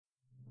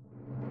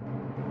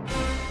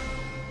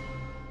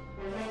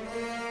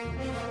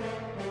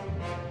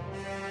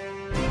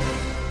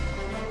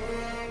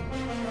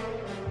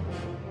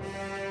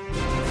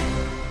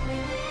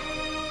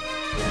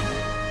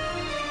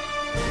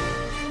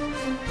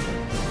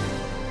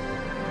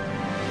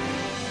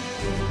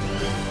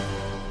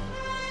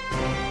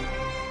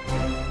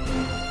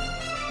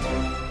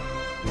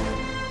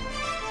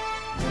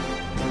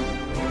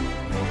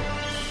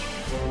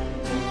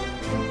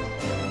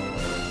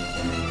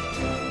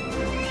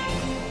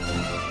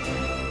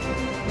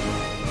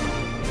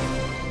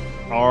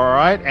All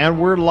right, and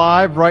we're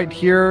live right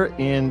here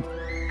in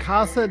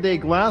Casa de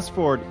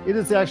Glassford. It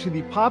is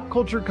actually the Pop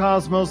Culture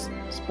Cosmos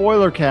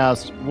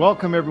Spoilercast.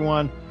 Welcome,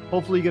 everyone.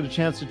 Hopefully you get a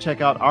chance to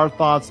check out our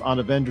thoughts on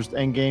Avengers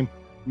Endgame.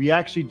 We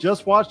actually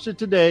just watched it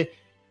today.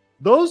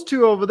 Those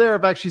two over there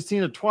have actually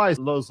seen it twice,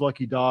 those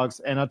lucky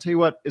dogs. And I'll tell you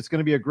what, it's going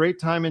to be a great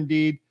time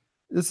indeed.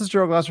 This is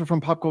Gerald Glassford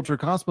from Pop Culture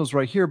Cosmos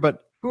right here.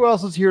 But who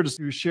else is here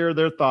to share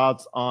their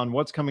thoughts on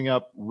what's coming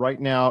up right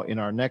now in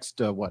our next,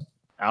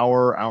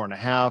 hour and a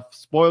half?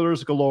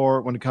 Spoilers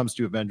galore when it comes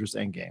to Avengers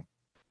Endgame.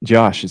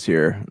 Josh is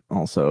here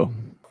also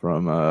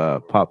from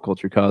Pop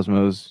Culture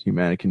Cosmos,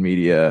 Humannequin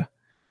Media.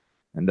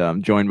 And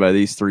I'm joined by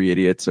these three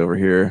idiots over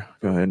here.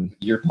 Go ahead.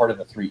 You're part of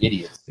the three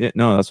idiots. Yeah,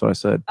 no, that's what I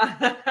said.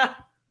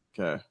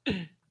 Okay.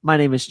 My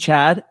name is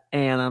Chad,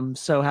 and I'm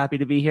so happy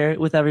to be here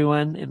with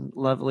everyone in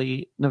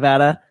lovely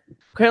Nevada.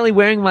 Currently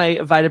wearing my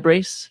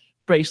Vitabrace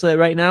bracelet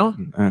right now.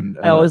 And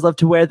I always love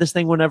to wear this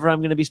thing whenever I'm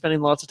going to be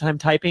spending lots of time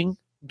typing,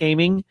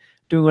 gaming,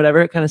 doing whatever.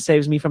 It kind of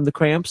saves me from the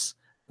cramps.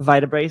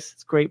 Vitabrace,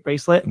 it's a great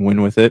bracelet.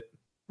 win with it.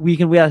 We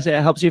it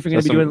helps you if you're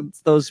going to be doing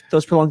those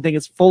prolonged things.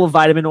 It's full of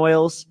vitamin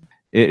oils.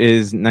 It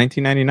is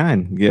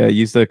 $19.99. Yeah,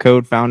 use the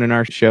code found in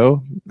our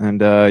show,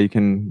 and you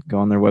can go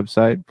on their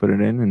website, put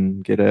it in,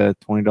 and get a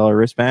 $20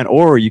 wristband.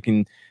 Or you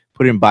can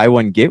put in buy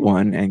one, get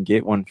one, and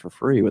get one for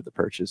free with the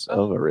purchase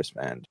of a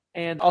wristband.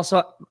 And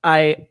also,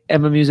 I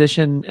am a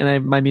musician,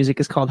 and my music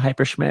is called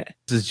Hyperschmitt.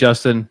 This is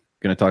Justin.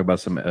 Going to talk about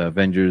some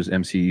Avengers,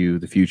 MCU,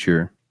 the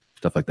future,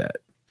 stuff like that.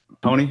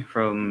 Tony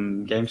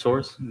from Game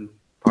Source,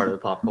 part of the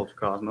Pop Culture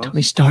Cosmos.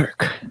 Tony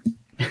Stark.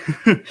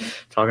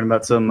 Talking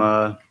about some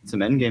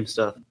Endgame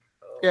stuff.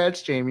 Yeah,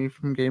 it's Jamie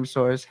from Game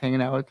Source, hanging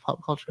out with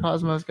Pop Culture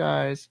Cosmos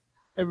guys.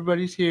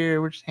 Everybody's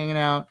here. We're just hanging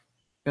out.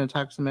 Gonna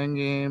talk some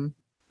Endgame.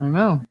 I don't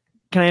know.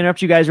 Can I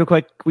interrupt you guys real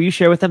quick? Will you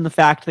share with them the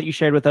fact that you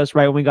shared with us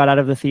right when we got out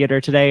of the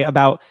theater today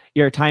about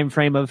your time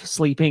frame of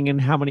sleeping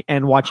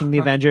and watching the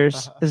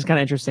Avengers? This is kind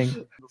of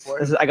interesting.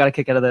 I got a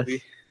kick out of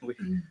this.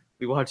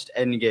 We watched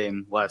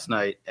Endgame last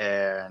night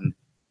and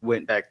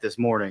went back this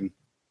morning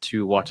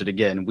to watch it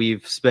again.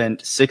 We've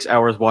spent 6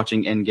 hours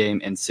watching Endgame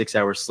and 6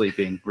 hours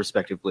sleeping,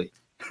 respectively,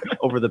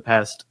 over the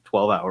past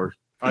 12 hours.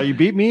 You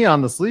beat me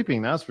on the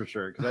sleeping, that's for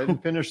sure. Because I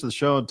didn't finish the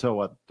show until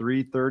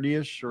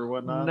 3:30ish or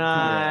whatnot.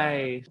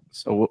 Nice.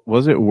 So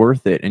was it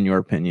worth it, in your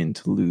opinion,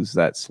 to lose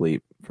that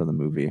sleep for the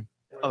movie?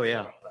 Oh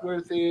yeah,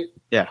 Worth it.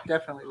 yeah,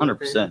 Definitely.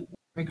 100%. I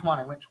mean, come on,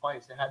 I went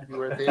twice. It had to be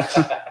worth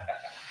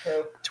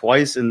it.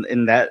 Twice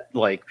in that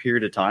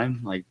period of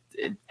time,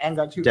 it And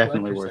got two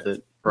definitely collector's worth sets.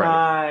 it.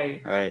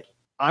 Right, Nice. right.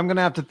 I'm going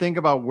to have to think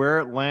about where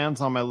it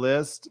lands on my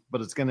list, but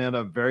it's going to end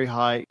up very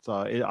high. So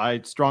I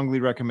strongly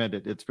recommend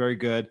it. It's very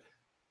good.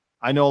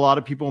 I know a lot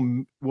of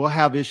people will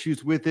have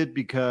issues with it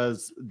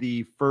because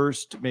the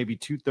first maybe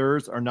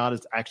 2/3 are not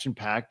as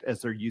action-packed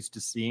as they're used to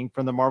seeing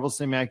from the Marvel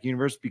Cinematic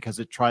Universe because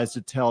it tries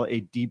to tell a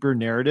deeper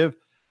narrative.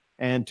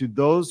 And to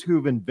those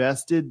who've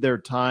invested their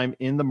time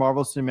in the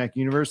Marvel Cinematic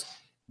Universe,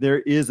 there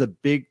is a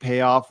big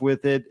payoff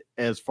with it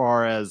as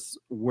far as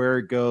where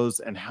it goes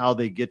and how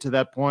they get to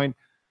that point.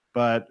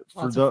 But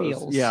for Lots of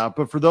those, feels.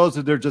 but for those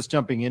that they're just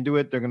jumping into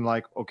it, they're gonna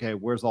like, okay,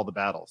 where's all the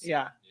battles?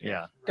 Yeah.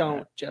 Yeah.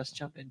 Don't just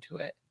jump into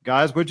it.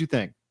 Guys, what'd you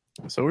think?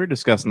 So we were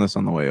discussing this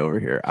on the way over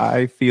here.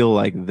 I feel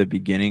like the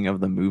beginning of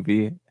the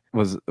movie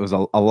was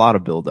a lot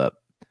of buildup.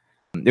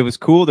 It was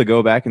cool to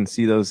go back and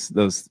see those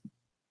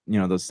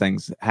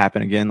things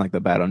happen again, like the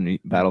Battle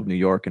of New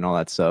York and all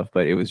that stuff.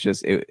 But it was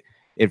just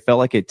it felt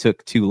like it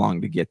took too long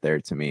to get there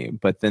to me.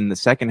 But then the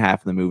second half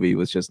of the movie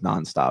was just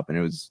nonstop, and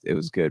it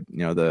was good. You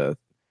know, the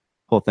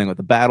whole thing with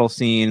the battle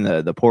scene,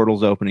 the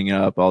portals opening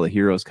up, all the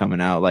heroes coming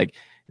out, like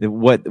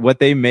what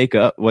they make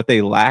up, what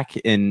they lack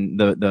in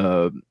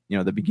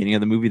the beginning of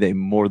the movie, they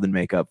more than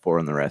make up for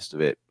in the rest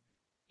of it.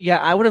 Yeah,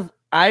 I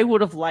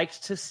would have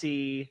liked to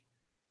see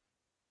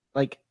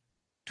like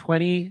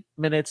 20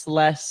 minutes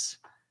less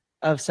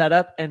of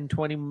setup and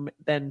 20 more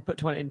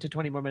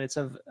minutes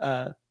of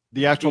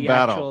The actual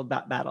battle.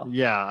 battle.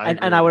 Yeah.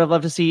 And I would have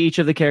loved to see each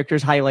of the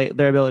characters highlight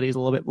their abilities a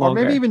little bit or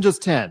longer. maybe even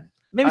just 10.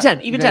 Maybe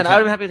 10. Even 10. I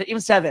would have been happy with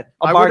even 7.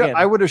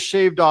 I would have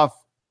shaved off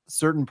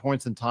certain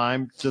points in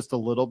time just a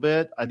little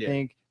bit, I Yeah.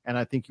 think. And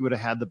I think you would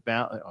have had the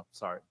balance.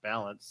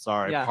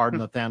 Sorry, Yeah. pardon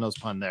the Thanos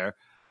pun there.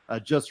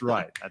 Just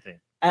right, I think.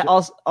 And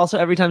also,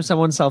 every time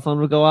someone's cell phone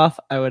would go off,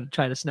 I would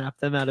try to snap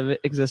them out of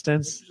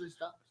existence. Usually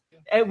stops.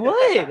 It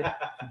would.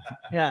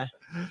 Yeah.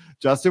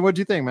 Justin, what'd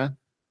you think, man?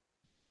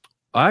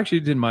 I actually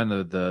didn't mind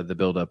the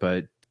build up.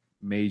 It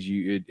made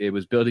you. It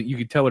was building. You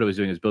could tell what it was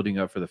doing. It was building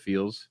up for the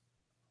feels,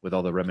 with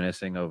all the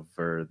reminiscing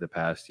over the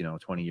past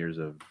 20 years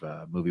of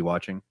movie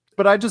watching.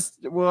 But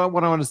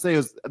what I want to say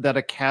is that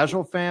a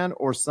casual fan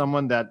or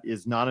someone that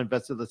is not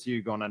invested, let's say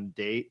you're going on a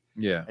date,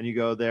 Yeah. and you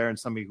go there, and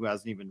somebody who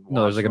hasn't even watched,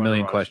 No, there's like a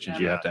million watched, questions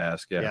you have to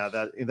ask. Yeah.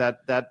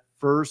 that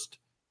first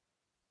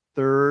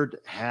third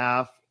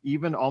half,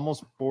 even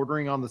almost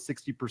bordering on the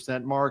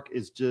 60% mark,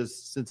 is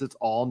just, since it's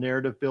all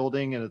narrative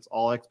building and it's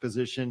all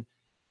exposition,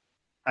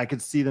 I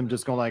could see them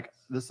just going like,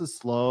 "This is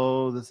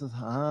slow. This is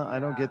I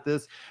don't get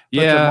this."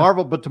 Yeah.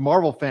 But to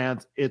Marvel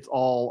fans, it's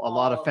all a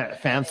lot of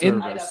fan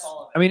service.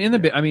 I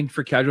mean,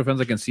 for casual fans,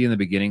 I can see in the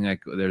beginning,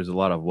 like there's a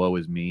lot of "woe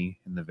is me"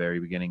 in the very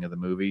beginning of the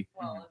movie,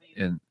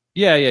 and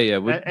yeah.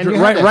 And you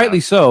had that-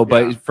 Rightly so.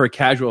 But yeah. for a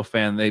casual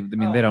fan, they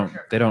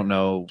don't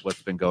know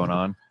what's been going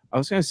on. I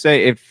was gonna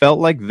say it felt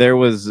like there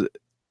was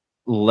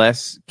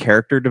less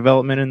character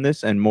development in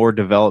this and more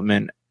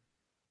development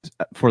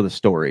for the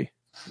story.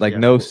 Like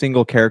no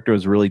single character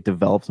was really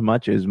developed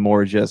much. It was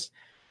more just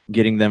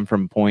getting them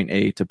from point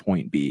A to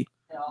point B.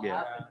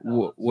 Yeah.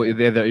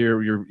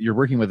 You're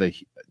working with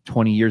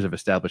 20 years of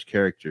established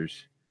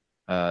characters,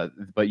 but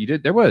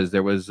there was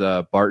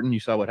Barton. You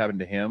saw what happened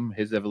to him,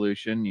 his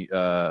evolution.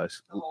 The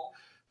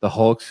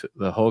Hulk's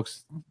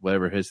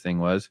whatever his thing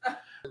was.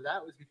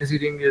 That was because he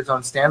didn't get his own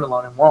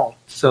standalone and won't.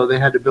 So they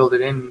had to build it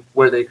in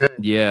where they could.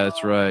 Yeah,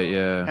 that's right.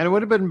 Yeah, And it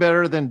would have been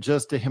better than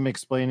just to him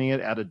explaining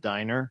it at a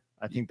diner.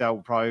 I think that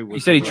would probably. he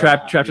said he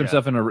trapped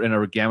himself in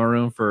a gamma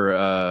room for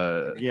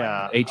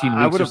 18 weeks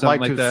I would or have something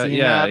liked like to that. have seen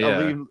Yeah, that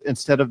yeah,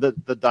 instead of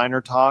the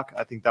diner talk.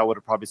 I think that would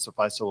have probably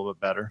sufficed a little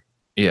bit better.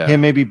 yeah.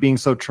 Him maybe being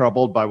so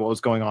troubled by what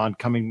was going on,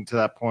 coming to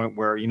that point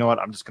where, you know what,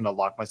 I'm just going to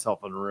lock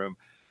myself in a room.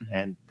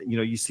 And, you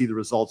know, you see the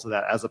results of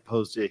that as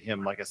opposed to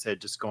him, like I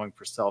said, just going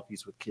for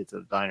selfies with kids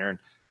at a diner and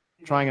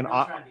trying an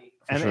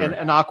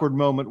awkward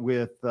moment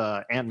with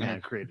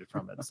Ant-Man created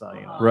from it. So,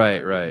 you know,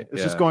 Right.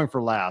 it's just going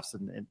for laughs.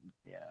 And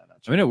yeah.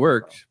 I mean, it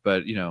worked,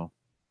 but you know,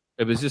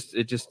 it was just.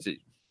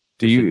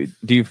 Do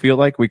you feel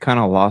like we kind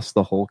of lost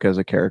the Hulk as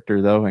a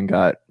character though and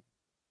got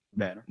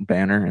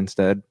Banner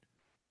instead?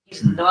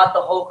 He's not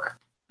the Hulk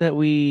that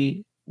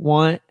we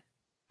want,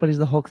 but he's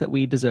the Hulk that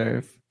we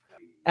deserve.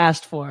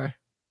 Asked for,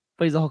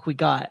 but he's the Hulk we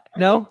got.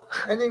 No?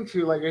 I think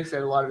too, like I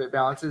said, a lot of it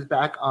balances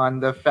back on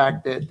the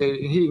fact that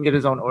he didn't get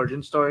his own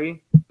origin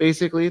story,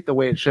 basically, the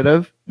way it should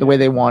have, the way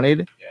they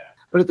wanted. Yeah.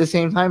 But at the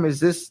same time, is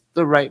this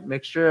the right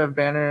mixture of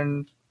Banner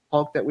and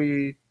Hulk that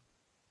we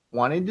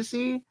wanted to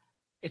see?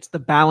 It's the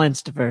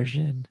balanced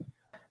version.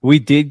 We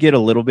did get a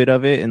little bit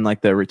of it in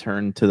like the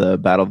return to the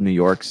Battle of New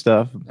York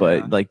stuff,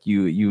 but like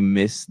you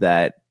miss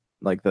that,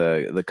 like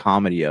the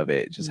comedy of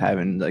it, just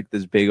having like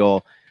this big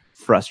old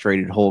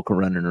frustrated Hulk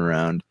running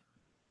around.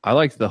 I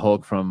liked the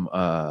Hulk from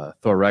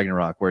Thor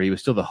Ragnarok, where he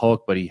was still the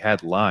Hulk, but he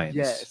had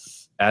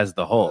lines as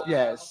the Hulk.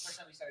 Yes.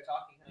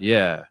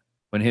 Yeah,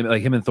 when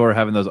him and Thor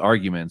having those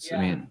arguments. I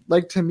mean,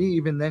 Like, to me,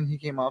 even then, he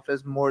came off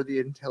as more the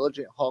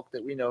intelligent Hulk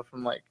that we know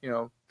from, like, you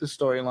know, the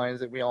storylines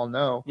that we all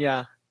know,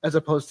 Yeah. as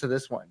opposed to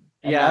this one.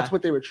 And Yeah. that's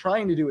what they were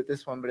trying to do with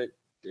this one, but it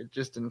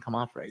just didn't come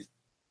off right.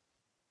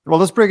 Well,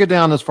 let's break it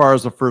down as far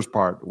as the first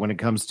part when it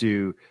comes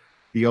to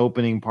the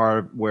opening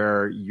part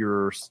where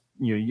you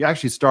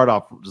actually start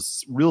off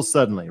just real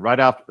suddenly right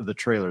after the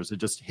trailers. It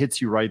just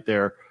hits you right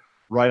there,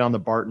 right on the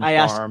Barton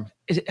farm.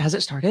 Has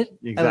it started?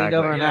 Exactly. I leaned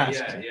over and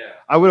asked.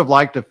 I would have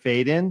liked to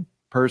fade in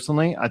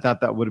personally. I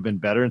thought that would have been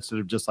better instead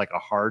of just like a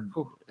hard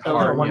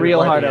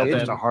real hard open.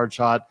 just a hard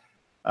shot.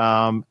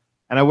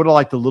 And I would have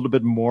liked a little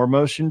bit more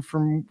motion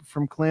from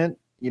Clint.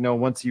 You know,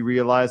 once he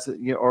realized it,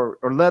 you know, or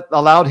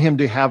allowed him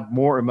to have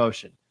more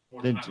emotion,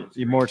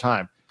 more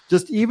time.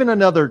 Just even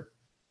another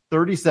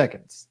 30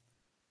 seconds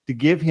to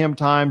give him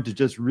time to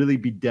just really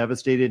be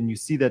devastated, and you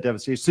see that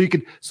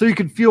devastation, so you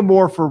could feel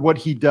more for what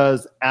he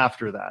does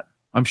after that.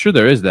 I'm sure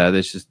there is that.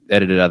 It's just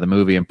edited out of the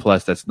movie, and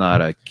plus, that's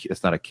not a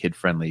kid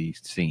friendly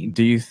scene.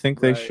 Do you think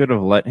they should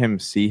have let him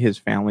see his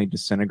family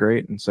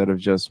disintegrate instead of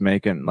just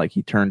making like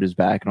he turned his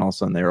back and all of a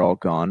sudden they're all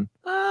gone?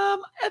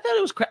 I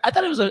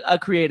thought it was a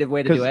creative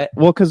way to do it.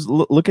 Well, because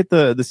look at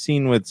the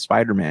scene with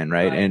Spider-Man,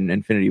 right? In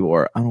Infinity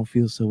War. I don't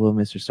feel so well,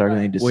 Mr. Stark.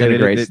 And he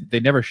disintegrates. They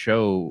never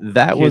show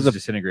that was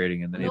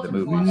disintegrating in any of the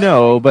movies.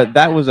 No, but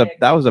that was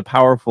a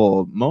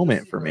powerful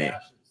moment for me.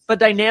 But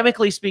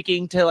dynamically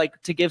speaking, to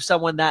give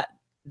someone that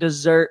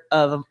dessert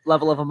of a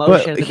level of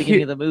emotion at the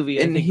beginning of the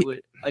movie, I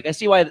think I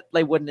see why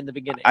they wouldn't in the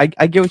beginning. I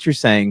get what you're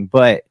saying,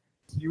 but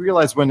you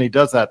realize when he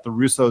does that, the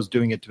Russo's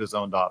doing it to his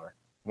own daughter.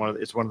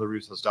 It's one of the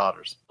Russo's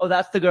daughters. Oh,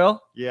 that's the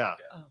girl? Yeah.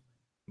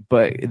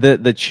 But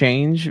the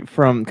change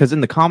from, because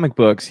in the comic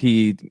books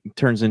he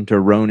turns into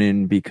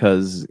Ronin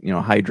because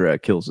Hydra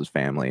kills his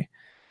family,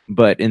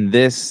 but in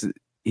this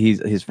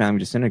his family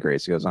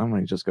disintegrates. He goes, I'm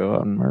going to just go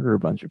out and murder a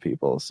bunch of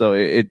people. So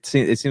it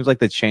seems like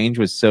the change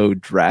was so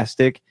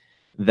drastic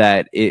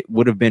that it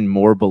would have been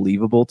more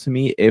believable to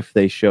me if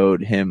they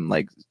showed him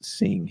like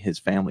seeing his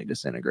family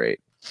disintegrate.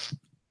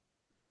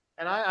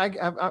 And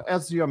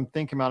I'm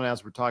thinking about it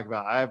as we're talking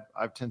about it,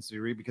 I've tended to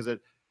agree because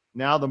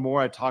now the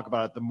more I talk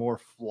about it, the more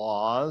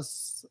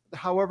flaws,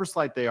 however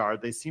slight they are,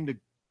 they seem to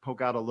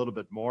poke out a little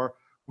bit more,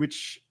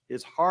 which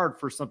is hard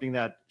for something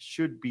that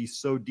should be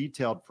so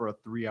detailed for a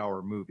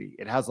 3-hour movie.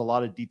 It has a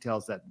lot of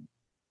details that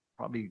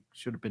probably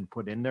should have been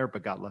put in there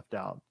but got left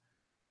out.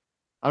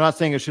 I'm not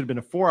saying it should have been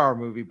a 4-hour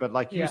movie, but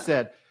like you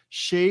said,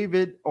 shave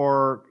it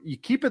or you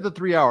keep it the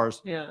 3 hours.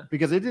 Yeah.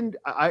 Because it didn't,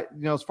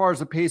 as far as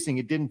the pacing,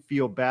 it didn't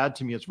feel bad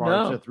to me as far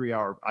as a 3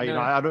 hour. I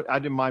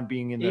didn't mind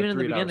being in even the in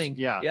the 3 hours. beginning.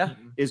 Yeah. Yeah.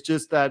 It's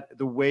just that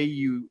the way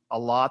you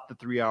allot the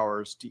 3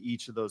 hours to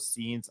each of those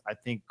scenes, I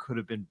think could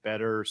have been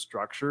better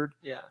structured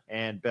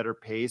and better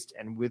paced.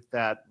 And with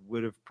that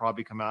would have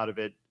probably come out of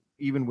it,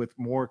 even with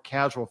more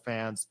casual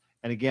fans.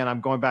 And again,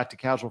 I'm going back to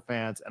casual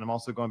fans, and I'm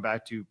also going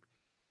back to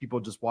people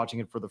just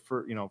watching it for the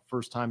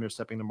first time they're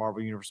stepping into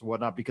Marvel Universe and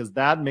whatnot, because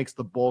that makes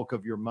the bulk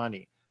of your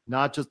money,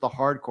 not just the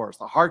hardcores.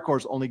 The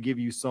hardcores only give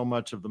you so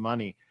much of the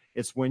money.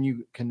 It's when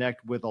you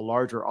connect with a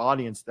larger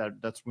audience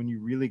that's when you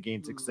really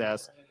gain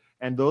success.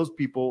 And those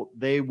people,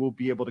 they will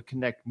be able to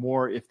connect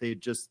more if they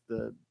just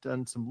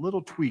done some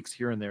little tweaks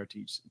here and there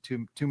to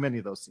too many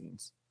of those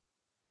scenes.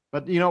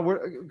 But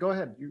go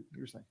ahead.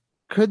 You're saying.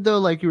 Could though,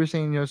 like you were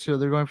saying, so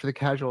they're going for the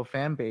casual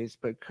fan base,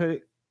 but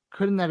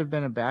couldn't that have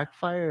been a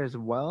backfire as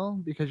well?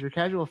 Because your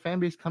casual fan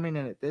base coming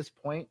in at this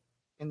point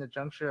in the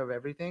juncture of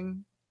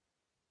everything,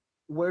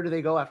 where do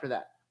they go after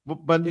that?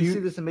 But they see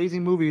this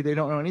amazing movie they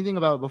don't know anything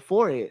about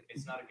before it.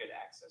 It's not a good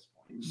access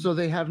point. So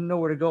they have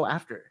nowhere to go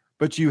after.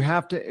 But you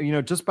have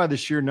to, just by the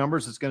sheer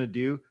numbers it's going to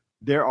do,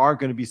 there are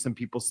going to be some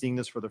people seeing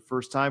this for the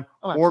first time,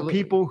 or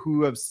people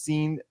who have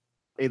seen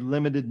a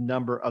limited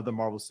number of the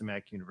Marvel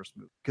Cinematic Universe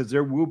movie, because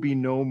there will be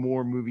no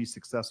more movies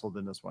successful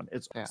than this one.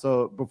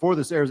 So before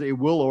this airs, it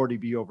will already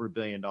be over $1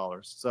 billion.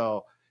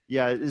 So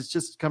yeah, it's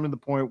just coming to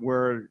the point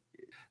where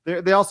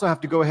they also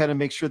have to go ahead and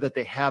make sure that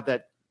they have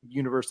that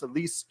universe at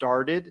least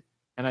started.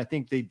 And I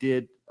think they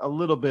did a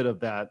little bit of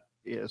that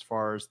as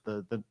far as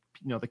the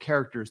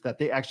characters that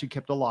they actually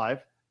kept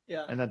alive,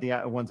 and that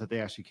the ones that they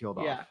actually killed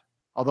off.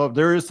 Although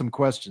there is some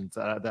questions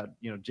that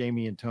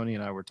Jamie and Tony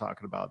and I were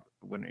talking about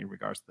in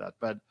regards to that.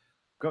 But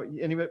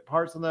any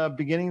parts in the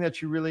beginning that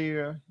you really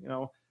and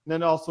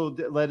then also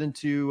led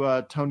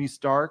into Tony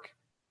Stark.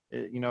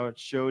 It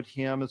showed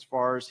him as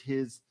far as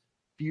his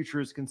future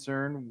is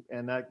concerned,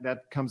 and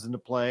that comes into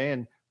play,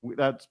 and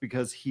that's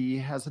because he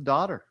has a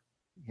daughter.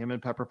 Him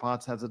and Pepper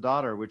Potts has a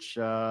daughter, which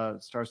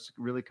starts to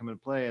really come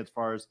into play as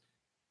far as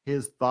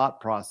his thought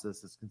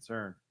process is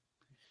concerned.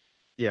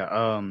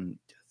 Yeah.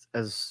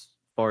 As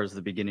far as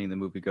the beginning of the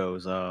movie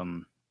goes,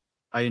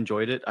 I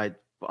enjoyed it.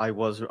 I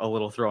was a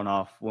little thrown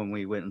off when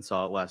we went and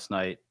saw it last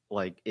night.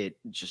 Like it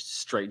just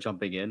straight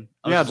jumping in.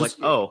 I was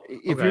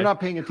if you're not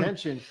paying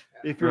attention,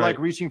 if you're like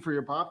reaching for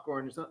your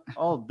popcorn,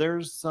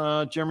 there's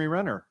Jeremy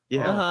Renner.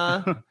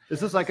 Yeah. Is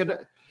this like I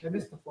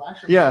missed the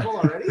flash.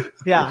 Already?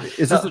 Yeah.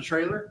 Is this a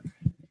trailer?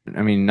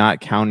 I mean,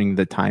 not counting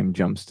the time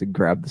jumps to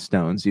grab the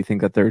stones. You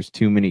think that there's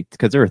too many,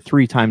 because there are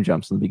 3 time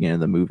jumps in the beginning of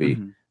the movie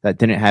that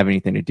didn't have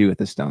anything to do with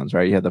the stones,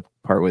 right? You had the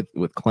part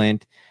with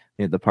Clint.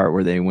 You had the part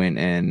where they went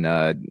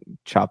and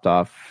chopped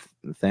off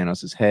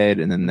Thanos' head,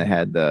 and then they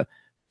had the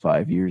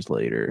 5 years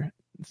later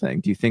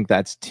thing. Do you think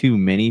that's too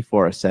many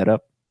for a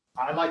setup?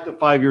 I like the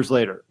 5 years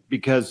later,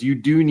 because you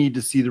do need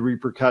to see the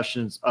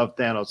repercussions of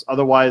Thanos.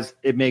 Otherwise,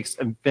 it makes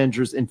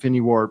Avengers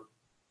Infinity War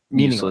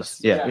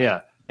meaningless.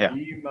 Yeah.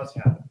 You must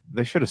have it.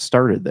 They should have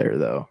started there,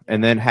 though,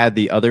 and then had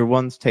the other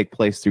ones take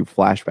place through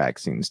flashback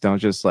scenes. Don't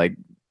just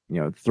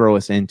throw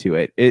us into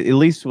it. At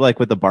least like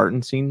with the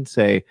Barton scene,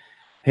 say,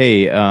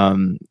 hey,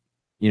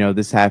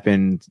 this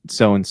happened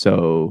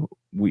so-and-so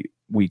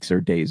weeks or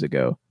days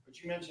ago.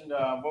 But you mentioned,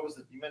 what was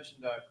it? You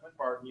mentioned Clint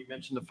Barton. You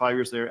mentioned the 5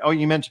 years there. Oh,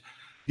 you mentioned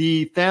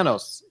the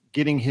Thanos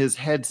getting his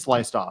head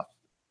sliced off.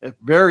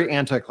 Very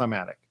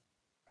anticlimactic.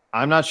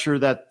 I'm not sure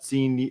that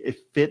scene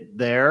fit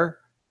there.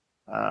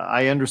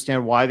 I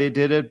understand why they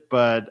did it,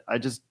 but it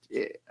just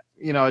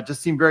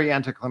seemed very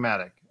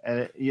anticlimactic.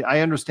 And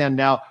I understand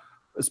now,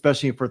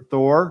 especially for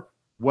Thor,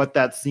 what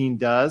that scene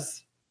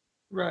does.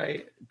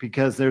 Right.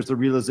 Because there's a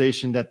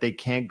realization that they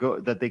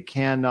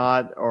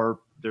cannot, or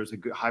there's a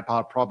good high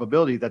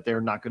probability that they're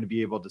not going to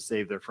be able to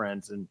save their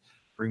friends and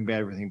bring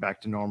everything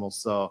back to normal.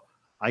 So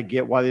I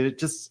get why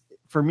it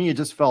for me, it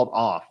just felt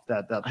off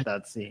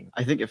that scene.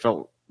 I think it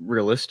felt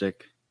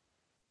realistic.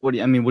 What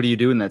do you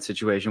do in that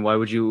situation? Why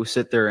would you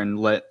sit there and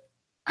let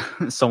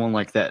someone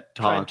like that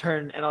talk? Try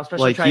and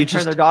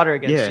turn their daughter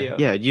against you.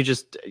 Yeah,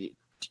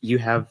 you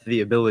have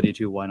the ability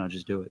to. Why not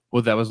just do it?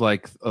 Well, that was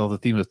like the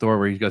theme of Thor,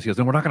 where he goes,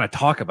 no, we're not going to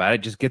talk about it.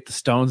 Just get the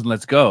stones and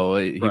let's go.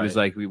 He was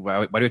like,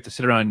 why do we have to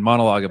sit around and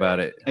monologue about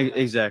it?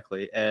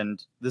 Exactly.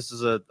 And this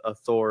is a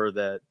Thor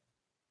that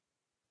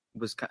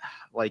was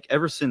like,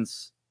 ever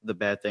since the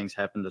bad things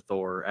happened to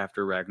Thor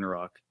after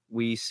Ragnarok,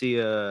 we see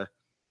a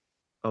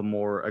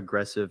more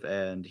aggressive,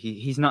 and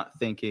he's not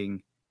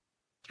thinking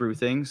through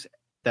things.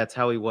 That's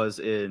how he was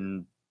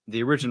in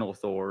the original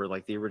Thor,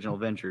 like the original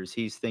Avengers.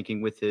 He's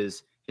thinking with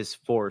his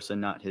force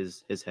and not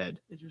his head.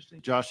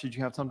 Interesting. Josh, did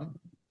you have something?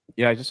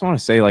 Yeah, I just want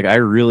to say, I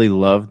really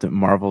loved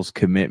Marvel's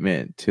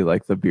commitment to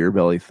the beer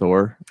belly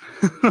Thor.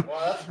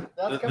 Well,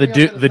 that's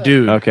the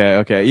dude.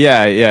 Okay,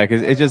 yeah,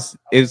 because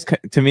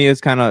to me, it's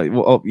kind of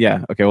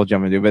we'll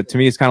jump into it. But to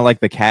me, it's kind of like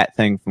the cat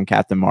thing from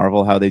Captain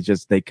Marvel, how they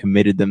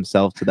committed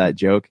themselves to that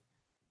joke.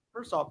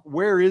 First off,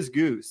 where is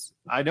Goose?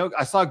 I know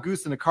I saw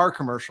Goose in a car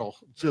commercial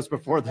just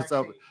before this.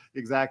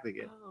 Exactly.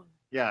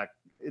 Yeah,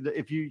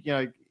 if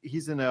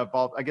he's in a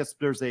vault. I guess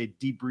there's a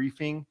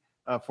debriefing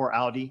for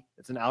Audi.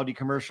 It's an Audi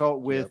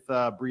commercial with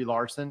Brie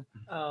Larson,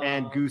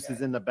 and Goose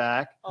is in the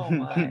back. Oh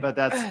my. But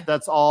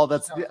that's all.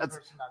 That's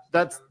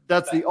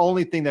the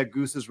only thing that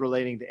Goose is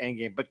relating to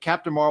Endgame. But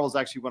Captain Marvel is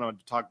actually what I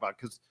wanted to talk about,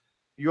 because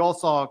you all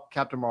saw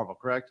Captain Marvel,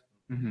 correct?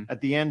 Mhm.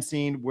 At the end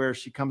scene where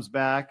she comes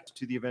back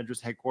to the Avengers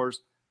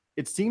headquarters,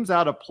 it seems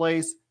out of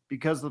place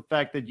because of the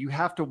fact that you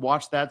have to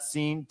watch that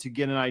scene to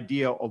get an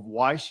idea of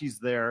why she's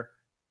there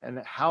and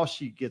how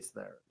she gets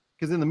there.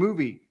 Because in the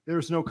movie,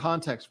 there's no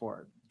context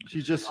for it.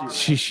 She's just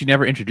She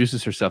never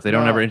introduces herself. They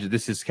don't No. ever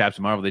this is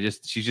Captain Marvel.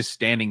 She's just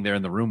standing there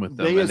in the room with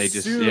them, they and they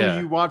just assume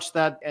you watch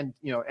that and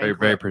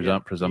very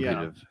presumptive.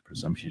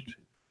 presumptive.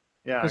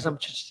 Yeah,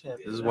 Presumptuous.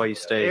 This is why you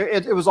stay.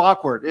 it was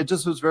awkward. It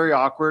just was very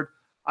awkward.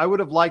 I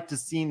would have liked to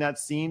seen that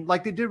scene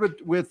like they did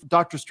with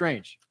Doctor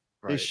Strange.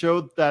 They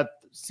showed that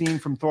scene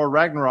from Thor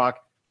Ragnarok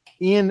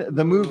in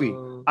the movie.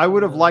 I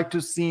would have liked to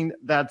have seen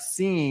that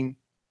scene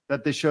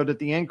that they showed at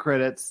the end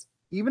credits,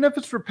 even if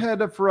it's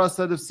repetitive for us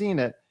that have seen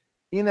it,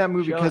 in that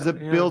movie, because it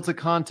builds a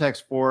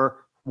context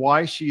for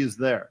why she is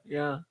there.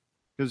 Yeah.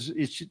 Because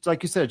it's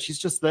like you said, she's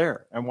just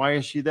there. And why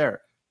is she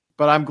there?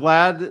 But I'm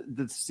glad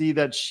to see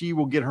that she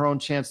will get her own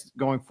chance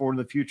going forward in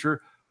the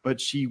future. But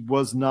she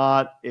was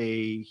not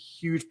a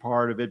huge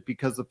part of it,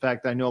 because the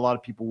fact I know a lot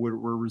of people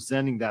were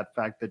resenting that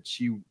fact that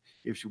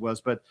if she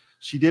was, but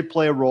she did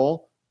play a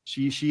role.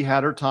 She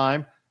had her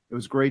time. It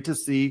was great to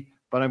see,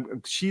 but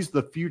she's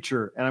the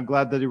future. And I'm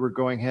glad that they were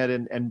going ahead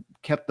and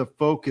kept the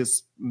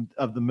focus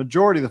of the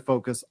majority of the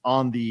focus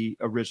on the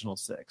original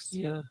 6.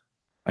 Yeah.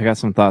 I got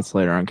some thoughts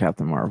later on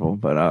Captain Marvel,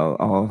 but I'll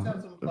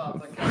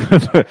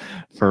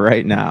for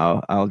right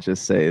now, I'll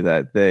just say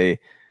that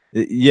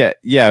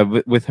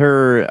with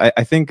her,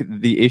 I think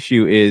the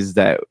issue is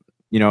that,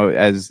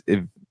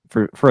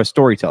 for a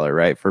storyteller,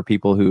 right? For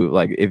people who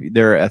like, if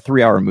they're a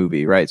 3-hour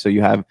movie, right? So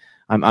you have,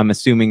 I'm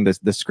assuming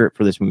the script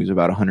for this movie is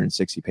about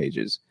 160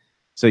 pages.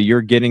 So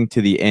you're getting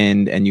to the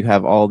end and you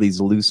have all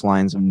these loose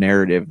lines of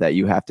narrative that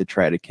you have to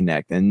try to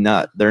connect, and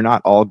they're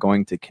not all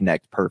going to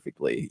connect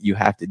perfectly. You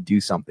have to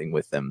do something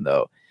with them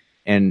though.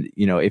 And,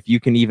 if you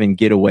can even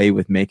get away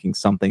with making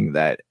something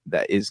that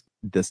is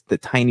the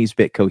tiniest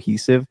bit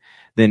cohesive,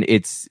 then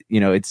it's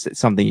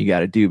something you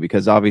got to do,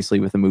 because obviously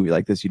with a movie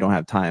like this, you don't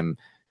have time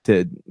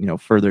to,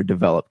 further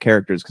develop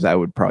characters, because I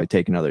would probably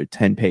take another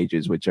 10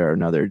 pages, which are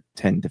another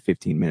 10 to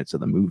 15 minutes of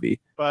the movie.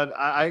 But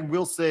I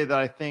will say that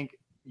I think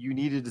you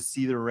needed to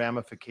see the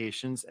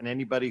ramifications, and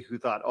anybody who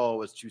thought,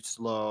 oh, it's too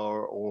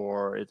slow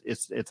or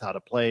it's out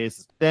of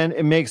place, then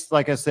it makes,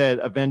 like I said,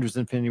 Avengers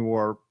Infinity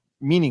War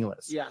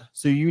meaningless. Yeah.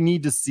 So you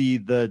need to see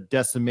the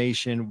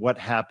decimation, what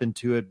happened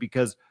to it,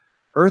 because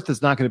Earth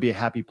is not going to be a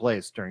happy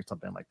place during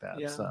something like that.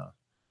 Yeah. So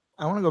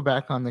I want to go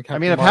back on the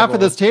Captain if Marvel. half of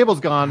this table's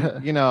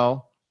gone, we're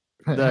not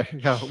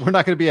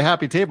going to be a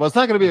happy table. It's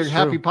not going to be a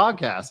happy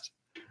podcast.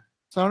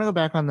 So I want to go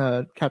back on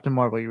the Captain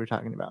Marvel you were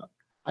talking about.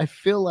 I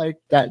feel like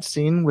that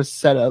scene was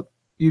set up.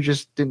 You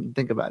just didn't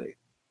think about it.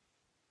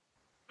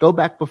 Go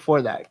back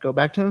before that. Go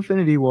back to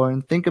Infinity War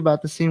and think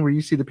about the scene where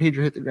you see the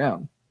pager hit the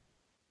ground.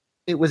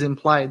 It was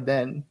implied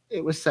then.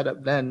 It was set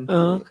up then.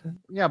 Oh, okay.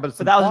 Yeah, but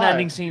But that was an implied.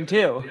 ending scene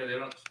too. They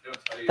don't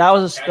tell you. That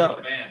was a Casual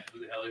stuff. fan. Who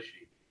the hell is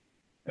she?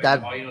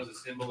 That- All you know is a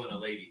symbol and a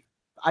lady.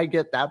 I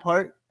get that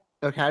part.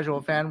 The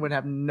casual fan would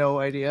have no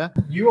idea.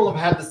 You will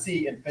have had to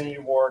see Infinity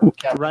War.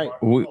 Captain Right.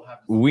 Marvel. You will have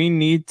to see. We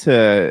need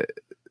to.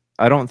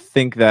 I don't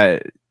think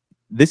that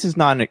this is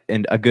not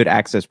a good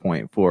access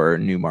point for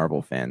new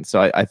Marvel fans.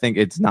 So I think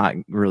it's not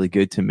really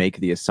good to make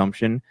the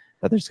assumption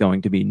that there's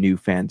going to be new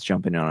fans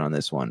jumping in on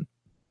this one.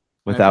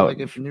 And I feel Without like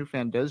if a new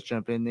fan does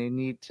jump in, they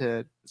need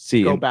to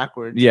seeing, go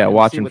backwards. yeah, and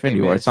watch see what they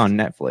Infinity War. It's on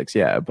missed. Netflix,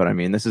 yeah. But I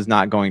mean, this is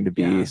not going to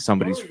be Yeah.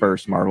 somebody's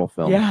first Marvel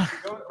film. Yeah.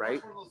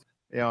 Right?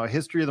 A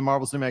history of the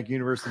Marvel Cinematic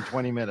Universe in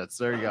 20 minutes.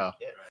 There you go.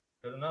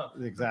 Good enough.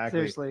 Exactly.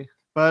 Seriously.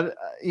 But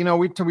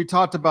we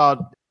talked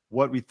about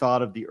what we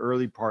thought of the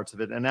early parts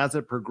of it, and as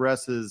it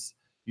progresses,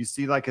 you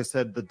see, like I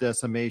said, the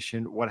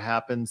decimation, what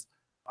happens.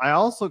 I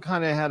also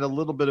kind of had a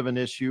little bit of an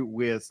issue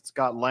with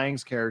Scott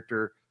Lang's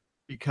character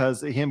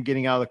because of him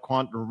getting out of the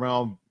quantum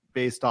realm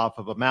based off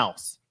of a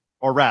mouse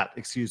or rat,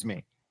 excuse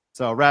me.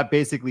 So a rat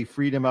basically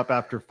freed him up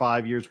after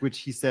 5 years, which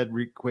he said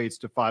equates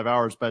to 5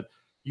 hours, but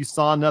you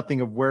saw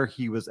nothing of where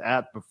he was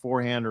at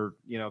beforehand, or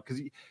because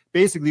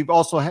basically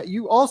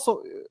you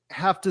also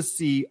have to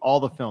see all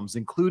the films,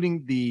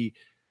 including the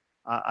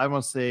I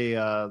want to say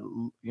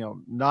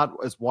not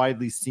as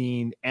widely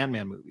seen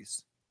Ant-Man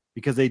movies,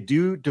 because they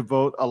do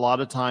devote a lot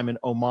of time and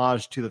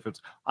homage to the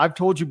films. I've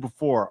told you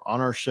before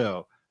on our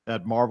show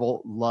that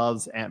Marvel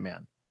loves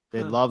Ant-Man.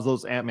 They love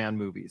those Ant-Man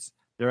movies.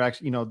 They're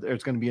actually,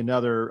 there's going to be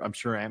another, I'm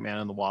sure, Ant-Man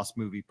and the Wasp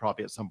movie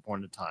probably at some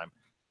point in time.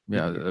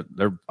 Yeah,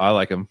 I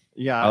like them.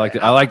 Yeah, I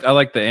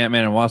like the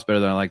Ant-Man and Wasp better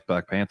than I like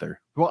Black Panther.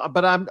 Well,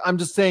 but I'm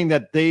just saying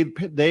that they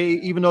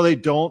even though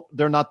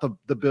they're not the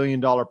 $1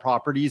 billion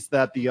properties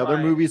that the other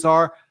movies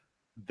are.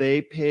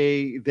 They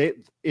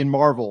in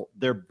Marvel,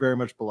 they're very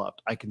much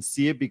beloved. I can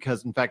see it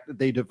because, in fact,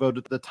 they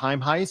devoted the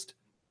Time Heist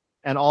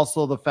and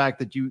also the fact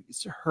that you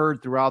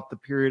heard throughout the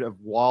period of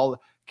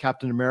Wall,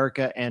 Captain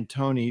America, and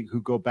Tony,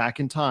 who go back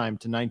in time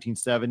to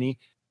 1970.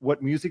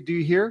 What music do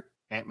you hear?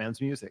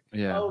 Ant-Man's music.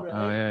 Yeah. Oh,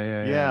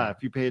 really? Yeah,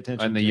 if you pay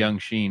attention. And the to young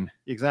Sheen.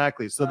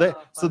 Exactly. So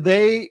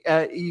they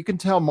you can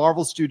tell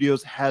Marvel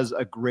Studios has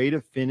a great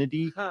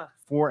affinity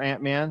for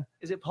Ant-Man.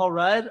 Is it Paul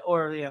Rudd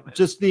or the Ant-Man?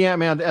 Just the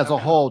Ant-Man as a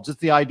whole, just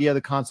the idea,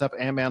 the concept,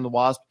 Ant-Man and the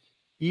Wasp.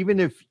 Even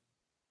if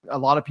a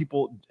lot of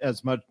people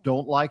as much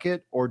don't like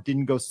it or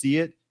didn't go see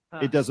it,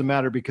 it doesn't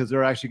matter because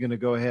they're actually going to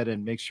go ahead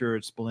and make sure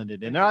it's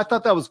blended in. And I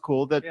thought that was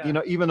cool that,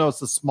 even though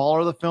it's the smaller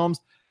of the films,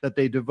 that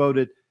they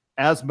devoted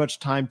as much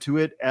time to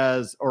it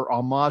or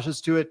homages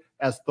to it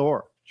as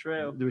Thor.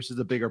 True. Which is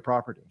a bigger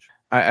property.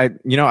 I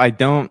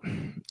don't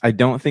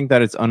think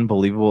that it's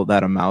unbelievable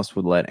that a mouse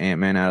would let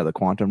Ant-Man out of the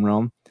quantum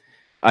realm.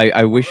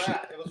 I wish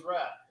It was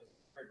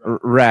Rat.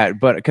 Rat,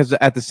 but because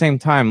at the same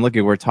time, look,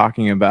 we're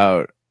talking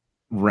about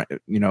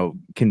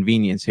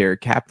convenience here.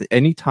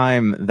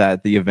 Anytime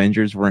that the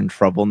Avengers were in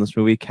trouble in this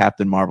movie,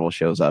 Captain Marvel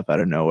shows up out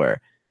of nowhere,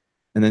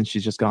 and then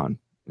she's just gone.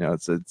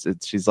 It's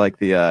she's like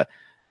the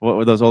what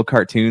were those old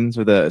cartoons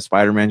where the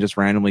Spider-Man just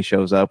randomly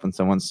shows up when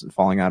someone's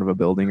falling out of a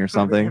building or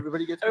something?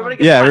 Everybody gets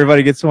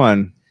everybody gets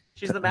one.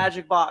 She's the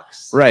magic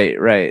box.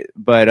 Right.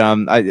 But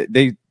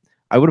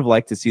I would have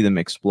liked to see them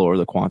explore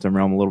the quantum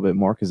realm a little bit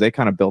more because they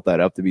kind of built that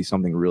up to be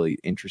something really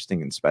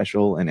interesting and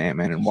special in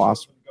Ant-Man and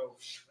Wasp.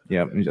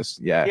 Yeah,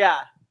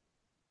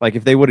 like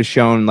if they would have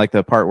shown like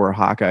the part where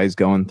Hawkeye's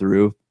going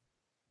through,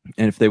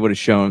 and if they would have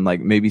shown like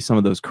maybe some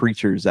of those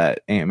creatures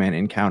that Ant-Man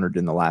encountered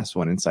in the last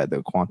one inside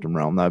the quantum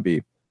realm, that'd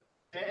be.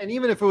 And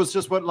even if it was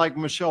just what like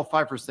Michelle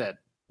Pfeiffer said,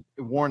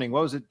 warning,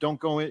 what was it? Don't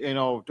go in,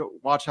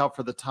 don't watch out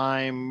for the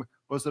time.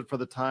 Was it for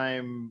the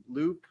time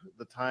loop,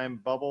 the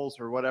time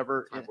bubbles, or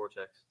whatever? Time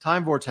vortex.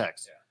 Time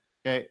vortex.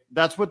 Yeah. Okay,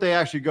 that's what they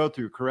actually go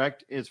through,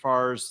 correct? As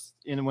far as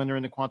when they're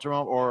in the quantum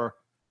realm, or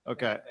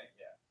okay.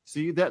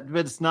 See that,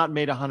 but it's not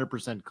made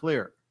 100%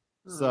 clear.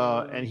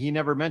 So, and he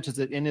never mentions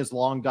it in his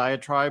long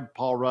diatribe,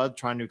 Paul Rudd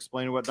trying to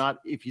explain and whatnot.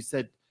 If he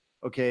said,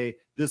 okay,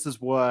 this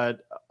is what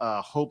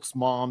Hope's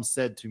mom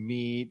said to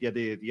me,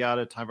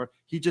 yada, time for,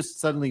 he just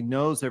suddenly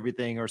knows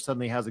everything or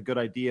suddenly has a good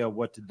idea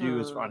what to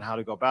do on how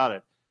to go about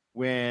it.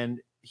 When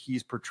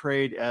he's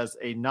portrayed as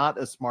not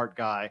a smart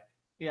guy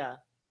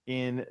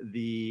in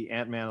the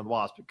Ant-Man and the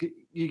Wasp.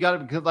 You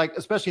got to, like,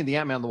 especially in the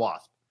Ant-Man and the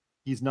Wasp,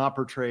 he's not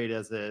portrayed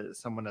as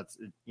someone that's,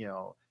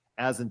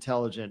 as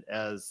intelligent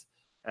as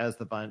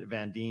the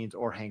Van Deens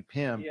or Hank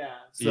Pym.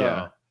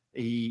 So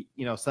he,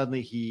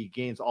 suddenly he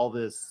gains all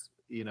this,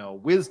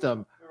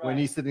 wisdom when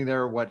he's sitting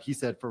there. What he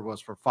said was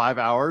for 5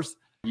 hours.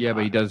 Yeah,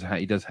 but he does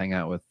hang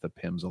out with the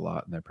Pyms a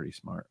lot, and they're pretty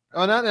smart.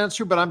 Oh, that's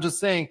true. But I'm just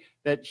saying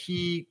that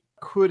he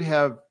could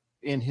have,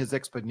 in his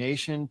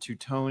explanation to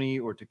Tony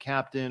or to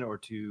Captain or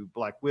to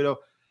Black Widow,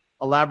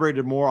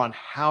 elaborated more on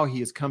how he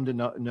has come to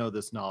know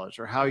this knowledge,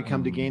 or how he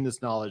come to gain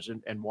this knowledge,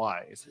 and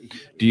why.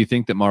 Do you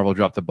think that Marvel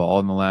dropped the ball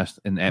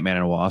in Ant-Man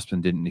and Wasp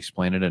and didn't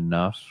explain it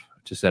enough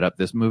to set up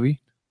this movie?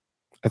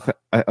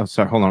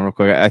 Sorry, hold on real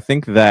quick. I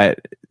think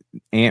that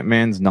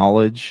Ant-Man's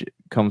knowledge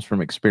comes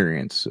from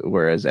experience,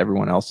 whereas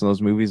everyone else in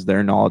those movies,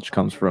 their knowledge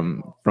comes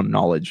from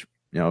knowledge.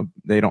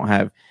 They don't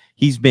have.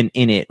 He's been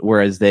in it,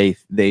 whereas they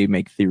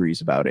make theories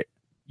about it.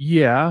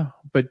 Yeah,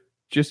 but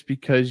just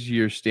because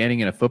you're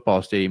standing in a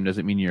football stadium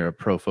doesn't mean you're a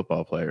pro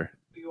football player.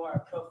 You are a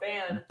pro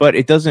fan. But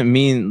it doesn't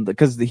mean,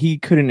 because he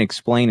couldn't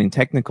explain in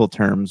technical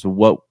terms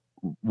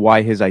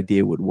why his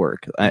idea would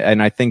work.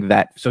 And I think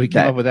that. So he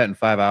came up with that in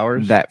 5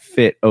 hours? That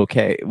fit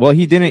okay. Well,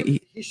 he didn't.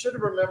 He should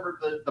have remembered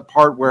the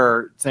part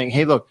where saying,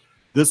 hey, look,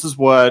 this is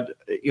what,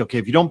 okay,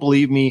 if you don't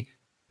believe me,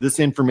 this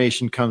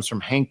information comes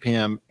from Hank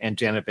Pym and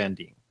Janet Van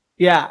Dien.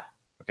 Yeah.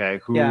 Okay,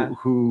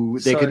 who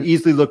they could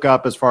easily look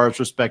up as far as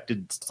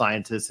respected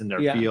scientists in their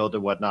field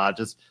and whatnot.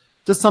 Just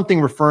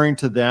something referring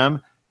to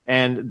them.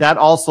 And that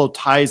also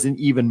ties in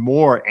even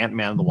more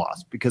Ant-Man and the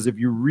Wasp, because if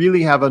you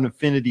really have an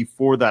affinity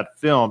for that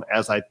film,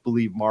 as I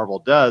believe Marvel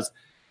does,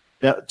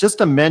 that just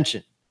to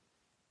mention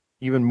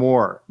even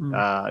more,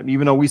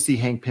 even though we see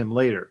Hank Pym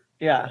later,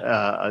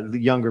 the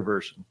younger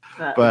version,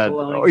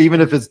 or even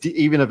if it's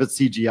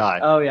CGI.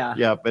 Oh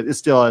yeah, but it's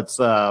still it's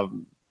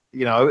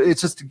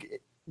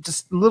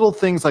just little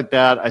things like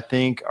that, I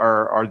think,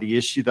 are the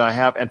issue that I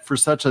have. And for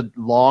such a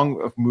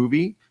long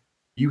movie,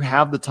 you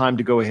have the time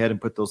to go ahead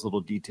and put those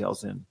little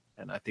details in.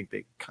 And I think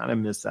they kind of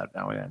miss that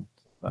now and then.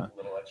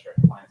 Little extra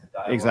lines of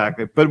dialogue.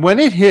 Exactly. But when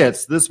it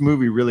hits, this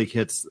movie really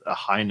hits a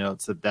high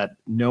notes that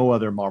no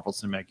other Marvel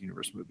Cinematic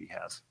Universe movie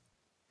has.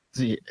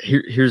 See,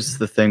 here's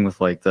the thing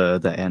with like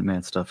the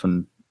Ant-Man stuff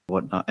and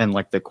whatnot, and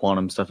like the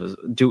quantum stuff is,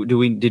 did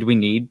we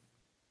need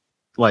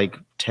like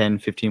 10,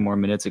 15 more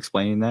minutes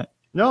explaining that?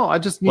 No, I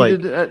just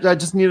needed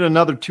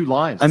another 2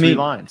 lines, 3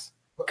 lines.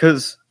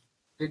 Because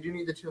did you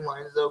need the 2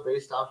 lines though,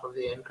 based off of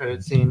the end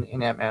credit scene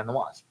in Ant-Man and the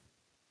Wasp?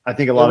 I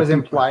think a lot it was of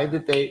implied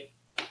that they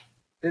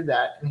did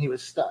that and he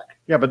was stuck.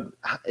 Yeah, but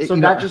so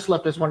that just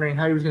left us wondering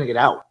how he was going to get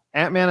out.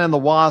 Ant-Man and the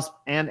Wasp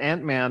and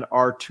Ant-Man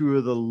are 2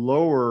 of the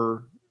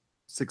lower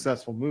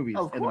successful movies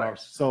Of in the Marvel.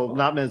 course. So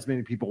not as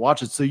many people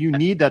watch it. So you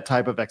need that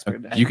type of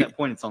expert. At You that could-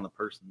 point, it's on the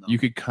person. Though. You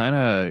could kind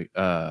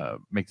of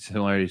make the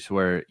similarities to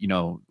where, you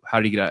know, how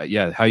do you get out?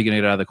 Yeah, how are you gonna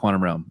get out of the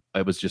quantum realm?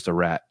 It was just a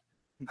rat.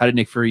 How did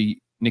Nick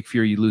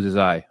Fury lose his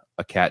eye?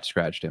 A cat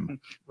scratched him.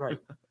 Right.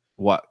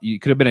 What you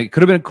could have been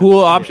a cool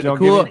option. Don't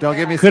cool,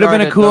 get me could have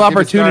been a started. cool Don't get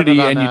me started opportunity,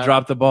 on and you that.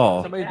 dropped the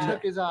ball. Somebody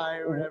took his eye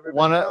or whatever.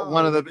 One but of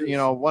no, the it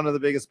was- one of the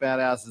biggest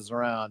badasses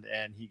around,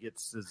 and he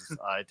gets his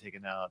eye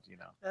taken out.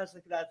 That's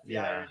the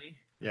Yeah. irony.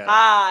 Yeah.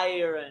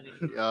 Irony.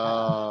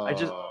 Oh. I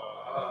just-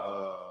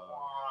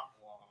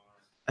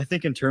 I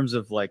think in terms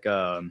of like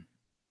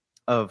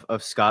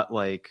of Scott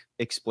like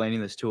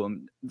explaining this to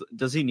him,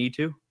 does he need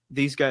to?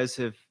 These guys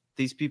have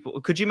these people.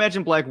 Could you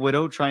imagine Black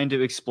Widow trying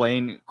to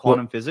explain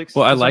quantum physics?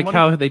 Well, I to like someone?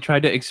 how they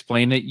tried to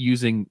explain it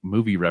using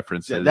movie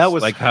references. Yeah, that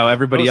was- like how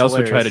everybody that was else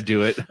would try to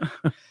hilarious. do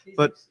it.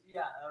 But-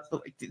 yeah,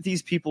 But, like,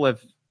 these people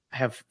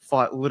have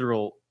fought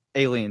literal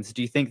aliens.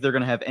 Do you think they're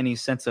gonna have any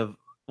sense of?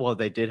 Well,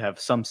 they did have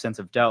some sense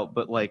of doubt,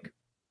 but like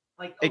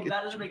that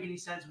doesn't make any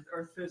sense with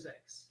Earth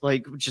physics.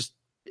 just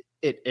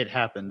it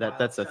happened.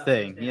 That's a Wow,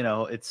 thing. yeah. You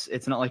know,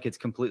 it's not like it's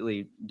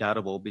completely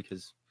doubtable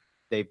because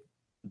they've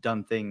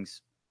done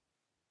things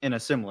in a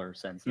similar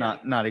sense. Yeah.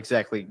 Not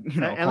exactly.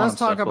 You know, And let's quantum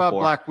talk stuff about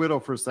before. Black Widow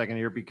for a second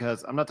here,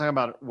 because I'm not talking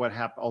about what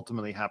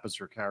ultimately happens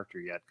to her character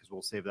yet, because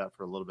we'll save that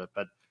for a little bit.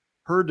 But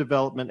her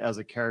development as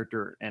a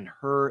character, and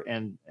her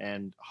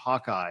and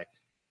Hawkeye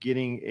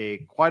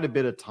getting quite a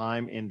bit of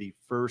time in the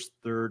first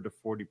third to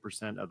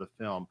 40% of the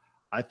film,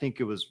 I think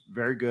it was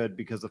very good,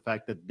 because the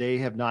fact that they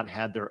have not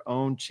had their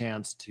own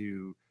chance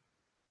to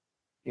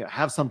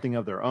have something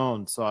of their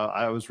own. So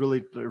I was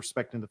really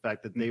respecting the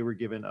fact that they were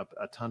given a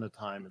ton of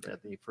time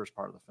at the first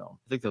part of the film.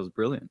 I think that was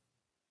brilliant.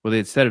 Well, they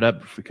had set it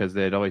up because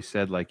they had always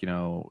said, like, you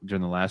know,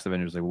 during the last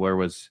Avengers, like, where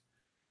was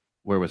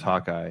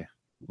Hawkeye?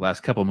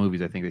 Last couple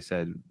movies, I think they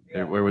said,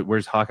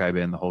 where's Hawkeye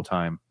been the whole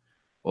time?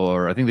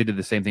 Or I think they did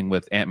the same thing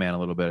with Ant-Man a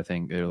little bit. I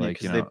think they're Yeah, like,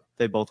 'cause you know,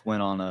 they both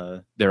went on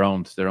a. their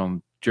own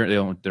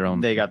journey, their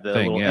own. They got the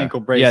thing, little yeah.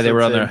 ankle Yeah, they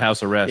were on bracelets their and-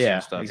 house arrest Yeah,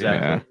 and stuff.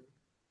 exactly.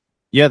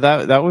 Yeah,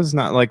 that was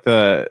not like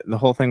the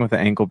whole thing with the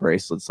ankle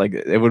bracelets. Like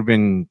it would have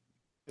been.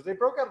 Because they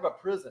broke out of a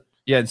prison.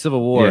 Yeah, in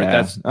Civil War, Yeah.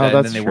 that's Oh, and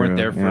that's then they weren't true,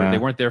 there for yeah. they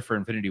weren't there for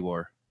Infinity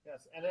War.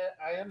 Yes, and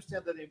I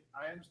understand that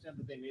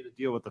they made a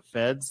deal with the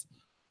feds,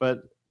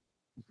 but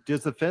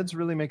does the feds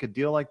really make a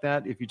deal like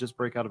that if you just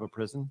break out of a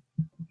prison?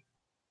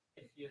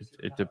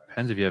 It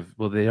depends if you have.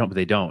 Well, they don't, but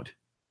they don't.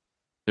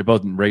 They're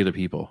both regular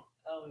people.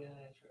 Oh yeah,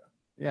 true.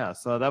 Yeah,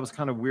 so that was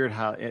kind of weird.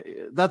 How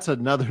that's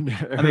another. I mean,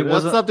 that's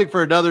wasn't- something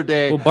for another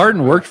day. Well,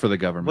 Barton worked for the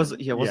government.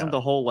 Wasn't Yeah.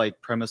 the whole like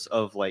premise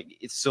of like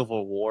it's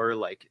Civil War,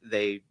 like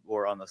they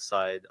were on the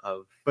side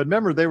of But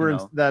remember, they were in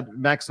know. that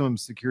maximum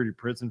security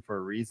prison for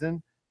a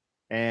reason,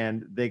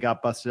 and they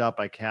got busted out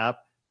by Cap,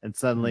 and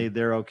suddenly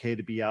they're okay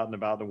to be out and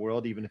about in the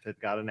world, even if it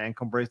got an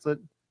ankle bracelet.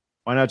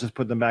 Why not just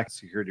put them back in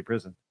security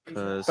prison?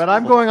 'cause But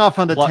I'm going off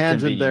on the plot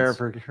tangent there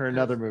convenience. for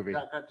another movie.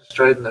 Got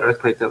destroyed in the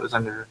earthquake that was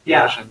under the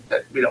Yeah. ocean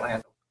that we don't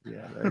handle.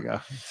 Yeah, there you go.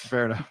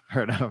 Fair enough.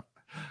 Fair enough.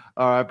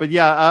 All right, but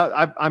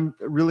yeah, I'm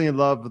really in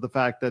love with the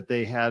fact that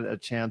they had a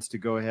chance to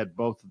go ahead.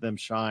 Both of them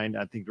shine.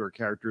 I think there were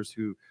characters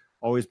who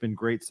always been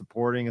great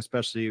supporting,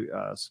 especially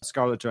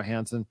Scarlett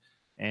Johansson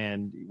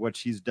and what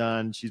she's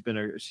done. She's been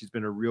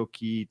a real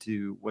key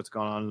to what's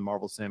gone on in the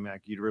Marvel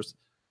Cinematic Universe.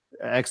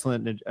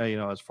 Excellent,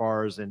 as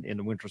far as in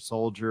the Winter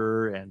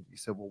Soldier and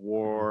Civil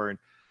War, and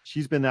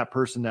she's been that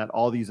person that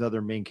all these other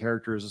main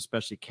characters,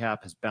 especially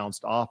Cap, has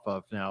bounced off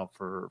of now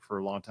for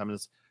a long time. And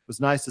it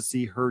was nice to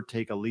see her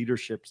take a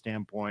leadership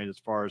standpoint as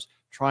far as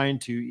trying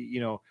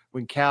to,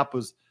 when Cap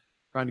was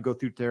trying to go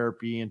through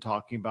therapy and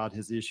talking about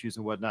his issues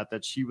and whatnot,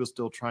 that she was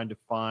still trying to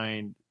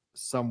find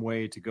some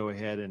way to go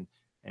ahead and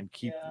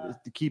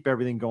keep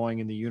everything going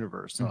in the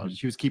universe. So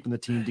she was keeping the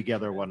team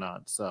together and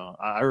whatnot. So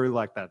I really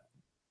like that.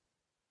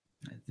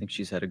 I think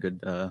she's had a good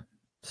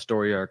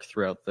story arc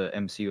throughout the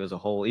MCU as a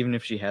whole. Even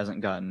if she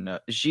hasn't gotten,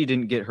 she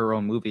didn't get her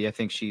own movie. I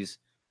think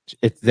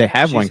They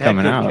have she's one had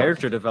coming good out.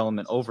 Character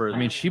development over. I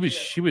mean, she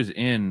was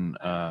in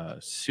had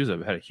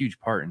a huge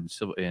part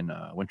in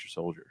Winter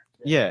Soldier.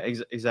 yeah,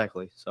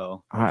 exactly.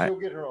 So She'll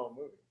get her own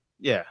movie.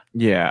 yeah,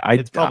 Yeah,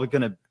 it's probably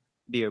gonna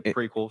be a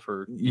prequel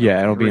for.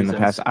 Yeah, it'll be in the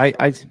reasons.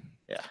 past.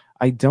 Yeah.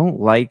 I don't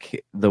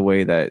like the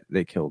way that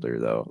they killed her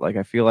though. Like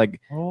I feel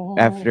like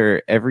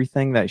after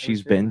everything that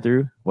she's been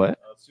through, what?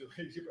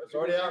 It's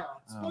already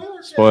out.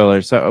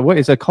 Spoilers. So what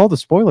is it called? A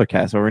spoiler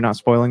cast? Are we not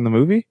spoiling the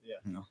movie?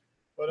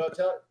 But I'll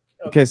tell.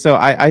 Okay, so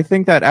I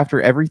think that after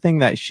everything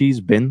that she's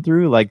been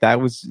through, like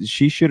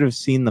she should have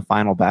seen the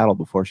final battle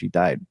before she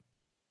died.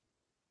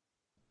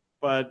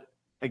 But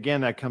again,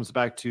 that comes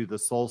back to the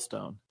Soul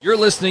Stone. You're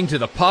listening to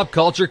the Pop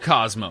Culture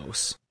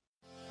Cosmos.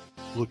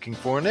 Looking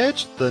for an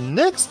edge the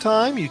next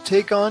time you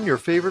take on your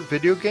favorite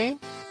video game?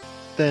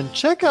 Then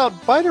check out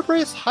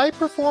Vitabrace High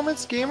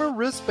Performance Gamer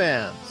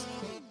Wristbands.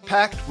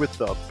 Packed with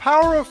the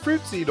power of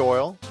fruit seed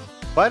oil,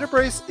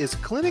 Vitabrace is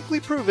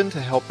clinically proven to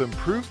help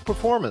improve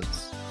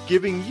performance,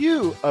 giving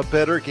you a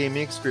better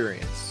gaming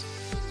experience.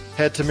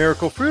 Head to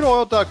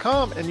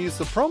miraclefruitoil.com and use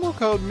the promo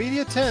code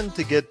MEDIA10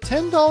 to get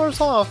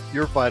 $10 off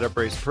your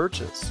Vitabrace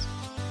purchase.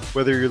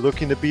 Whether you're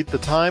looking to beat the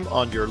time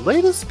on your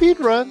latest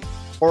speedrun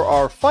or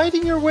are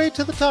fighting your way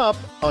to the top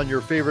on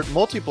your favorite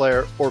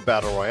multiplayer or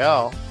battle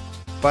royale,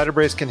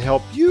 Vitabrace can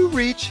help you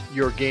reach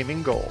your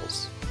gaming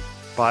goals.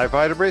 Buy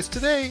Vitabrace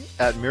today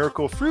at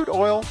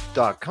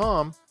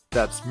miraclefruitoil.com.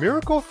 That's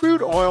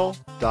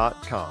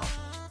miraclefruitoil.com.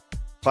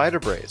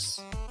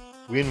 Vitabrace.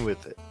 Win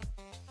with it.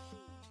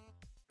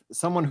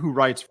 Someone who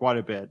writes quite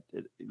a bit.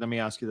 Let me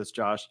ask you this,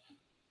 Josh.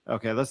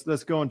 Okay,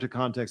 let's go into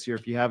context here.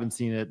 If you haven't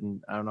seen it,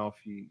 and I don't know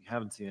if you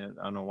haven't seen it,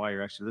 I don't know why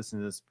you're actually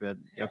listening to this, but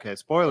okay,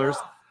 spoilers.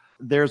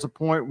 There's a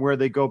point where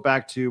they go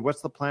back to,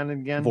 what's the planet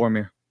again?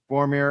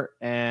 Vormir,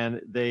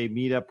 and they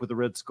meet up with the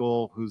Red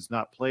Skull, who's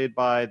not played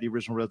by the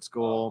original Red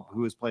Skull,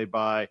 who is played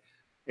by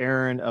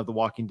Aaron of The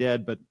Walking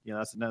Dead, but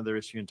that's another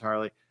issue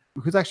entirely,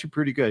 who's actually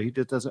pretty good. He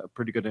does a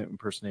pretty good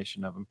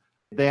impersonation of him.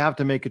 They have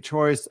to make a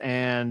choice,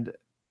 and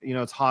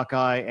it's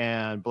Hawkeye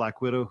and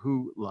Black Widow,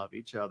 who love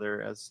each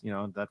other, as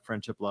that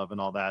friendship love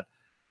and all that.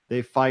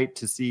 They fight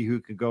to see who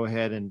could go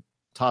ahead and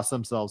toss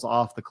themselves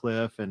off the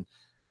cliff, and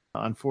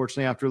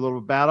unfortunately, after a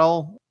little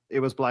battle, it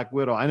was Black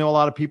Widow. I know a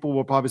lot of people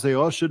will probably say,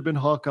 "Oh, it should have been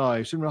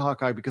Hawkeye. Shouldn't have been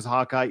Hawkeye," because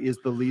Hawkeye is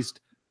the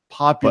least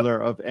popular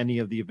of any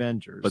of the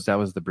Avengers. But that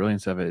was the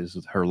brilliance of it,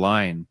 is her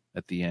line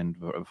at the end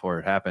before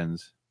it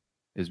happens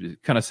is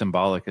kind of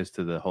symbolic as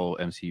to the whole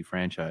MCU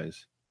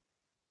franchise.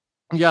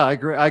 Yeah, I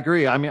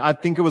agree. I mean, I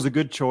think it was a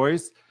good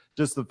choice.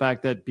 Just the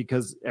fact that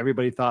because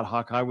everybody thought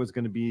Hawkeye was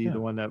going to be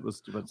the one that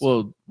was.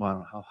 Well,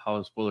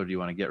 how spoiler do you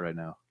want to get right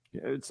now?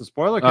 It's a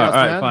spoiler all cast,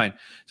 right, man. Fine.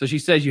 So she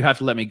says you have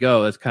to let me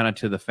go. That's kind of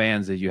to the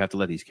fans that you have to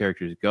let these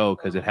characters go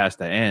because it has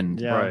to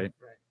end. Yeah. Right.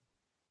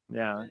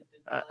 Yeah.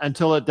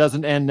 Until it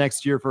doesn't end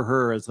next year for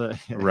her as a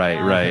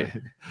right.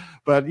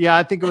 But yeah,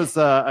 I think it was.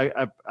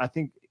 I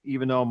think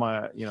even though a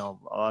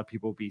lot of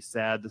people will be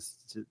sad to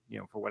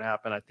for what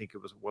happened, I think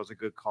it was a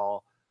good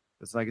call.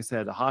 It's like I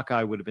said,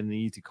 Hawkeye would have been the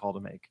easy call to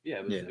make.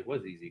 Yeah, it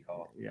was an easy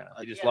call. Yeah,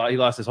 he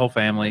lost his whole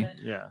family.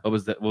 Yeah,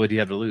 what would he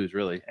have to lose,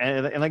 really?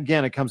 And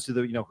again, it comes to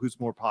the who's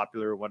more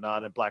popular or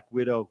whatnot. And Black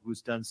Widow,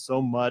 who's done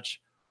so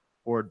much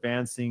for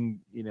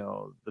advancing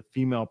the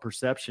female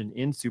perception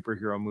in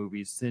superhero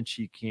movies since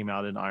she came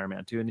out in Iron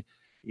Man 2, and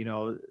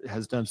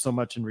has done so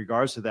much in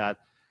regards to that.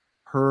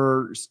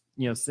 Her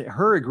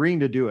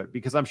agreeing to do it,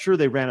 because I'm sure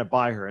they ran it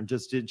by her and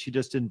she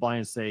just didn't blind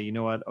and say, you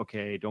know what,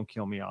 okay, don't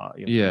kill me off.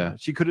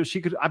 She could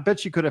I bet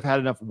she could have had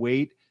enough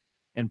weight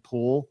and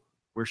pull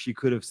where she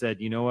could have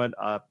said, you know what,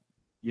 I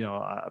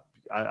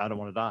don't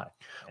want to die.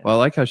 Well, I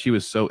like how she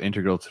was so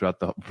integral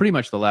throughout pretty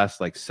much the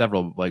last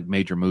several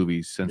major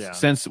movies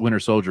since Winter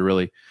Soldier,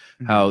 really.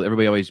 Mm-hmm. How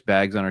everybody always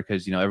bags on her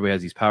because everybody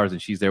has these powers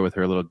and she's there with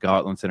her little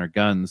gauntlets and her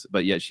guns,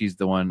 but yet she's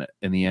the one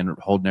in the end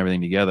holding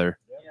everything together.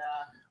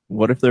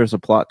 What if there's a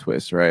plot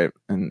twist, right?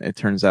 And it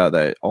turns out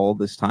that all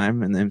this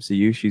time in the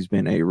MCU, she's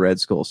been a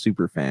Red Skull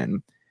super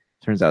fan.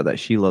 Turns out that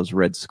she loves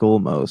Red Skull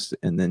most,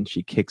 and then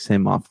she kicks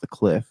him off the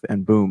cliff,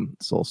 and boom,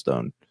 Soul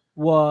Stone.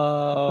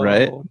 Whoa!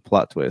 Right?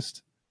 Plot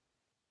twist.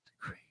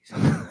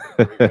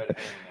 Red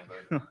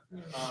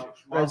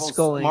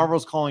Skull.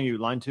 Marvel's calling you.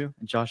 Line 2.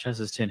 Josh has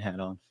his tin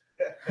hat on.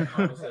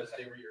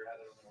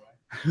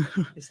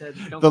 He said,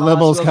 "The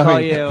limo's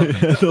coming."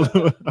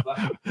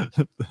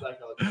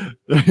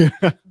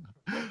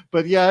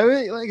 But yeah,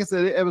 like I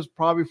said, it was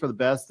probably for the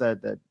best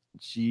that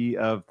she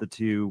of the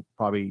two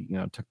probably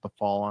took the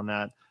fall on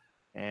that,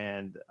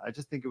 and I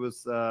just think it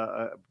was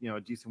a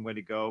decent way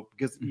to go,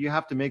 because you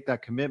have to make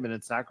that commitment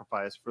and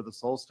sacrifice for the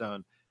Soul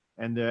Stone,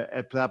 and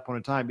at that point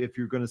in time, if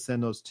you're going to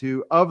send those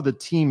two of the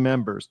team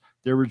members,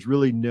 there was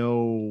really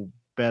no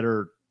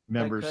better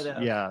members.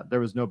 Yeah,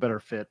 there was no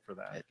better fit for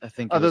that. I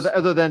think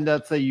other than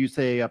let's say you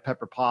say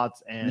Pepper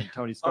Potts and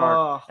Tony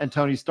Stark, and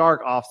Tony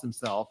Stark offs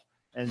himself.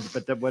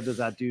 But what does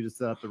that do to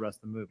set up the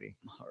rest of the movie?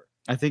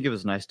 I think it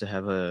was nice to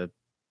have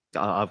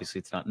obviously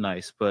it's not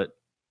nice, but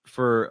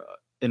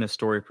in a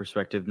story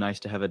perspective, nice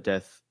to have a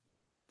death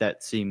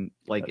that seemed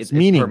like it's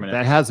meaning, permanent.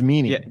 that has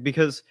meaning. Yeah,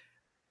 because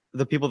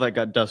the people that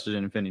got dusted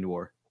in Infinity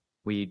War,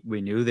 we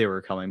knew they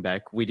were coming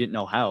back. We didn't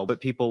know how,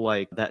 but people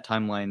like that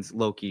timeline's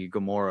Loki,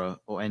 Gamora,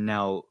 and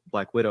now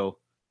Black Widow.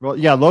 Well,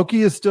 yeah,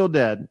 Loki is still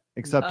dead,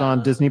 except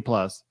on Disney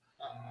Plus.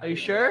 Are you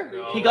sure?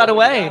 No, he got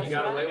away. He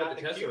got away with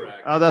the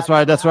Tesseract. Oh, that's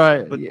right. That's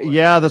right. But,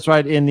 yeah, that's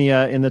right. In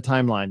the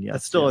timeline, yes.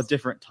 That's still a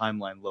different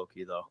timeline,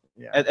 Loki, though.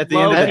 Yeah. At the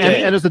end of the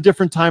day, and it's a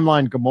different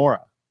timeline,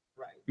 Gamora.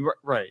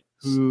 Right.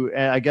 Who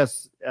I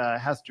guess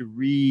has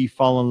to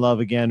fall in love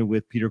again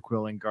with Peter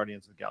Quill in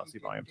Guardians of the Galaxy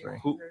Volume 3.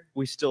 Who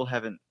we still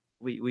haven't.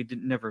 We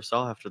never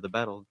saw after the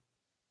battle.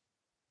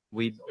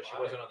 But she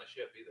wasn't on the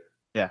ship either.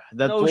 Yeah,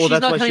 she's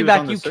not coming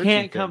back. You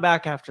can't come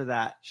back after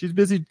that. She's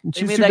busy.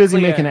 She's too busy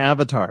making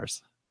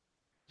avatars.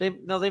 They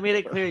made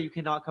it clear you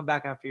cannot come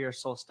back after your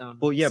Soul Stone.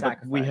 Well, yeah, sacrifice.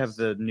 but we have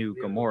the new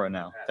Gamora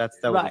now. That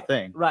was the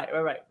thing. Right.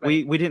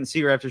 We didn't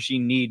see her after she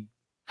need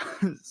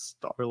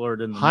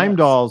Star-Lord in the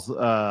Heimdall's.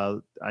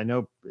 I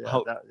know.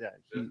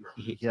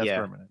 He has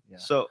permanent. Yeah.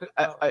 So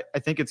I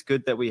think it's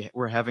good that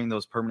we're having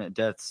those permanent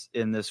deaths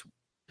in this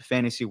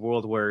fantasy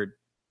world where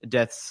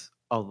deaths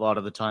a lot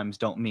of the times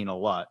don't mean a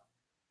lot.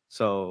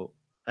 So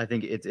I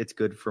think it's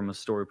good from a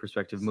story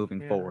perspective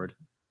moving forward.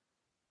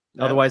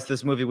 Otherwise,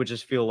 this movie would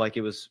just feel like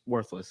it was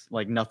worthless.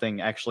 Like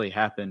nothing actually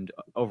happened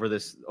over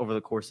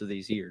the course of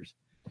these years.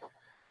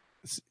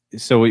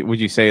 So would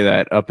you say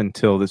that up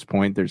until this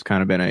point, there's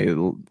kind of been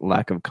a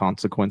lack of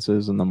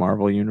consequences in the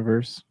Marvel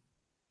universe?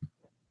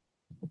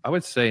 I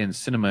would say in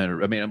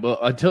cinema, I mean, well,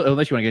 unless you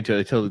want to get into it,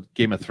 until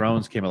Game of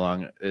Thrones came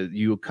along,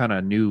 you kind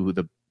of knew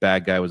the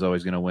bad guy was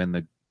always going to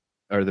win,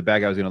 or the bad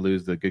guy was going to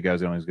lose, the good guy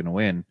was always going to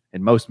win.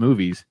 In most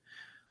movies,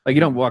 like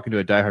you don't walk into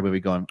a Die Hard movie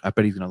going, "I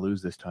bet he's going to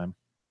lose this time."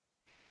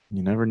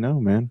 You never know,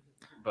 man.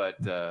 But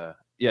yeah,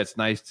 it's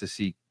nice to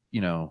see,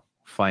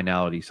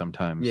 finality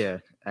sometimes. Yeah,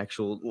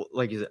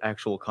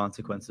 actual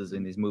consequences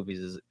in these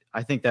movies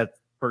I think that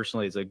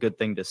personally is a good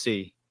thing to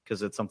see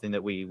because it's something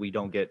that we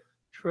don't get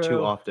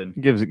too often.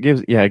 It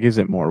gives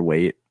it more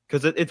weight.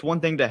 Because it's one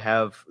thing to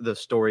have the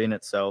story in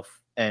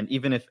itself, and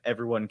even if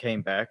everyone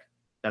came back,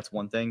 that's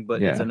one thing.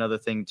 But it's another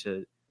thing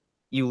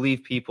you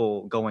leave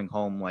people going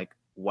home like,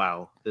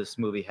 wow, this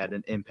movie had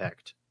an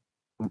impact.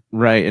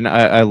 Right, and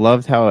I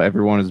loved how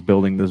everyone is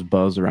building this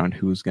buzz around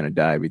who's going to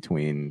die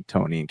between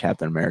Tony and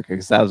Captain America,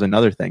 because that was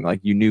another thing. Like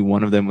you knew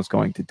one of them was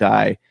going to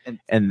die,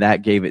 and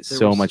that gave it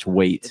so much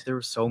weight. There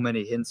were so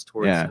many hints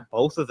towards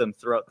both of them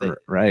throughout the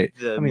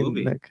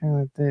movie.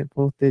 They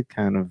both did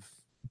kind of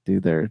do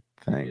their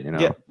thing,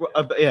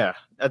 Yeah,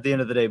 at the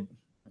end of the day.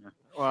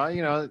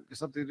 Well,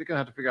 something they're gonna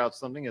have to figure out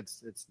something.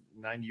 It's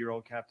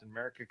 90-year-old Captain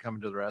America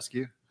coming to the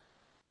rescue,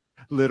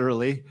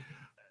 literally.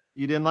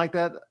 You didn't like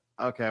that?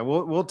 Okay,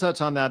 we'll touch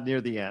on that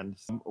near the end.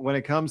 When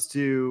it comes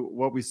to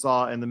what we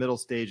saw in the middle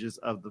stages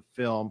of the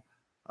film,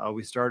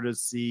 we started to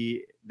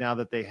see, now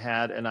that they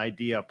had an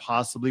idea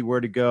possibly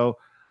where to go,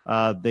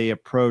 they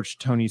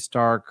approached Tony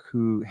Stark,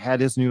 who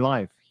had his new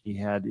life. He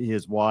had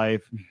his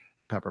wife,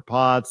 Pepper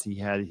Potts. He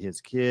had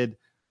his kid,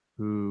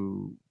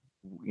 who,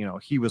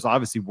 he was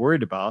obviously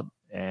worried about,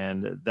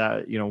 and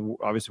that,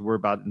 obviously worried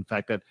about, in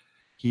fact, that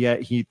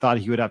he thought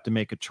he would have to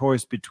make a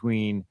choice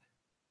between,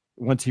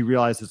 once he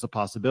realized it's a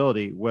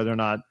possibility, whether or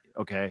not,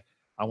 okay,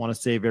 I want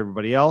to save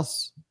everybody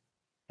else,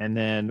 and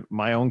then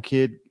my own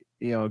kid,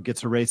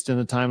 gets erased in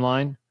the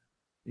timeline.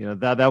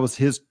 That was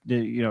his,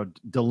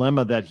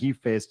 dilemma that he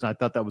faced. And I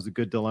thought that was a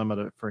good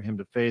dilemma for him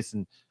to face,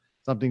 and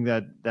something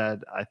that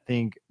I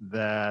think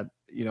that,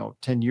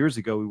 10 years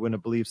ago, we wouldn't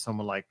have believed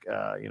someone like,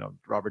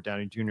 Robert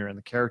Downey Jr. and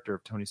the character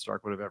of Tony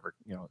Stark would have ever,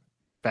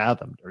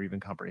 fathomed or even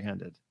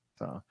comprehended.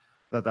 So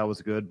that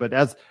was good. But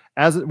as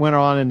it went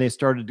on and they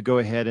started to go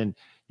ahead and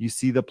you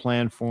see the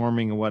plan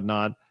forming and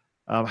whatnot,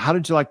 how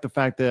did you like the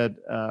fact that,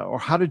 or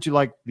how did you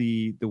like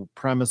the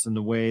premise and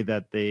the way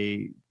that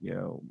they,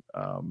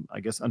 I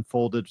guess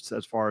unfolded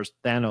as far as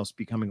Thanos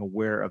becoming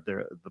aware of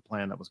the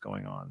plan that was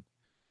going on?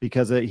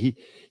 Because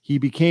he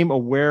became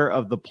aware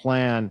of the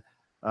plan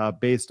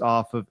based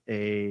off of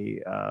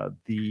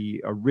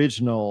the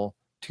original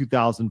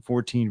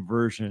 2014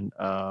 version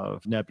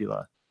of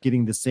Nebula,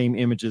 getting the same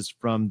images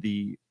from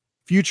the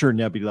future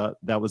Nebula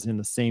that was in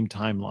the same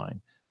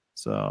timeline.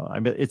 So I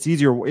mean, it's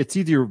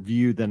easier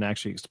viewed than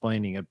actually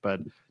explaining it.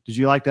 But did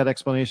you like that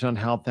explanation on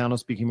how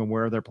Thanos became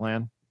aware of their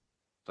plan?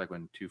 It's like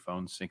when two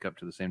phones sync up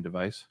to the same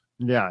device.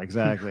 Yeah,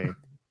 exactly.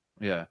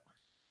 Yeah,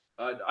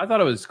 I thought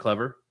it was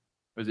clever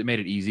because it made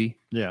it easy.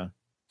 Yeah,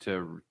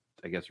 to,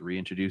 I guess,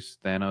 reintroduce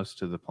Thanos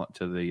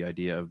to the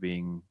idea of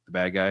being the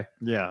bad guy.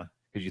 Yeah,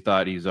 because you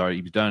thought he was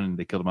done.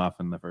 They killed him off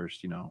in the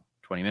first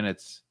 20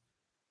 minutes.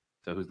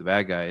 So who's the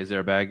bad guy? Is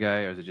there a bad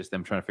guy, or is it just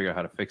them trying to figure out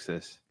how to fix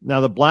this?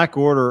 Now, the Black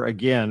Order,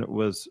 again,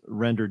 was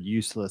rendered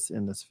useless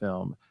in this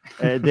film.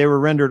 They were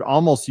rendered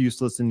almost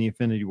useless in the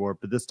Infinity War,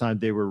 but this time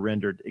they were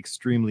rendered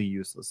extremely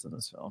useless in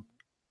this film.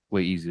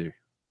 Way easy.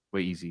 I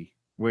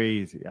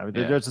mean,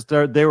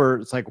 they were.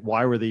 It's like,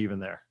 why were they even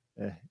there?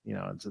 It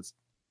just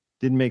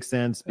didn't make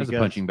sense. As a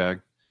punching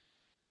bag.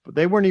 But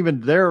they weren't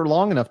even there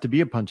long enough to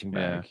be a punching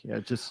bag. Yeah,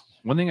 just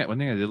one thing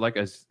I did like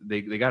is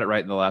they got it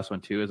right in the last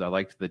one too. Is I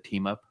liked the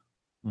team up.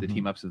 The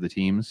team ups of the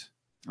teams.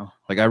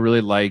 Like I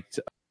really liked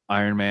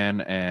Iron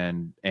Man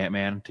and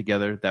Ant-Man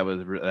together. That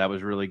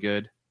was really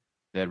good.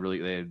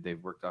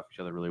 They've worked off each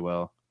other really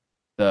well.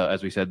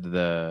 As we said,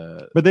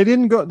 but they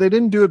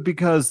didn't do it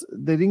because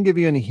they didn't give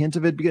you any hint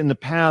of it. Because in the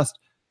past,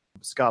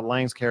 Scott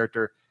Lang's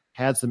character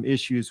had some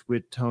issues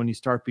with Tony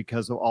Stark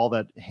because of all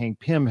that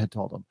Hank Pym had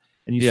told him.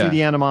 And you see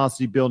the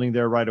animosity building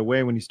there right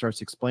away when he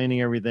starts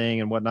explaining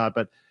everything and whatnot.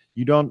 But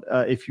you don't,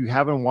 if you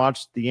haven't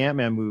watched the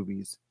Ant-Man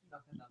movies,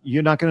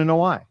 you're not going to know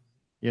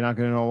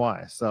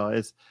why. So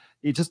it's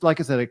just,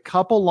 like I said, a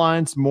couple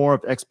lines more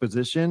of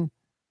exposition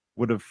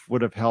would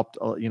have helped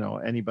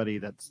anybody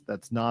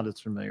that's not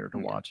as familiar to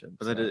watch it.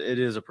 But it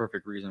is a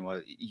perfect reason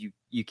why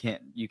you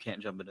can't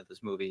jump into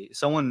this movie.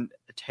 Someone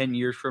 10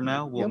 years from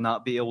now will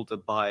not be able to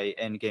buy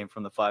Endgame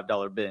from the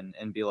 $5 bin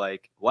and be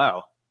like,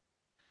 wow,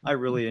 I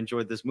really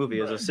enjoyed this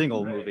movie as a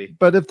single movie.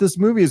 But if this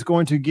movie is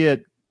going to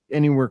get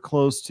anywhere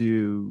close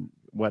to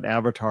what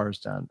Avatar has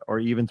done, or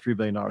even $3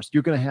 billion,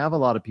 you're going to have a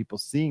lot of people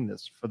seeing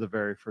this for the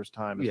very first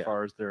time as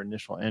far as their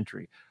initial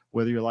entry,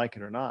 whether you like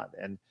it or not.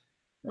 And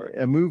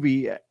a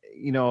movie,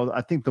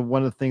 I think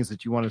one of the things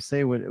that you want to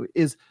say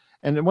is,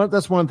 and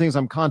that's one of the things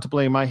I'm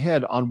contemplating in my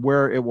head on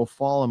where it will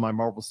fall in my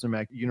Marvel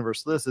Cinematic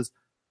Universe list is,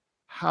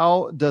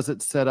 how does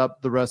it set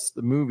up the rest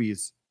of the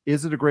movies?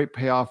 Is it a great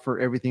payoff for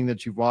everything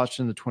that you've watched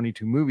in the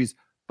 22 movies?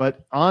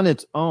 But on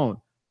its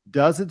own,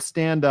 does it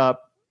stand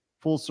up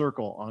full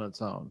circle on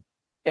its own?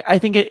 I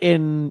think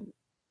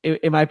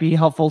it might be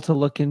helpful to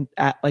look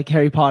at like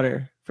Harry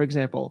Potter, for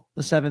example,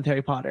 the 7th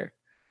Harry Potter.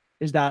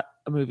 Is that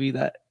a movie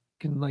that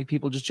can like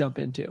people just jump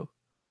into?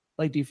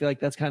 Like, do you feel like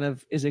that's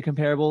is it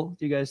comparable?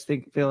 Do you guys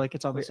feel like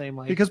it's on the same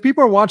like? Because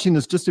people are watching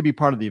this just to be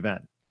part of the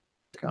event.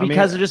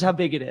 Because of just how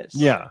big it is.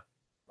 Yeah.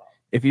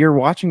 If you're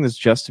watching this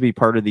just to be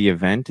part of the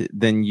event,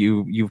 then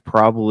you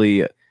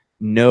probably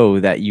know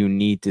that you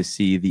need to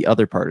see the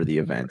other part of the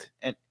event.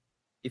 And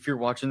if you're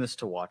watching this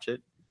to watch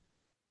it,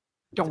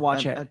 don't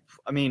watch it.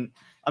 I mean,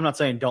 I'm not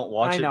saying don't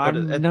watch it, but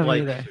I'm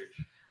either.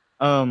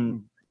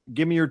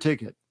 Give me your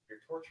ticket. You're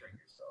torturing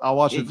yourself. I'll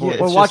watch it for you.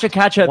 Or watch a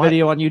catch-up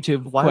video on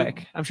YouTube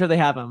quick. I'm sure they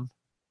have them.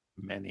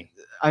 Many.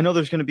 I know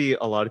there's going to be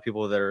a lot of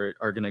people that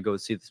are going to go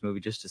see this movie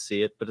just to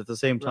see it, but at the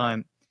same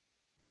time,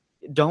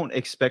 don't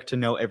expect to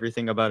know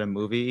everything about a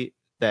movie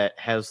that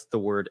has the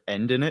word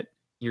end in it.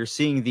 You're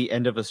seeing the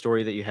end of a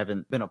story that you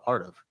haven't been a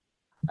part of.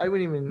 I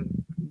wouldn't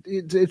even.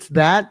 It's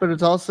that, but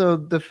it's also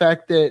the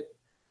fact that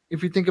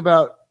if you think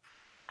about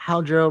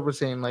how Gerald was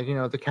saying, like,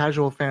 the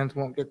casual fans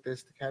won't get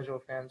this, the casual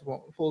fans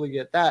won't fully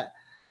get that.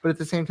 But at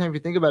the same time, if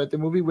you think about it, the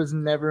movie was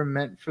never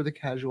meant for the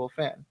casual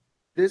fan.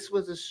 This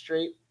was a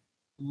straight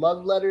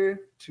love letter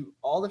to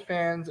all the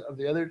fans of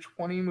the other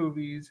 20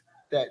 movies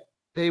that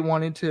they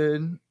wanted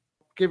to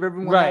give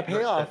everyone that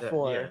payoff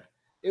for.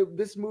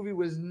 This movie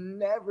was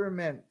never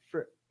meant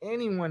for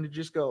anyone to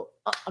just go,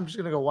 I'm just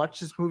going to go watch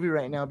this movie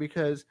right now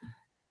because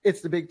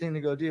it's the big thing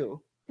to go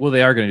do. Well,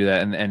 they are going to do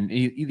that, and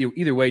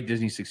either way,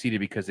 Disney succeeded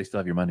because they still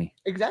have your money.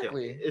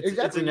 Exactly. Yeah,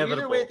 it's inevitable.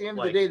 Either way, at the end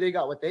of the day, they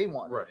got what they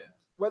wanted. Right.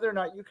 Whether or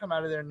not you come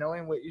out of there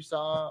knowing what you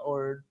saw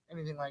or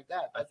anything like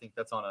that, I think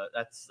that's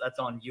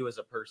on you as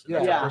a person. Yeah.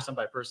 That's a person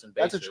by person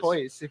basis. That's a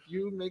choice. If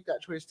you make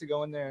that choice to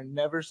go in there and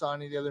never saw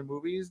any of the other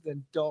movies,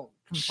 then don't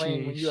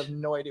complain when you have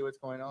no idea what's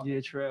going on.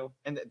 Yeah, true.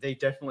 And they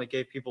definitely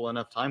gave people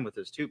enough time with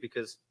this too,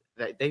 because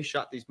they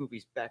shot these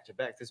movies back to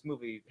back. This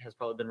movie has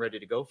probably been ready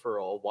to go for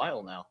a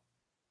while now.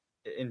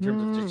 In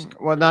terms of just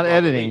not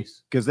editing,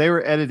 because they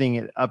were editing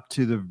it up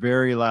to the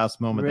very last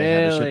moment they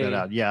had to ship it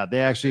out. Yeah, they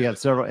actually had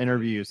several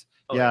interviews.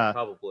 Yeah,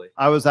 probably.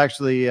 I was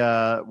actually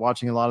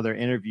watching a lot of their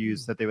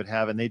interviews that they would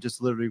have, and they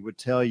just literally would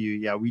tell you,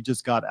 yeah, we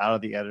just got out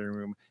of the editing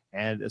room,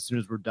 and as soon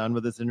as we're done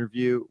with this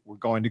interview, we're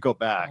going to go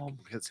back.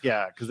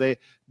 Because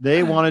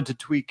they wanted to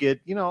tweak it.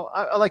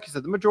 Like you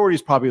said, the majority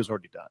is probably was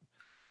already done,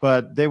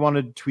 but they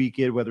wanted to tweak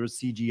it, whether it's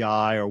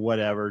CGI or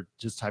whatever,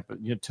 just type of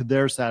to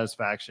their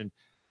satisfaction,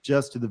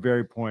 just to the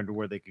very point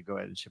where they could go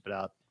ahead and ship it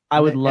out.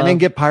 And then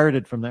get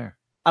pirated from there.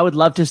 I would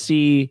love to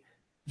see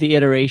the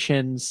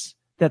iterations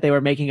that they were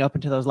making up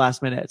into those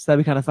last minutes.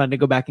 That'd be kind of fun to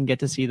go back and get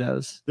to see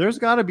those. There's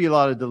got to be a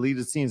lot of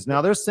deleted scenes.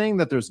 Now they're saying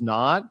that there's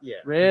not. Yeah.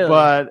 Really?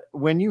 But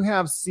when you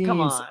have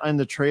scenes in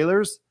the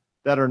trailers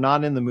that are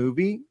not in the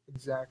movie.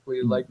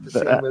 Exactly. Like the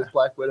scene with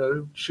Black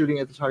Widow shooting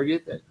at the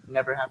target that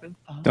never happened.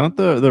 Don't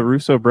the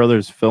Russo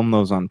brothers film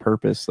those on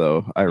purpose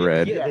though? I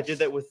read. Yeah, they did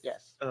that with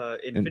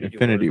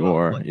Infinity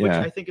War. Which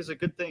I think is a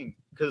good thing,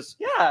 because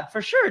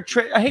for sure.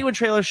 I hate when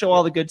trailers show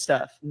all the good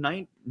stuff.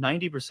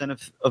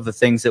 90% of the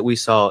things that we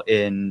saw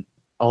in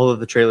all of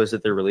the trailers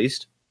that they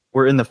released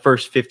were in the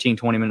first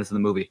 15-20 minutes of the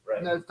movie.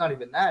 Right. No, it's not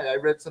even that. I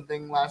read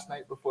something last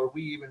night before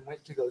we even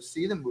went to go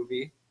see the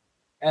movie,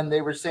 and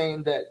they were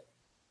saying that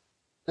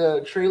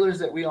the trailers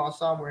that we all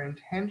saw were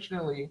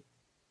intentionally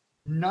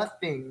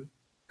nothing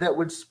that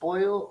would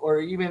spoil or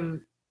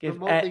even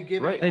remotely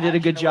give. They did a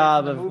good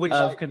job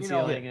of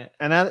concealing it.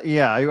 And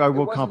I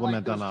will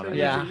compliment them on it.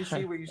 Yeah, you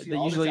see where you see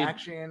all this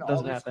action,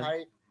 all this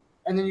hype,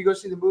 and then you go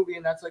see the movie,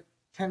 and that's like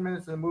 10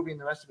 minutes of the movie, and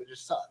the rest of it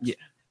just sucks. Yeah,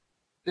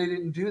 they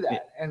didn't do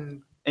that.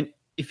 And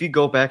if you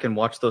go back and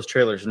watch those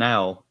trailers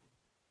now,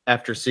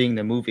 after seeing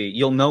the movie,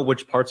 you'll know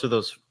which parts of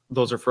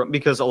those are from,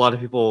 because a lot of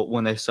people,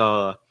 when they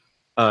saw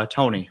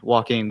Tony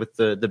walking with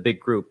the big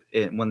group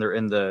when they're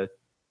in the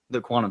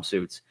quantum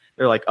suits,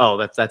 they're like, oh,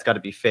 that's got to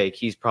be fake.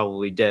 He's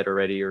probably dead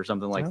already, or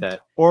something like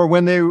that. Or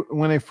when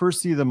they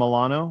first see the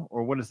Milano,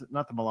 or what is it?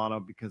 Not the Milano,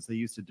 because they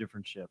used a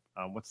different ship.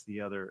 What's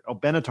the other? Oh,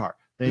 Benatar.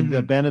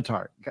 The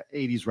Benatar. Got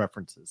 80s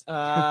references.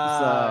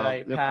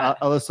 Right,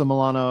 Alyssa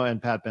Milano and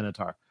Pat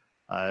Benatar.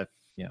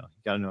 You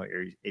got to know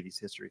your 80s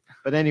history.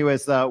 But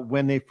anyways,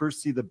 when they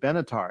first see the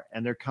Benatar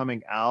and they're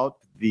coming out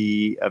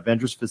the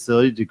Avengers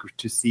facility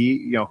to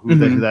see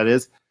who that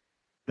is,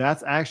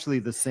 that's actually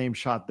the same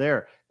shot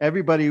there.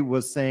 Everybody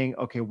was saying,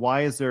 okay,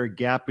 why is there a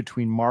gap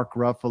between Mark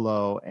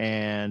Ruffalo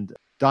and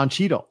Don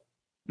Cheadle?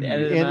 They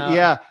edited them out.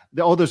 yeah.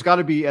 There's got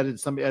to be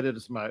some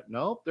edits.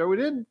 No, there we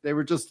didn't. They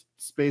were just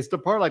spaced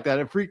apart like that.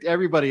 It freaked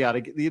everybody out.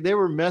 They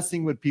were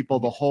messing with people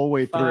the whole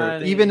way through,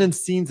 Funny. even in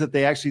scenes that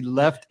they actually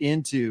left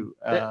into,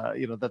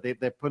 that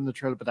they put in the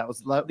trailer, but that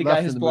was left. The guy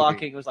in who's the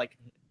blocking was like,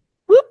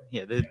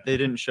 Yeah, they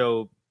didn't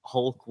show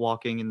Hulk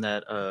walking in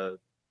that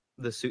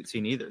the suit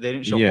scene either. They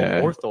didn't show Yeah.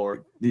 Hulk or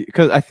Thor.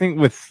 Because I think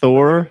with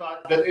Thor,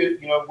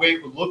 That way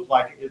it would look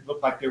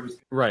like there was.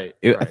 Right.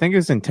 I think it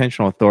was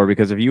intentional with Thor,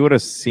 because if you would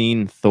have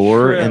seen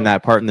Thor True. in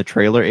that part in the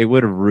trailer, it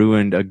would have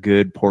ruined a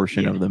good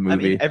portion of the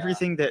movie. I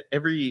mean,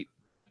 every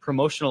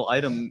promotional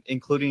item,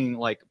 including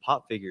like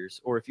pop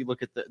figures, or if you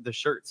look at the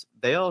shirts,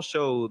 they all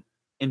show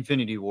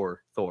Infinity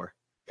War Thor.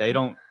 They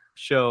don't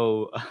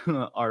show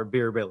our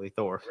beer belly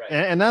Thor.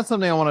 And that's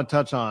something I want to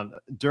touch on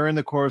during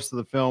the course of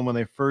the film when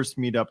they first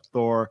meet up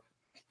Thor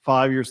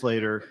 5 years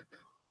later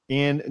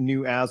in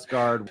New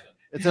Asgard.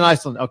 It's in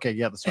Iceland. Okay,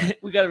 yeah, that's right.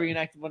 we got to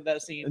reenact one of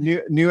that scene.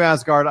 New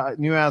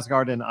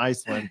Asgard in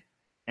Iceland,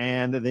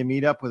 and they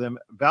meet up with him.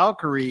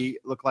 Valkyrie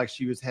looked like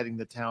she was heading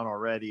to town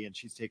already, and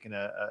she's taking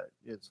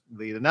its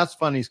lead. And that's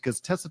funny because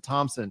Tessa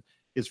Thompson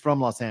is from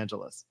Los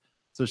Angeles,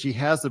 so she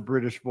has a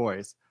British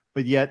voice.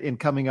 But yet, in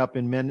coming up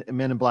in Men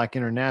in Black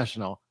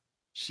International,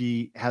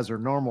 she has her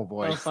normal Oh,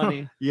 voice.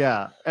 funny.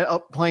 Yeah,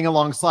 playing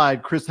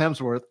alongside Chris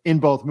Hemsworth in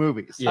both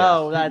movies. Yeah.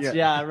 Oh, that's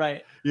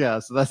right. Yeah,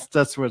 so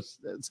that's what's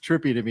it's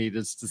trippy to me,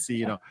 just to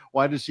see,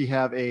 why does she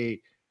have a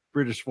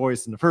British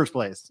voice in the first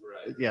place?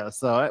 Right. Yeah,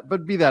 so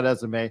but be that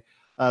as it may,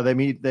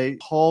 they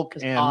Hulk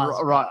 'Cause and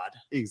Osgod Rocket.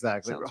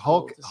 Exactly. sounds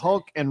Hulk cool to say.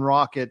 Hulk and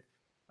Rocket,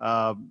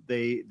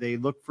 they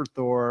look for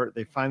Thor.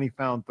 They finally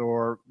found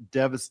Thor,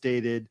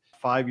 devastated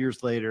 5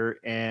 years later,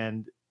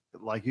 and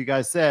like you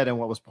guys said, and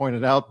what was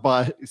pointed out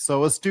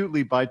so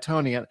astutely by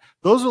Tony, and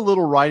those are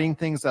little writing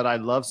things that I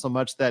love so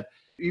much, that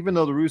even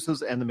though the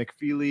Russos and the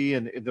McFeely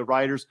and the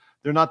writers,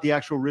 they're not the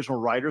actual original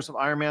writers of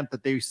Iron Man,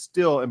 that they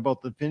still, in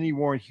both Infinity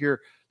War and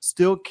here,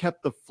 still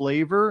kept the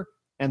flavor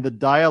and the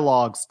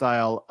dialogue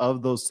style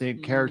of those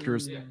same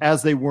characters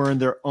as they were in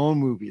their own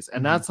movies.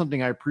 And that's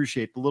something I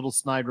appreciate. The little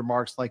snide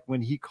remarks, like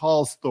when he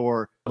calls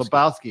Thor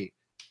Lebowski.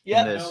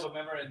 Yeah. This. No,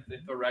 remember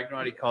in Thor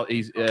Ragnarok,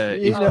 he's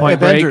Point Point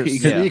Break. Avengers.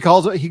 He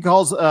Calls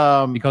calls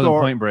him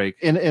Thor Point Break.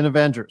 in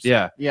Avengers.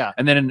 Yeah. Yeah.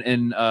 And then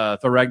in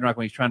Thor Ragnarok,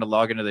 when he's trying to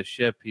log into the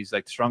ship, he's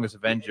like the strongest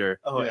Avenger.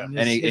 Oh, Yeah. and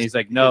And he's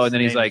like, no. And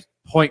then he's like,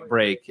 Point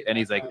Break. And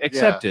he's like,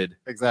 accepted.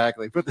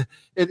 Exactly. But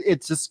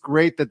it's just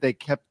great that they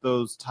kept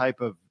those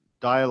type of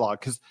dialogue,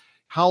 because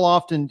how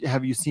often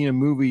have you seen a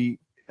movie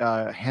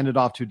handed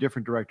off to a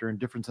different director and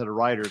different set of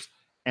writers,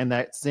 and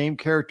that same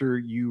character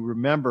you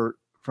remember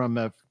from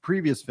a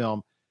previous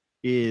film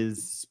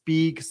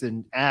speaks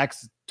and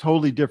acts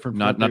totally different.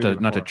 Not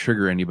to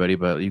trigger anybody,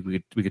 but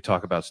we could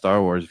talk about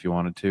Star Wars if you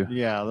wanted to.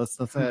 Yeah, let's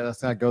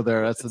not go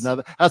there.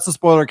 That's a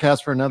spoiler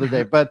cast for another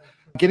day. But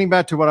getting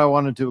back to what I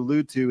wanted to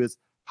allude to is,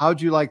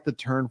 how'd you like the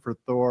turn for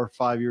Thor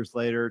 5 years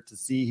later, to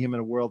see him in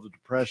a world of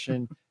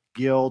depression,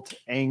 guilt,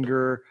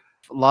 anger,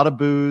 a lot of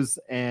booze,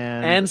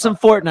 and some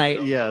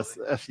Fortnite. Yes,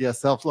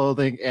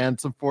 self-loathing and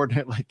some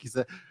Fortnite, like you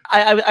said.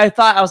 I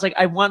thought, I was like,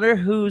 I wonder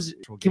who's.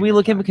 Can we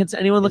look him? Can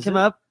anyone look him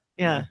up?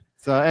 Yeah.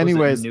 So,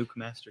 anyways, Nuke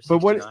Master but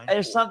what? 69?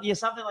 There's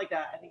something like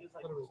that. I think it's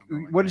like.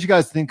 What did you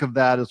guys think of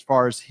that, as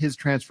far as his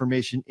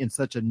transformation in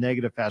such a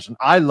negative fashion?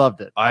 I loved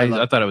it. I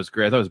thought it was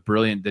great. I thought it was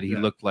brilliant that he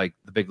looked like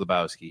the Big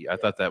Lebowski. I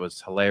thought that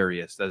was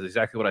hilarious. That's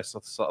exactly what I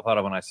thought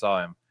of when I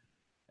saw him.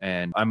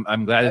 And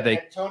I'm glad that they.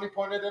 And Tony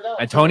pointed it out.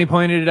 And Tony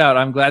pointed it out.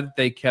 I'm glad that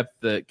they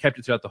kept it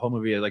throughout the whole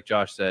movie, like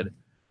Josh said.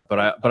 But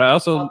I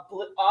also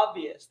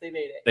obvious they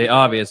made it.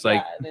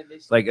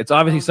 Like it's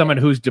obviously someone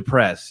who's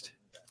depressed.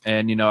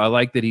 And I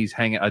like that he's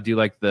hanging. I do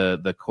like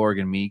the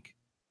Korg and Meek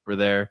were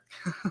there.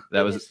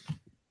 That was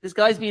this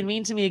guy's being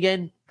mean to me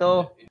again,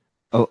 though.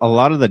 A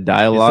lot of the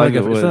dialogue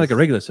it's not like a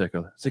regular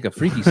circle. It's like a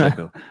freaky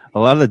circle. A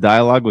lot of the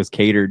dialogue was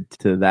catered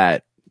to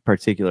that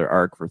particular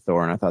arc for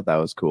Thor, and I thought that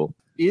was cool.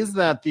 Is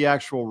that the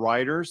actual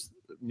writers,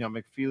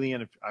 McFeely,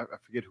 and I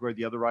forget who are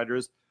the other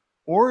writers,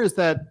 or is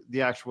that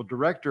the actual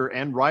director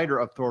and writer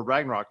of Thor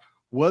Ragnarok?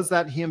 Was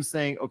that him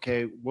saying,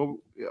 okay,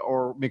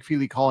 or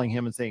McFeely calling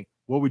him and saying,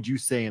 what would you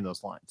say in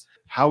those lines?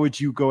 How would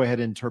you go ahead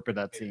and interpret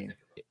that scene?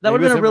 That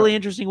would have been a really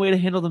interesting way to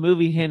handle the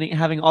movie,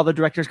 having all the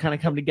directors kind of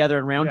come together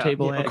and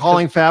roundtable it.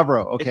 Calling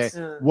Favreau, okay,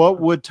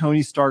 what would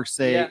Tony Stark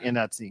say in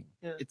that scene?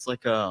 It's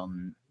like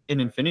in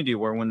Infinity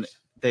War when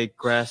they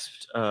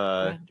grasped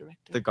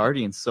the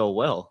Guardians so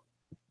well.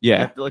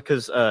 Yeah,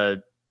 because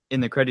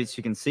in the credits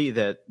you can see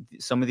that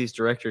some of these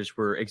directors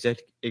were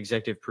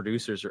executive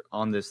producers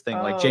on this thing.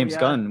 Like James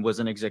Gunn was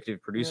an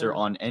executive producer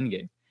on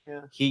Endgame.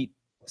 Yeah.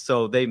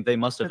 So they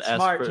must have asked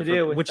smart to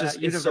do, which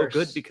is so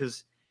good,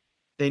 because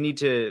they need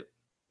to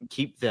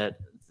keep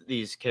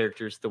these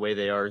characters the way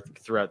they are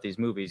throughout these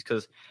movies,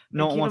 because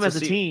no one wants to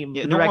see team.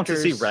 No one wants to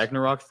see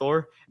Ragnarok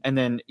Thor and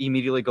then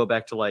immediately go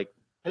back to like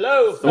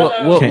hello.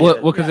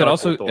 Well, because it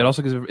also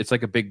gives it's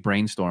like a big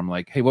brainstorm.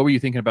 Like, hey, what were you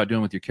thinking about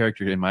doing with your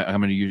character? I'm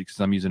going to use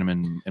because I'm using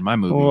them in my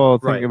movie. Well,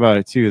 think about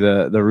it too.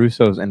 The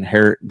Russos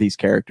inherit these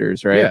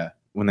characters, right? Yeah.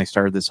 When they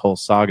started this whole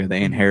saga,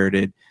 they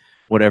inherited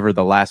whatever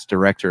the last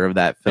director of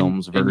that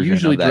film's and version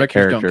usually of that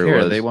directors don't character care.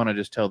 was. They want to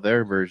just tell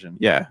their version.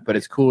 Yeah, But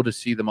it's cool to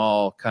see them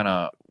all kind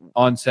of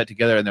on set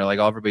together, and they're like,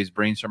 everybody's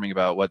brainstorming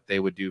about what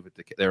they would do with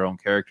their own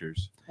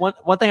characters.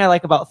 One thing I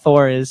like about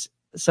Thor is,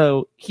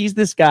 so he's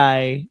this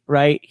guy,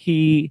 right?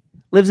 He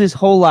lives his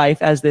whole life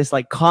as this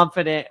like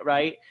confident,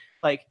 right?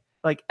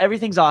 Like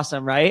everything's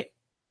awesome, right?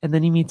 And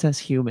then he meets us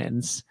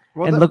humans.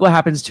 Well, and that- look what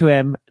happens to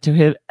him,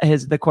 to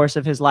his the course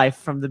of his life,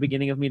 from the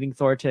beginning of meeting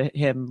Thor to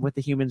him with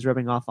the humans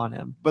rubbing off on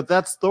him. But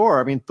that's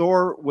Thor. I mean,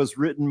 Thor was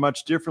written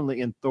much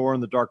differently in Thor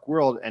in the Dark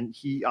World, and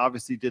he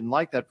obviously didn't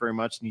like that very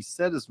much, and he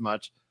said as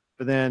much.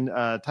 But then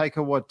Taika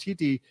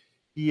Waititi,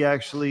 he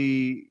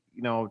actually,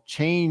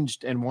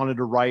 changed and wanted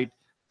to write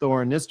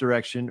Thor in this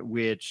direction,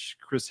 which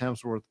Chris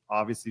Hemsworth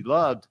obviously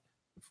loved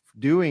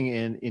doing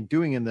in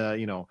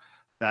the,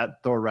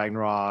 that Thor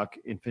Ragnarok,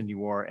 Infinity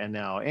War, and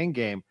now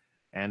Endgame.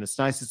 And it's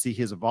nice to see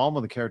his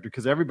involvement in the character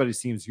because everybody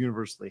seems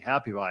universally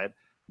happy by it.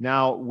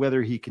 Now,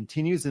 whether he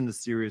continues in the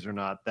series or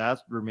not, that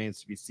remains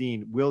to be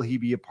seen. Will he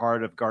be a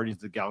part of Guardians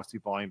of the Galaxy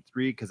Volume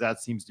 3? Because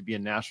that seems to be a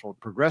natural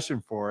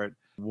progression for it.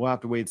 We'll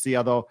have to wait and see.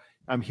 Although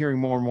I'm hearing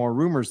more and more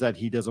rumors that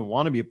he doesn't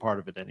want to be a part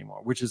of it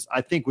anymore, which is,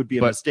 I think, would be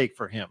a mistake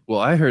for him. Well,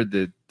 I heard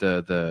that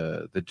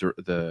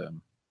the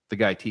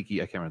guy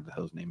Tiki, I can't remember the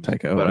hell's name,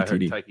 Taika but I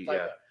heard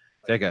Waititi.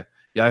 Taika.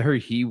 Yeah, I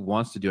heard he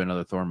wants to do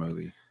another Thor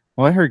movie.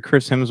 Well, I heard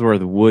Chris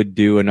Hemsworth would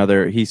do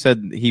another. He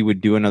said he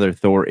would do another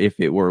Thor if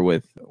it were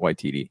with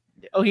Waititi.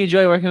 Oh, he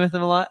enjoyed working with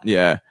him a lot?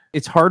 Yeah.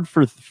 It's hard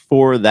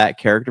for that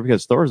character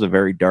because Thor is a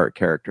very dark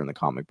character in the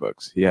comic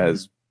books. He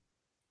has,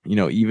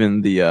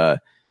 even the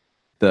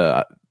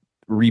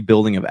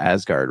rebuilding of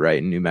Asgard, right,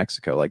 in New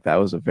Mexico, like that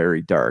was a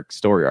very dark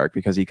story arc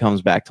because he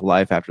comes back to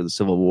life after the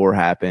Civil War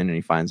happened and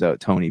he finds out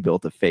Tony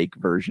built a fake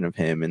version of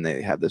him and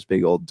they have this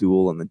big old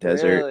duel in the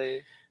desert.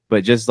 Really?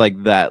 But just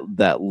like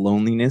that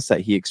loneliness that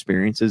he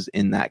experiences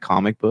in that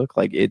comic book,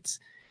 like it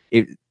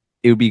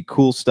would be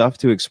cool stuff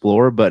to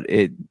explore, but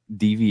it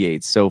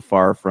deviates so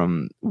far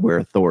from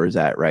where Thor is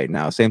at right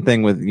now. Same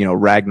thing with,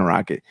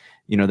 Ragnarok.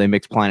 They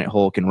mix Planet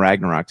Hulk and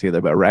Ragnarok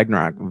together, but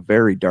Ragnarok,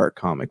 very dark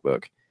comic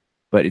book.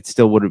 But it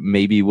still would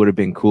have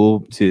been cool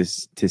to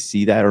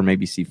see that, or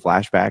maybe see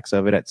flashbacks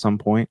of it at some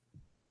point.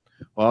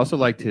 Well, I also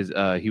liked his.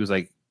 He was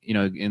like,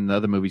 in the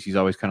other movies, he's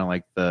always kind of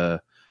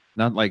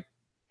like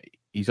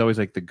he's always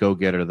like the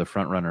go-getter, the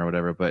front runner, or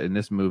whatever. But in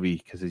this movie,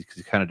 because he's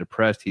kind of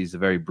depressed, he's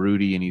very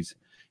broody, and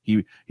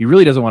he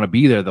really doesn't want to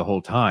be there the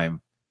whole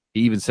time. He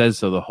even says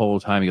so the whole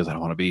time. He goes, "I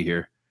don't want to be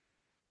here,"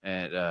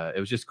 and it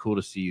was just cool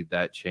to see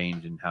that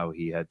change and how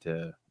he had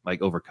to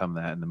like overcome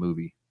that in the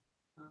movie.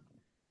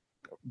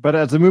 But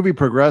as the movie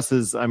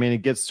progresses, I mean,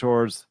 it gets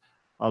towards,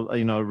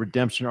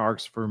 redemption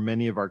arcs for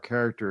many of our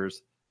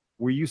characters.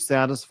 Were you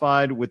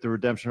satisfied with the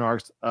redemption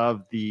arcs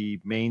of the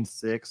main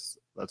six?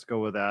 Let's go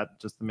with that.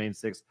 Just the main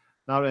six.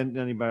 Not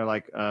anybody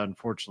like,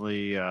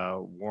 unfortunately,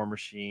 War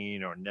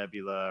Machine or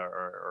Nebula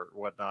or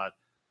whatnot,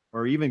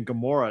 or even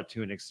Gamora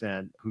to an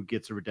extent, who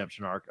gets a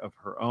redemption arc of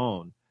her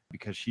own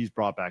because she's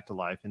brought back to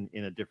life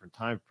in a different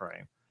time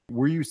frame.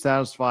 Were you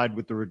satisfied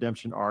with the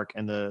redemption arc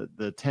and the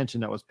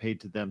attention that was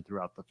paid to them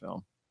throughout the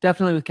film?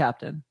 Definitely with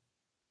Captain,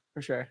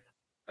 for sure.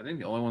 I think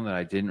the only one that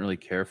I didn't really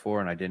care for,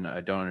 and I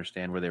don't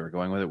understand where they were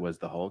going with it, was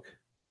the Hulk.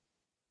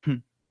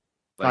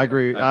 I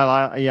agree.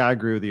 I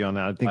agree with you on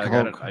that. I think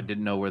Hulk. I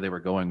didn't know where they were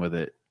going with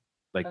it.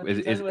 Like,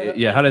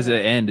 How how does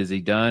it end? Is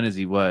he done? Is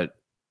he what?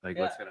 Like,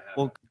 what's gonna happen?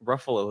 Well,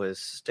 Ruffalo has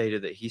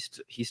stated that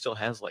he still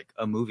has like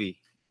a movie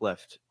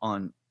left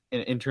on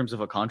in terms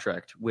of a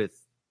contract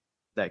with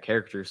that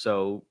character.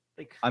 So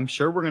I'm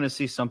sure we're gonna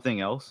see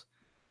something else.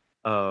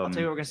 I'll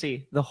tell you what we're gonna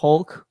see: the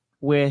Hulk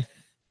with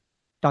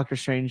Doctor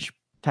Strange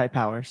type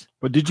powers.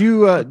 But did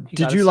you got did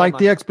it you so like much.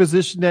 the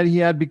exposition that he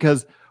had?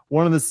 Because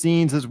one of the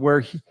scenes is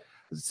where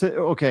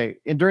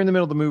and during the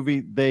middle of the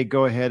movie, they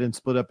go ahead and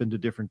split up into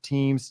different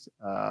teams.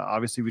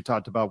 Obviously, we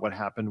talked about what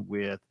happened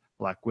with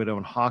Black Widow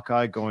and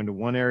Hawkeye going to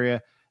one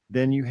area.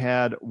 Then you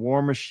had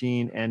War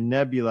Machine and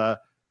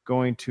Nebula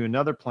going to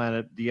another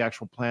planet, the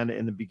actual planet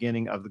in the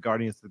beginning of the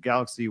Guardians of the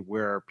Galaxy,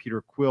 where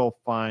Peter Quill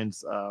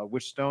finds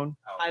which stone?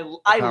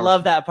 I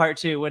love that part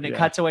too, when it Yeah.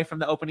 cuts away from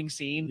the opening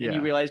scene and Yeah.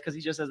 you realize because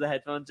he just has the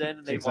headphones in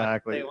and they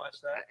watch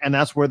that. And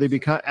that's where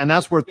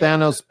that's where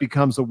Thanos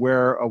becomes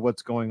aware of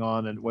what's going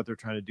on and what they're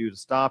trying to do to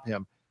stop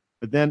him.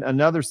 But then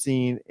another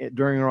scene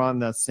during around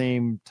that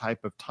same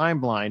type of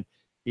timeline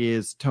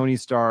is Tony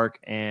Stark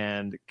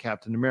and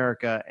Captain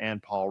America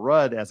and Paul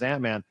Rudd as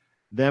Ant-Man,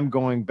 them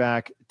going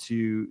back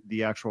to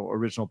the actual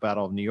original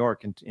Battle of New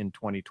York in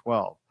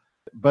 2012.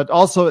 But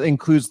also it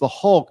includes the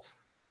Hulk.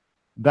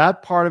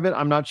 That part of it,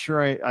 I'm not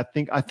sure. I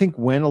think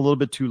went a little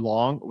bit too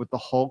long with the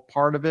Hulk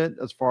part of it,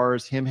 as far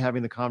as him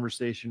having the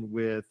conversation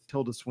with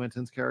Tilda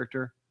Swinton's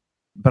character.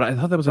 But I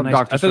thought that was From a nice.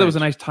 Doctor I thought that was a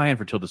Strange. nice tie-in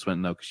for Tilda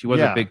Swinton though, because she was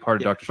Yeah. a big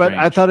part of Doctor But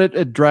Strange. I thought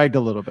it dragged a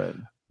little bit.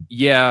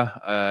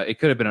 Yeah, it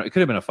could have been. It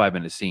could have been a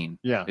 5-minute scene.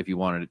 Yeah. if you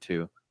wanted it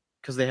to.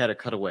 because they had a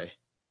cutaway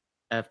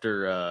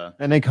after.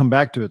 And they come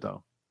back to it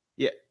though.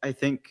 Yeah, I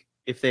think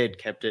if they had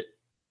kept it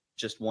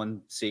just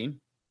one scene,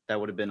 that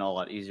would have been a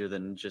lot easier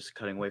than just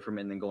cutting away from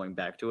it and then going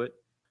back to it.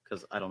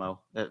 because I don't know,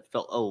 that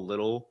felt a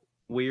little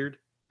weird,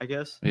 I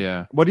guess.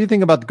 Yeah, What do you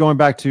think about going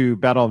back to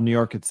Battle of New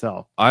York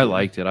itself? I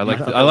liked it. I liked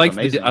thought that was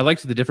amazing. I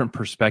liked the different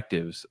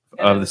perspectives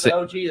And of it the. was the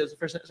OG. It was the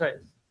first. Sorry,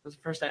 it was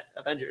the first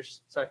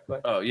Avengers. Sorry, go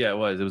ahead. Oh yeah, it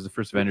was the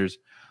first Avengers.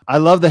 I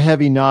love the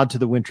heavy nod to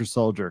the Winter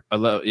Soldier. I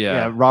love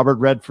Yeah, Robert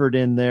Redford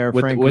in there,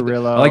 Frank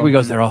Grillo. I like when he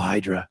goes, they're all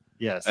Hydra.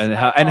 Yes. And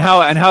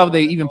how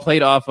they even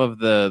played off of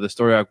the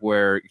story arc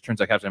where it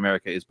turns out Captain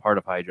America is part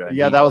of Hydra.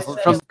 Yeah, that was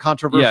from the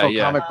controversial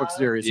Yeah. comic book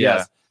series. Yeah.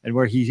 Yes, and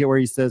where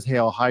he says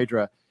 "Hail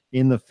Hydra"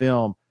 in the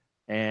film.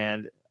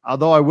 And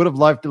although I would have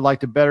liked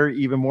it better,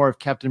 even more if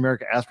Captain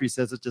America after he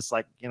says it, just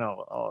like he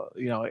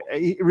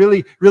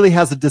really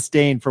has a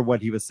disdain for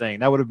what he was saying.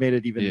 That would have made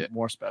it even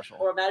more special.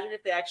 Or imagine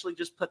if they actually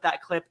just put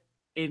that clip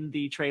in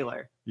the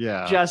trailer.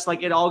 Yeah, Just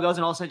like it all goes,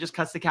 and all of a sudden it just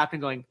cuts the Captain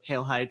going,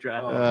 "Hail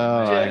Hydra."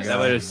 That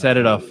would have set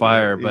it off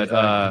fire. But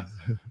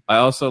Exactly. I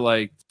also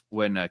liked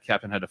when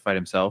Captain had to fight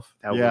himself.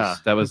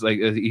 That was like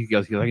he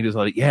goes, he can do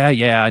like,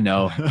 yeah, I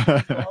know.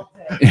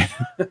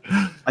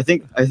 I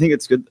think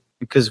it's good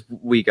because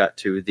we got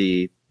to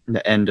the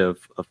end of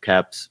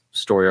Cap's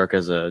story arc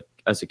as a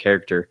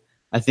character.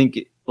 I think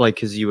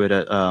because you had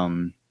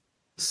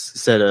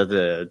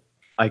said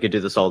I could do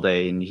this all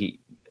day, and he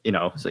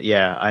so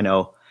yeah, I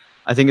know.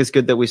 I think it's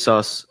good that we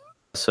saw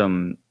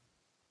some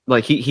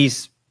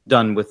he's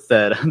done with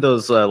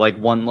those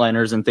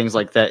one-liners and things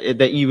like that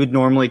that you would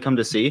normally come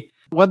to see.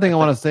 One thing I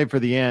want to say for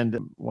the end,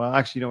 well,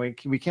 actually,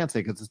 we can't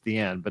say because it's the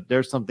end, but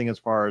there's something as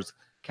far as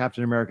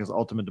Captain America's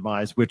ultimate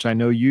demise, which I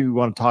know you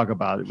want to talk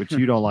about, which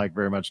you don't like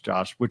very much,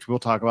 Josh, which we'll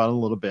talk about in a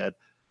little bit.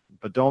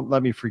 But don't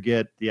let me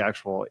forget the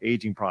actual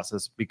aging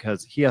process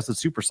because he has a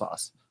super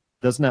sauce.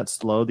 Doesn't that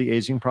slow the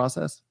aging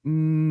process? To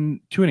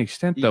an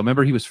extent, though.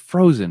 Remember, he was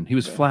frozen. He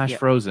was flash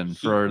frozen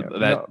for that.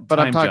 No, but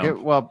time I'm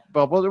talking. jump.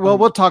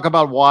 We'll talk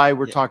about why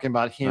we're talking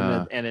about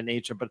him and an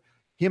agent, but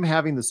him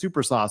having the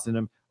super sauce in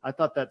him, I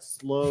thought that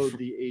slowed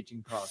the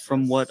aging process.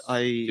 From what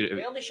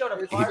They only showed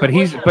a part. But if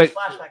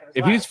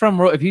he's from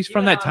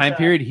Even that though time it's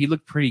period, he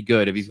looked pretty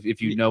good. If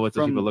you know what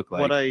those people look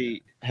like. What I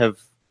have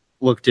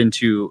looked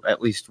into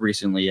at least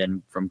recently,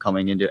 and from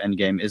coming into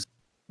Endgame, is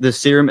the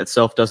serum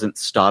itself doesn't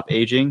stop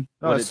aging.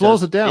 No, What it slows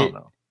does- it down.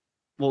 though.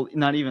 Well,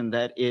 not even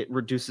that. It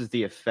reduces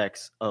the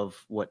effects of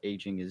what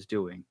aging is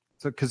doing.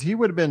 So, because he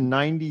would have been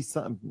 90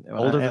 something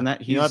Older than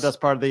that, you know, he's- that's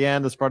part of the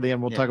end. That's part of the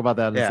end. We'll Yeah. talk about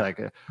that in a Yeah.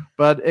 second.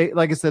 But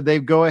like I said, they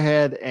go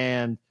ahead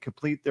and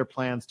complete their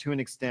plans to an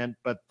extent,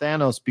 but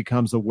Thanos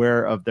becomes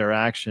aware of their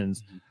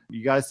actions. Mm-hmm.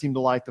 You guys seem to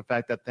like the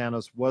fact that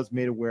Thanos was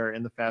made aware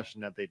in the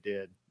fashion that they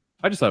did.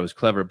 I just thought it was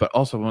clever. But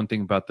also one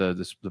thing about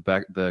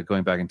the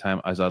going back in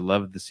time is I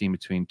loved the scene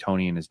between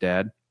Tony and his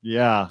dad.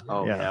 Yeah.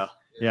 Oh yeah. I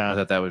Yeah.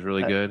 thought that was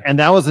really good. And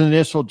that was an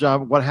initial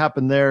job. What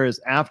happened there is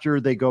after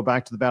they go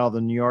back to the Battle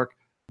of New York,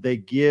 they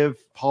give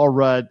Paul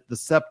Rudd the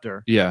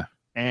scepter, Yeah.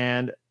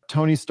 and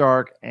Tony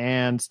Stark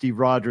and Steve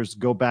Rogers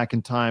go back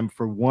in time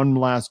for one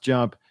last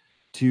jump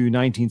to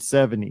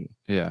 1970.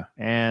 Yeah.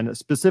 And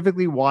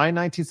specifically, why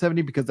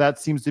 1970? Because that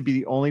seems to be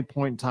the only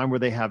point in time where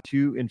they have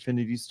two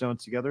Infinity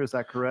Stones together. Is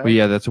that correct? But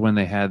yeah, that's when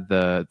they had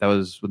that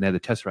was when they had the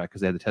Tesseract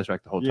because they had the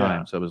Tesseract the whole Yeah.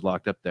 time, so it was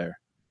locked up there.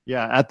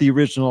 Yeah, at the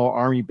original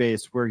army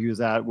base where he was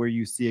at, where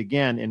you see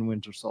again in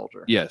Winter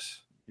Soldier.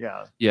 Yes.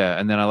 Yeah. Yeah,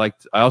 and then I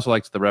also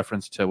liked the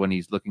reference to when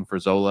he's looking for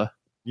Zola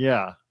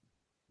Yeah.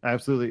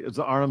 Absolutely. It's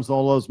Arnim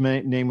Zola's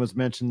name was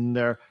mentioned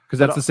there. because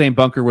that's the same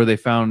bunker where they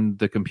found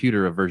the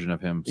computer version of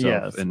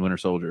himself Yes. in Winter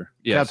Soldier.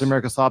 Yes. Captain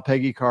America saw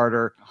Peggy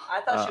Carter.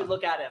 I thought she would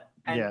look at him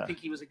and yeah. think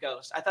he was a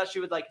ghost. I thought she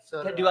would do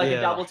Yeah.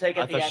 a double take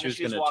I at the thought end she as was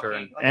she was gonna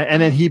walking. turn.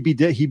 And then he'd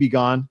be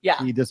gone. Yeah.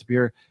 He'd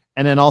disappear.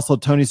 And then also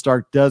Tony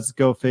Stark does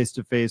go face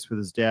to face with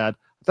his dad.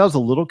 That was a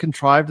little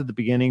contrived at the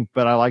beginning,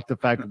 but I like the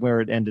fact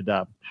where it ended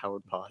up.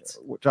 Howard Potts.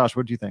 Josh,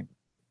 what do you think?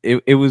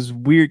 It was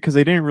weird because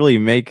they didn't really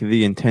make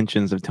the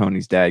intentions of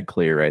Tony's dad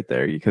clear right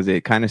there because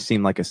it kind of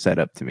seemed like a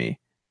setup to me.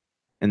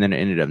 And then it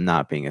ended up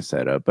not being a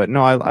setup. But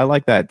no, I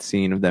like that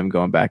scene of them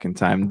going back in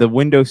time. The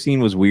window scene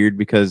was weird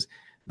because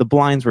the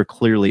blinds were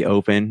clearly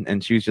open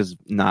and she was just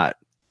not.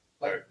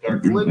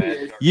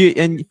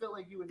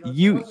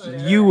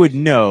 You would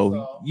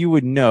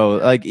know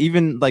like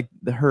even like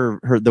her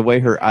the way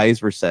her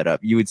eyes were set up,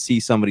 you would see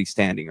somebody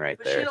standing right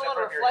But she had there. a lot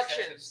of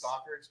reflections.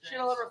 She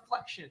had a lot of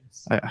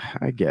reflections.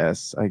 I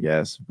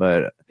guess,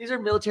 but These are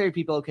military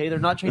people, okay? They're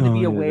not trained to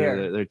be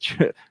aware.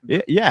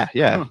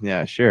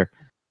 Yeah, sure.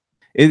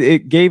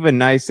 It gave a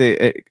nice,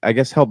 I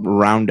guess, helped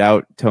round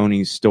out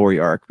Tony's story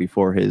arc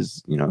before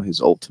his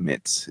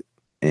ultimates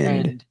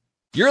end. And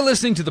You're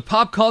listening to the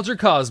Pop Culture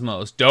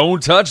Cosmos.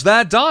 Don't touch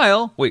that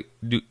dial. Wait,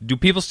 do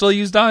people still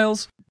use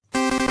dials?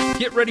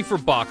 Get ready for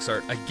Box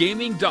Art, a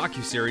gaming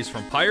docuseries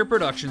from Pyre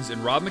Productions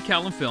and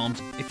McCallum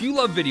Films. If you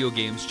love video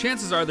games,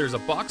 chances are there's a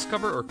box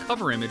cover or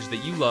cover image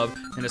that you love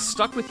and has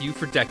stuck with you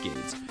for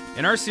decades.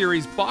 In our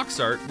series,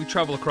 Box Art, we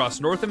travel across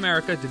North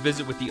America to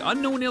visit with the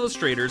unknown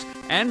illustrators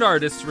and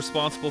artists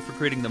responsible for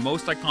creating the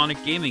most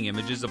iconic gaming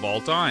images of all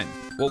time.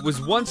 What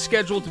was once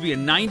scheduled to be a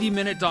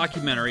 90-minute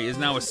documentary is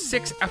now a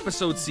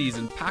 6-episode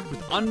season packed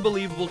with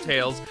unbelievable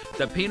tales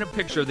that paint a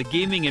picture of the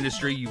gaming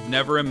industry you've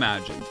never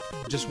imagined.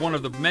 Just one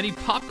of the many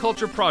pop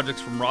culture projects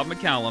from Rob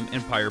McCallum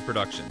and Pyre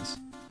Productions.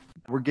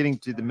 We're getting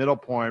to the middle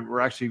point. We're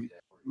actually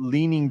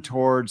leaning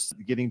towards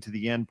getting to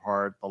the end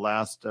part, the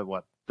last,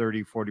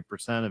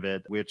 30-40% of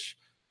it, which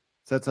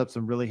sets up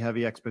some really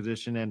heavy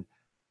exposition. And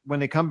when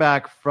they come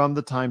back from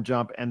the time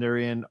jump and they're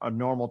in a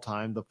normal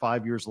time, the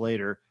 5 years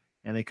later,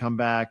 and they come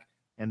back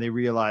and they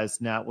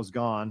realize Nat was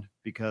gone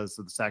because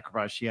of the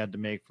sacrifice she had to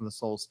make from the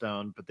Soul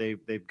Stone, but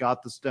they've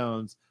got the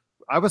stones.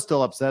 I was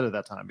still upset at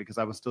that time because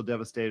I was still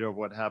devastated over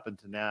what happened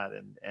to Nat,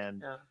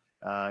 and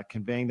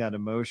conveying that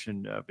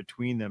emotion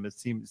between them. It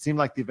seemed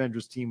like the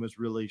Avengers team was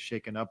really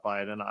shaken up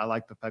by it, and I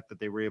like the fact that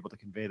they were able to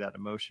convey that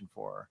emotion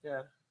for her.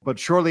 Yeah. But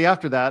shortly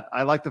after that,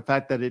 I like the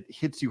fact that it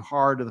hits you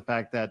hard to the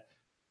fact that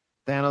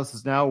Thanos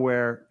is now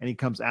aware, and he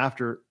comes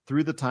after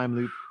through the time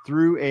loop,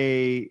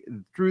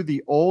 through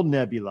the old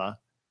nebula,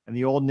 and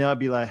the old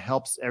nebula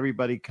helps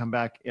everybody come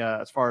back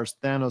as far as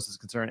Thanos is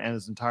concerned and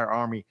his entire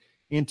army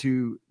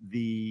into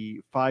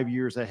the 5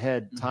 years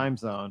ahead time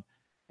zone.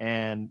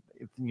 And,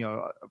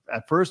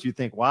 at first you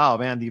think, wow,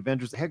 man, the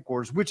Avengers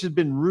headquarters, which has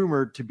been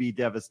rumored to be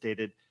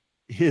devastated,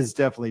 is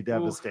definitely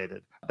devastated.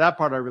 Oof. That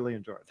part I really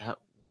enjoyed.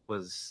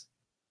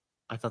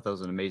 I thought that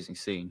was an amazing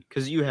scene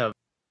because you have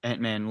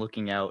Ant-Man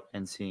looking out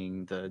and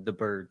seeing the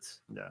birds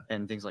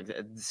and things like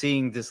that,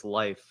 seeing this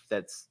life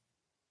that's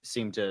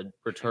seemed to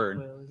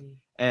return,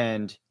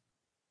 and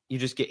you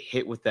just get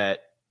hit with that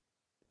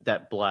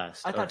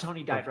blast. I thought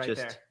Tony died right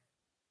there.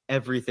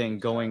 Everything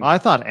going. I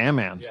thought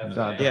Ant-Man. Yeah.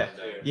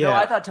 No,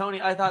 I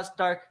thought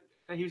Stark.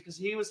 Because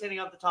he was hitting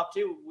up the top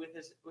two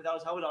without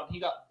his helmet on. He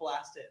got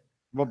blasted.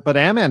 Well, but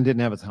Ant-Man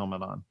didn't have his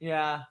helmet on.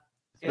 Yeah.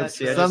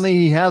 Suddenly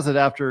he has it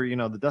after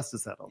the dust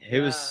has settled.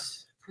 That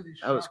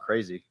was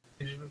crazy.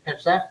 Did you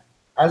catch that?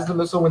 As the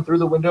missile went through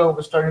the window and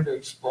was starting to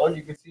explode,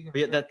 you could see him.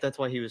 But yeah, that's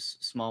why he was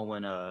small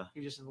when he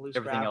was just in the loose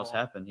everything gravel. else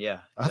happened. Yeah,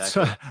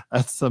 exactly.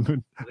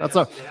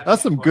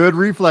 That's some good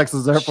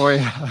reflexes there for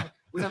you.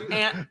 Some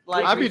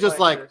ant-like I'd be just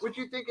like, would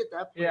you think at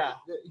that point? Yeah.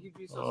 That he'd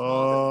be so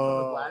small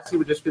that the blast, he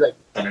would just be like,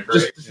 done.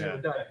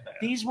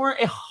 These weren't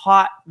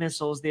hot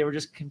missiles; they were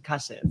just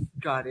concussive.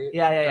 Got it.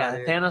 Yeah.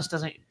 Thanos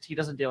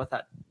doesn't deal with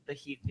that. The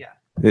heat. Yeah.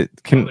 The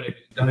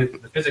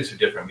physics are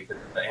different because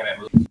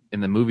in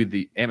the movie,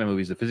 the Ant-Man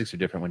movies, the physics are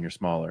different when you're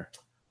smaller.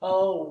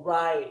 Oh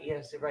right,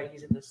 yes, right.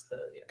 He's in this.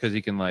 Because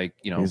he can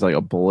he's like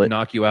a bullet,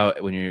 knock you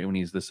out when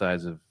he's the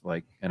size of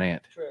like an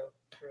ant. True.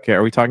 Okay,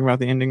 are we talking about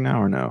the ending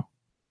now or no?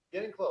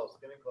 Getting close.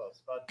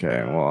 But,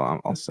 okay, well,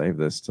 I'll save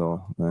this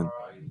till then.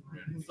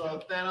 So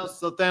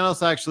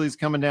Thanos actually is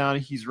coming down.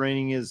 He's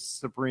reigning as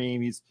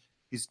supreme.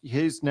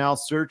 He's now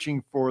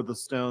searching for the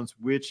stones,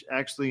 which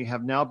actually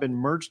have now been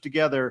merged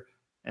together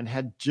and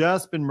had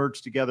just been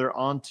merged together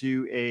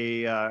onto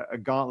a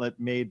gauntlet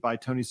made by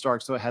Tony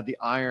Stark. So it had the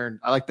iron.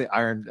 I like the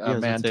Iron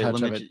Man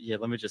touch of it.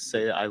 Let me just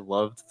say that I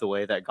loved the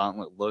way that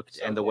gauntlet looked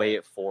and the way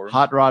it formed.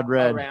 Hot rod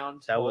red.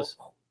 That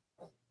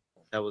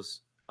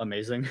was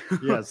amazing.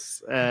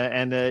 Yes,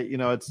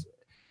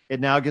 it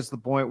now gets to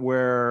the point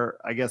where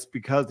I guess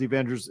because the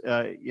Avengers,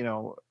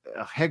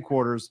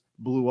 headquarters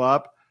blew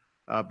up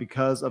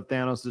because of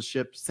Thanos'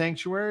 ship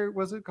Sanctuary,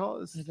 was it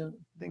called?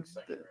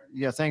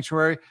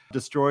 Sanctuary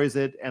destroys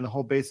it, and the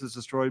whole base is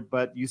destroyed.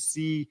 But you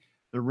see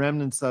the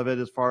remnants of it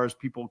as far as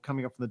people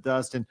coming up from the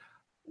dust. And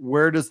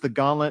where does the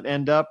gauntlet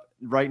end up?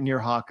 Right near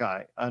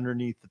Hawkeye,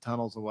 underneath the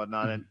tunnels and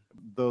whatnot. And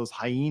those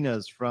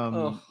hyenas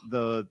from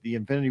the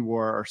Infinity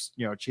War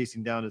are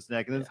chasing down his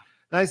neck. And it's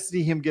nice to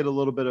see him get a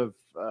little bit of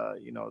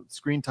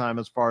screen time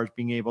as far as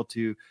being able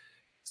to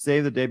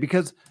save the day,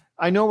 because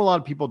I know a lot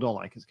of people don't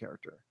like his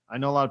character. I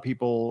know a lot of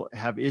people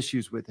have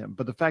issues with him,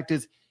 but the fact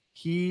is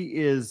he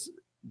is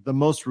the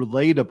most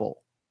relatable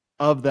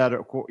of that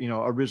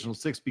original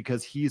six,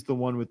 because he's the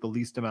one with the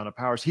least amount of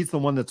powers. He's the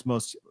one that's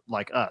most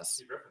like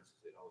us.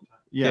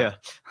 Yeah.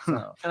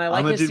 So. And I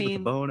like his scene with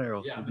the bow and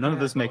arrow. None of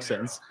this makes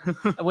sense.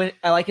 I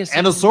like his scene,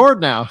 and a sword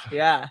now.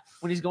 Yeah,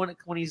 when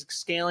he's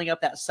scaling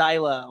up that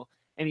silo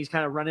and he's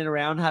kind of running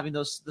around having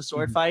the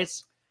sword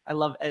fights. I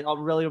love it. It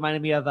really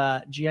reminded me of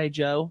G.I.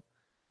 Joe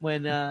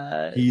when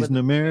he's an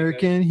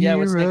American hero. Yeah,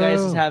 when Snake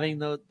Eyes is having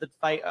the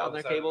fight on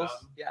their cables.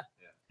 Yeah.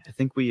 I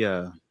think we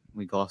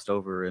glossed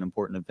over an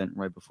important event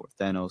right before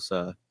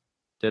Thanos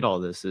did all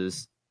this.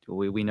 Is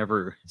we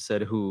never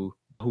said who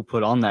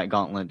put on that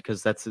gauntlet,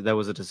 because that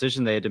was a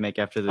decision they had to make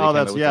after they came out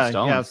with the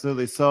stones. Yeah,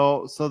 absolutely.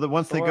 So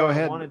once they go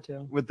ahead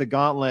with the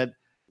gauntlet,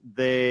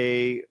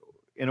 they,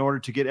 in order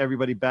to get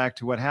everybody back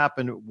to what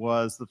happened,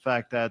 was the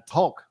fact that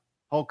Hulk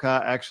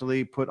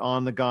actually put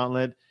on the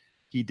gauntlet.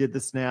 He did the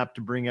snap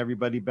to bring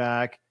everybody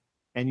back,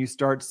 and you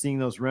start seeing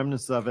those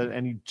remnants of it,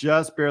 and you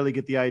just barely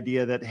get the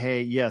idea that,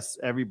 hey, yes,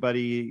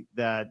 everybody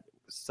that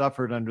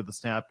suffered under the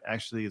snap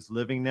actually is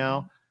living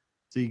now.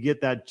 So you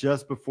get that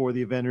just before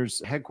the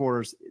Avengers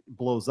headquarters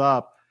blows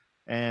up,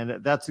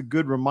 And that's a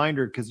good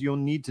reminder because you'll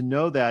need to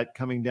know that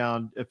coming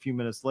down a few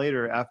minutes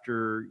later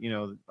after,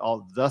 all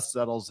the dust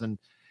settles and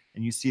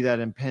you see that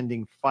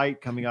impending fight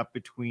coming up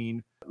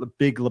between the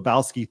big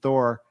Lebowski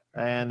Thor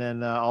and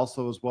then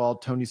also as well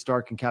Tony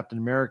Stark and Captain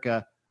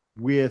America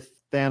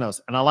with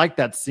Thanos. And I like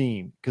that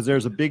scene because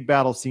there's a big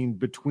battle scene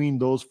between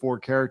those four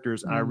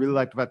characters. And I really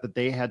like the fact that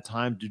they had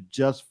time to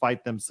just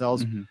fight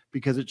themselves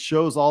because it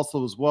shows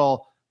also as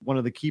well one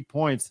of the key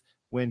points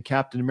when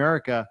Captain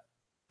America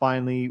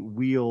finally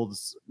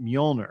wields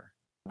Mjolnir,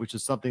 which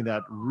is something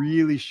that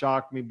really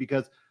shocked me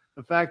because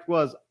the fact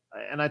was,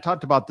 and I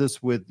talked about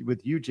this with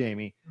you,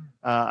 Jamie.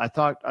 I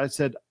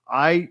said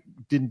I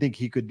didn't think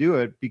he could do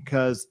it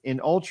because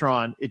in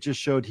Ultron it just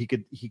showed he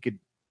could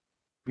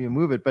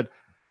move it, but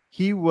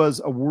he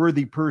was a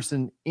worthy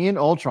person in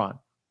Ultron.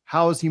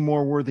 How is he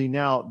more worthy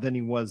now than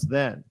he was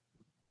then?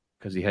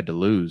 Because he had to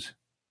lose.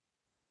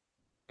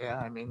 Yeah,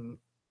 I mean,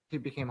 he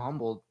became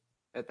humbled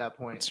at that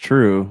point. It's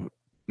true.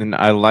 And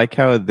I like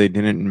how they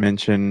didn't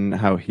mention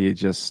how he had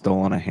just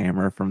stolen a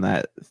hammer from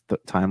that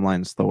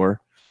timeline's Thor.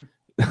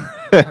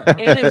 And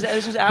it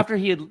was just after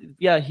he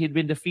had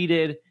been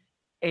defeated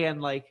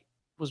and like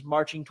was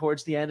marching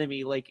towards the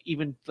enemy, like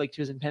even like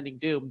to his impending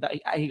doom. That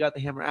he got the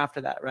hammer after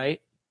that, right?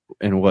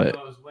 And what? It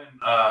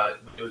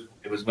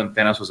was when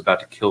Thanos was about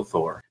to kill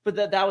Thor. But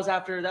that was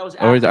after. That was.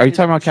 Oh, are you his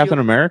talking about shield- Captain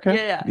America?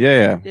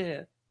 Yeah.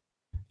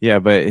 Yeah,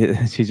 but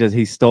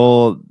he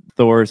stole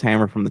Thor's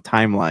hammer from the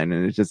timeline,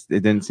 and it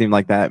didn't seem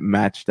like that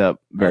matched up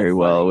very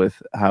well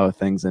with how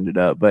things ended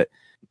up. But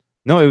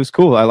no, it was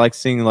cool. I like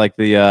seeing like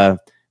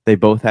they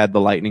both had the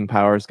lightning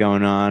powers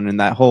going on, and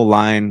that whole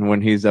line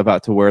when he's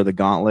about to wear the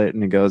gauntlet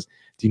and he goes,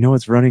 "Do you know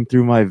what's running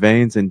through my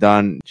veins?" And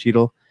Don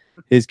Cheadle,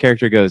 his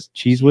character goes,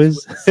 "Cheese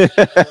whiz."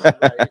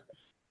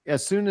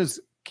 As soon as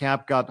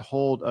Cap got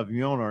hold of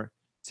Mjolnir,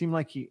 it seemed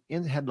like he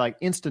had like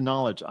instant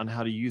knowledge on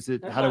how to use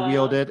it, how to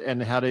wield it,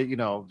 and how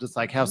to, just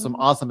like have some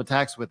awesome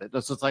attacks with it.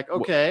 That's just like,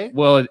 okay.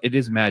 Well, it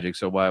is magic,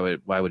 so why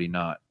would he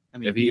not? I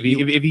mean, if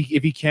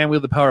he can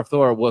wield the power of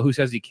Thor, well, who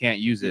says he can't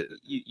use it?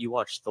 You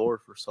watch Thor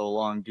for so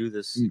long do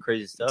this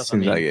crazy stuff.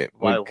 Seems like it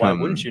why would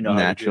wouldn't you know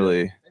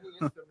naturally? And he is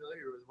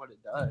familiar with what it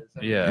does.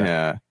 I mean,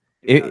 Yeah.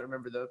 you gotta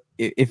remember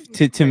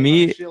To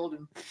me, shield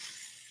and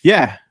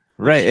yeah,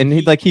 right. And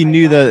he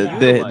knew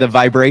the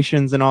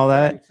vibrations and all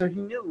that. so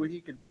he knew what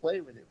he could play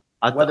with it.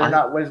 I th- Whether or I-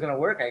 not what is going to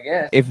work, I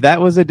guess. If that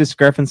was a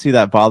discrepancy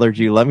that bothered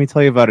you, let me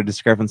tell you about a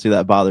discrepancy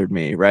that bothered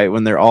me, right?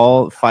 When they're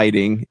all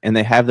fighting and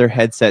they have their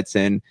headsets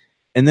in,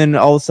 and then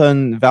all of a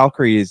sudden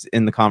Valkyrie is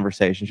in the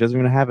conversation. She doesn't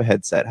even have a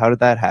headset. How did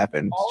that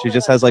happen? She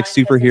just has like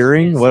super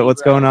hearing?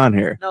 What's going on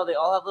here? No, they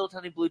all have little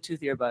tiny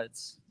Bluetooth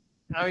earbuds.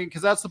 I mean,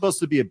 because that's supposed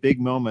to be a big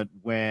moment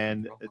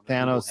when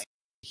Thanos,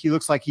 he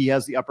looks like he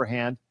has the upper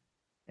hand.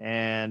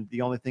 And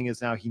the only thing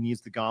is now he needs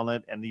the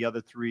gauntlet, and the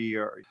other three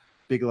are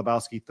Big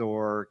Lebowski,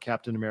 Thor,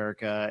 Captain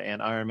America,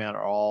 and Iron Man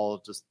are all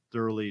just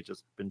thoroughly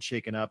just been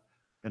shaken up.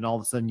 And all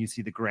of a sudden you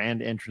see the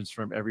grand entrance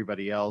from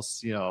everybody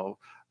else.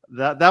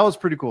 That was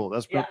pretty cool.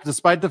 That's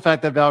despite the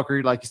fact that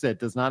Valkyrie, like you said,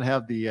 does not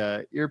have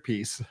the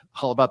earpiece,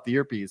 all about the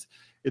earpiece.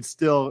 It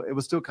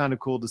was still kind of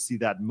cool to see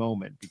that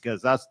moment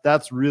because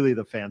that's really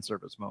the fan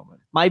service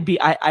moment. I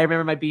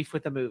remember my beef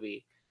with the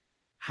movie.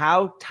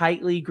 How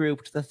tightly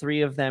grouped the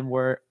three of them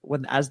were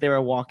as they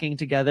were walking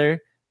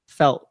together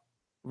felt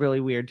really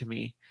weird to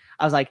me.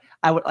 I was like,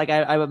 I would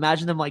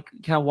imagine them like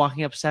kind of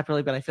walking up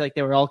separately, but I feel like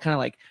they were all kind of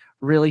like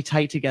really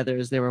tight together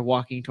as they were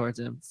walking towards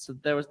him. So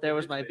there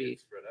was my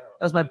beef.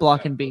 That was my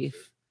block and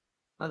beef.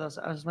 That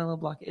was my little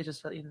block. It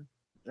just felt,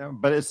 Yeah,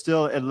 but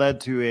it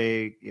led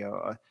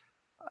to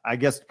I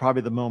guess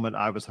probably the moment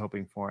I was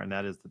hoping for, and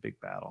that is the big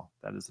battle.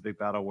 That is the big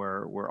battle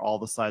where all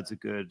the sides of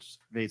good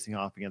facing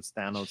off against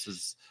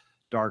Thanos's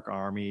Dark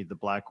Army, the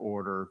Black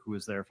Order, who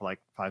was there for like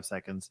 5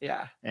 seconds.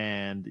 Yeah.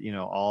 And,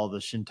 all the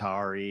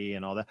Shintari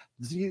and all that.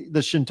 The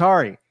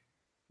Shintari,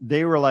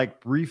 they were like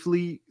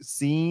briefly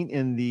seen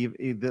in the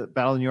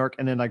Battle of New York,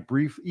 and then like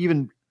really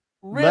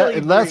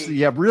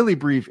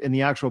brief in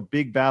the actual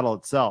big battle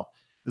itself.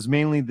 It was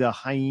mainly the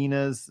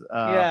hyenas.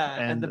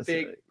 And the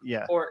big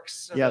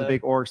orcs. Yeah, the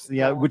big orcs.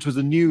 Yeah, which was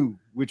a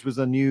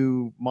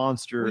new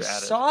monster. We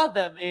saw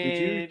them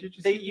in. Did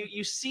you see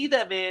you see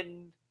them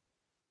in.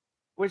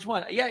 Which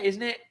one? Yeah,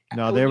 isn't it?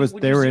 No, they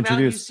were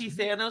introduced. You see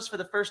Thanos for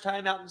the first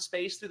time out in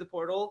space through the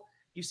portal.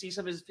 You see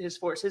some of his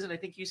forces, and I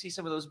think you see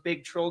some of those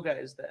big troll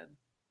guys then.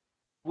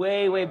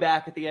 Way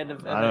back at the end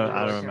of.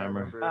 I don't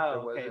remember.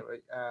 Oh, okay.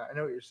 I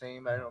know what you're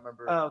saying, but I don't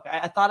remember. Oh, okay.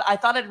 I thought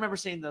I'd remember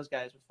seeing those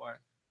guys before.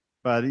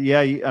 But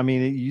yeah, I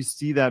mean, you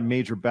see that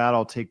major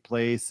battle take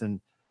place,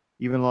 and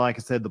even like I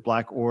said, the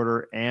Black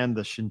Order and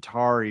the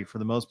Shintari, for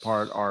the most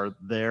part, are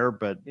there,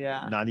 but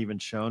not even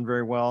shown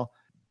very well.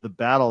 The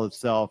battle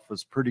itself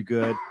was pretty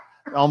good,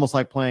 almost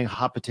like playing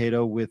hot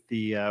potato with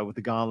the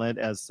gauntlet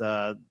as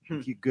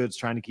Good's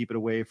trying to keep it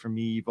away from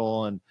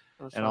evil and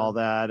all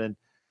that. And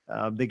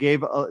they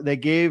gave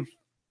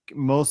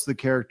most of the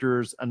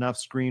characters enough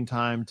screen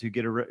time to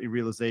get a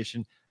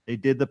realization. They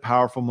did the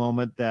powerful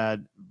moment that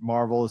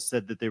Marvel has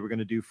said that they were going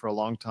to do for a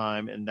long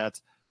time, and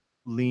that's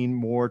lean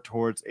more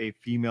towards a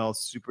female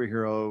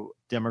superhero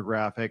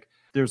demographic.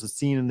 There's a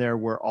scene in there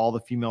where all the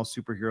female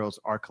superheroes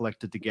are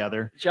collected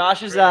together.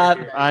 Josh is up.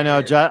 I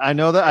know,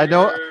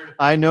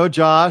 I know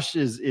Josh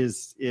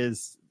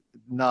is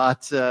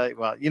not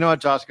well, you know what,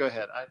 Josh, go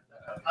ahead.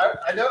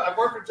 I know I've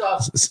worked with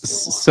Josh.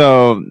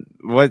 So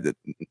what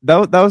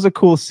that was a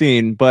cool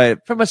scene,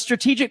 but From a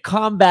strategic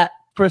combat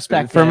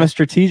perspective.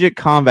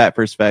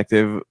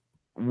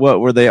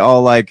 What were they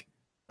all like?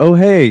 Oh,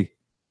 hey,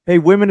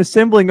 women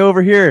assembling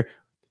over here.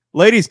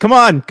 Ladies, come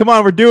on,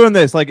 we're doing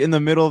this, like in the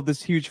middle of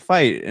this huge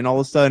fight, and all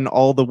of a sudden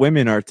all the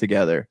women are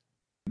together.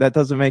 That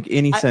doesn't make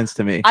any sense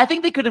to me. I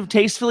think they could have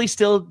tastefully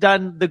still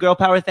done the girl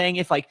power thing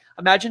if, like,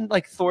 imagine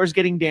like Thor's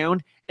getting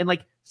downed and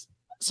like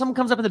someone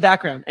comes up in the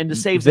background and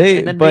just saves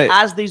them. And then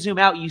as they zoom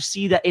out, you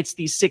see that it's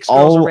these 6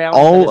 girls around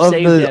all of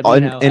saved the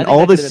them, and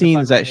all the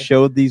scenes that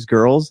showed these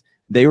girls,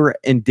 they were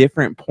in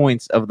different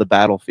points of the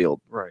battlefield.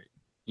 Right.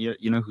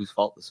 You know whose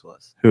fault this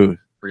was? Who?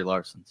 Brie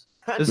Larson's.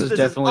 This is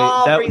definitely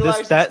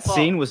that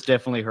scene was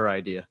definitely her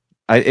idea.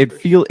 It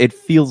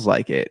feels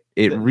like it.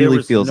 It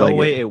really feels like it. No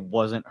way it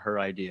wasn't her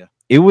idea.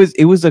 It was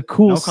a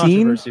cool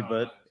scene.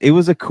 But it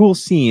was a cool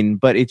scene,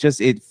 but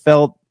it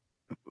felt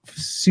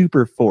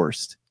super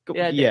forced.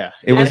 Yeah.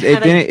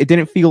 It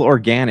didn't feel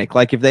organic.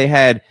 Like if they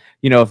had,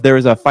 if there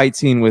was a fight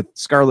scene with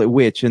Scarlet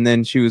Witch and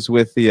then she was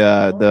with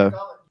the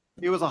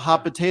it was a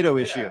hot potato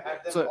issue.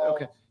 So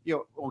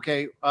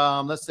okay.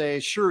 Let's say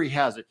Shuri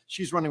has it.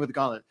 She's running with the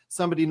gauntlet.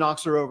 Somebody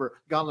knocks her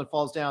over. Gauntlet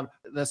falls down.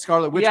 Then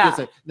Scarlet Witch gets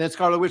it. Then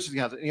Scarlet Witch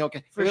has it.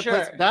 Okay, for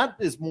sure. That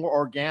is more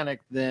organic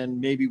than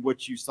maybe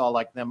what you saw,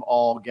 like them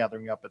all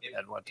gathering up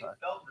at one time.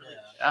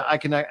 I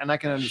can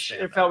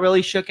understand. It felt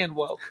really shook and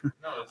woke.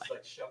 No, it's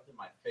like shoved in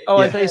my face. Oh,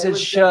 I thought you said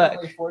shook.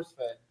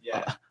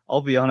 Yeah.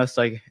 I'll be honest.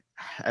 Like,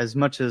 as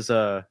much as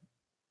my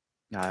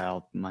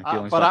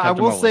feelings. But I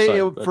will say,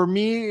 for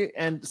me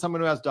and someone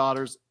who has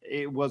daughters,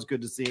 it was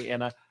good to see,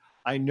 and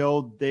I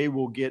know they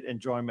will get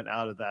enjoyment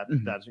out of that.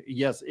 Mm-hmm. That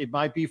yes, it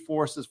might be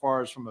forced as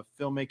far as from a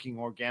filmmaking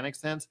organic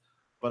sense,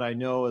 but I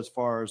know as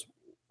far as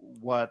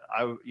what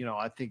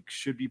I think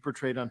should be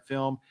portrayed on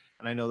film,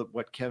 and I know that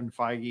what Kevin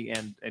Feige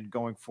and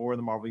going forward in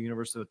the Marvel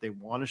Universe that they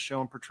want to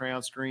show and portray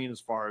on screen, as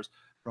far as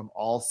from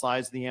all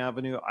sides of the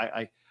avenue,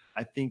 I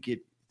think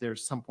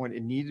there's some point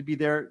it needed to be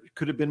there. It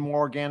could have been more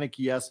organic,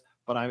 yes.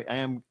 But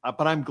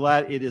I'm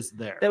glad it is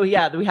there. We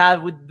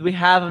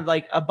have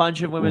like a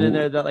bunch of women in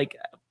there that like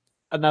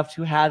enough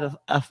to have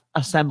a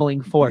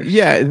assembling force.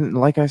 Yeah, and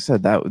like I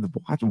said, that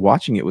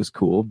watching it was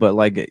cool. But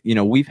like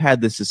we've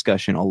had this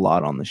discussion a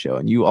lot on the show,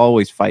 and you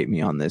always fight me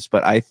on this.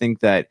 But I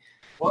think that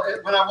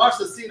when I watched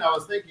the scene, I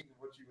was thinking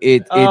what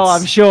you.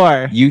 I'm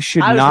sure you should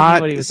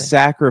not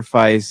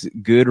sacrifice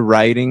good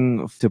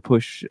writing to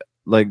push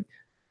like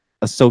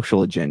a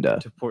social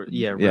agenda.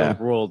 Real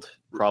world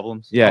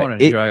problems. Yeah,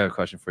 I got a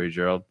question for you,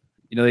 Gerald.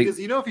 Because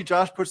if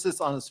Josh puts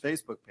this on his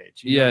Facebook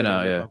page.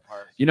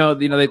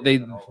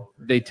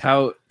 They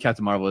tout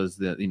Captain Marvel as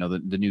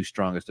the new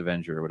strongest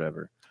Avenger or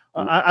whatever.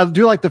 I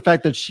do like the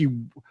fact that she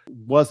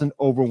wasn't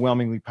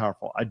overwhelmingly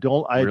powerful. I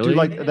do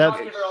like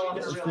that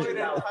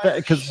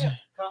because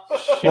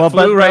she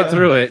flew right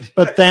through it.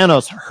 But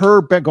Thanos,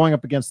 her going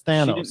up against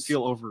Thanos, she didn't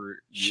feel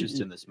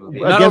overused in this movie.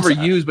 Not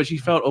overused, but she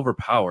felt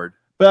overpowered.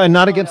 But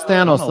not against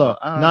Thanos, though.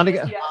 Not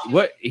against.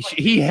 What?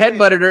 He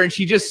headbutted her, and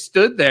she just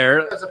stood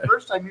there. Because the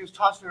first time he was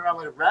tossing her around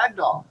like a rag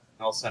doll.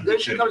 All of a sudden, then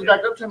she comes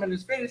back up to him in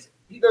his face.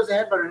 He does a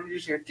headbutt, and you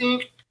just hear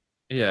tink.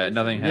 Yeah,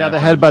 nothing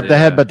happened. Yeah, the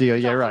headbutt deal.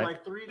 Yeah, right.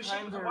 Like 3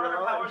 times in a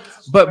row.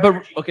 But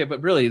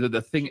really,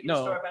 the thing.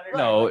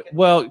 No.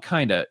 Well,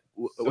 kinda.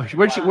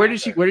 Where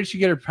did she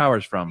get her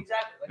powers from?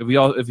 Exactly.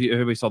 If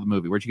everybody saw the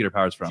movie, where'd she get her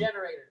powers from?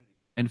 Generator.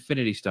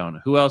 Infinity Stone.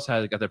 Who else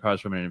got their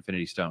powers from an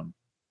Infinity Stone?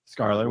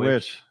 Scarlet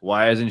Witch.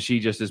 Why isn't she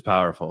just as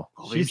powerful?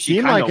 She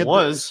seemed like it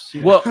was.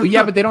 Well,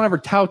 yeah, but they don't ever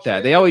tout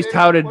that. They always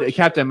touted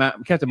Captain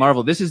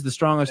Marvel. This is the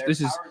strongest.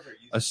 This is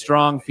a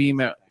strong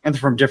female, and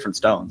from different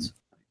stones.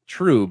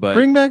 True, but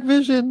bring back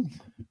Vision.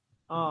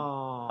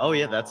 Oh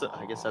yeah,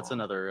 I guess that's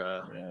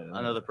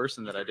another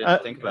person that I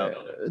didn't think about.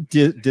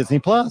 Disney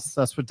Plus.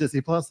 That's what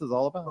Disney Plus is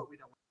all about.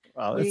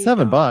 Well, it's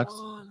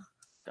 $7.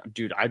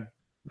 Dude,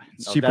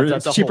 it's cheaper.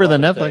 It's cheaper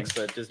than Netflix.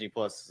 But Disney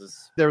Plus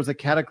is. There was a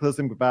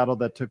cataclysmic battle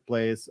that took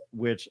place,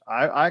 which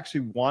I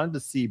actually wanted to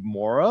see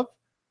more of.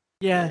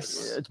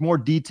 Yes, it's more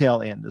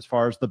detail in as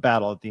far as the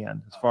battle at the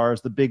end, as far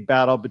as the big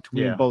battle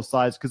between both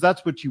sides, because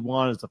that's what you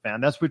want as a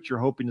fan. That's what you're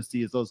hoping to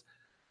see is those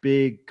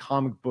big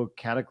comic book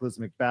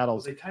cataclysmic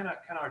battles. Well, they kind of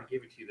already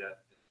gave it to you that.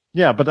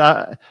 Yeah,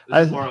 but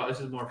this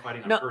is more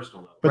fighting on a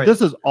personal level. But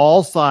this is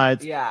all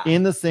sides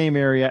in the same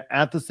area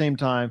at the same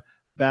time,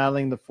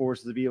 battling the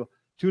forces of evil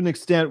to an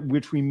extent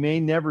which we may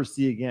never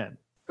see again.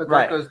 But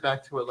that goes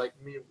back to what, like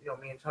me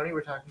and Tony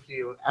were talking to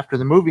you after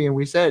the movie, and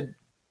we said,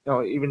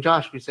 even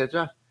Josh,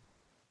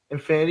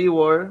 Infinity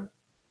War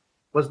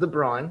was the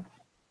brawn.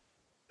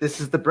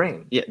 This is the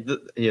brain. Yeah,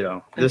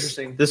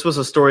 this was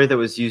a story that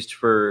was used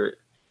for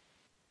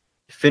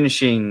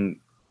finishing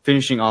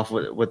finishing off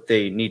what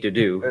they need to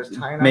do, There's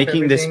tying up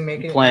making this everything,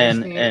 making it plan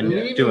nice,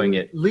 and doing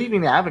it.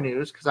 leaving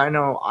avenues, because I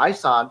know I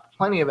saw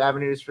plenty of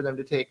avenues for them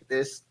to take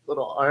this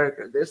little arc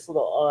or this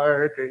little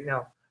arc,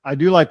 or I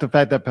do like the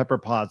fact that Pepper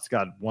Potts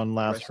got one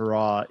last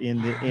hurrah in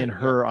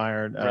her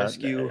iron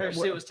Rescue Her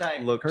suit was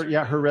tight. looked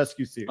her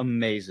rescue suit.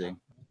 amazing.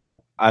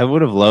 I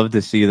would have loved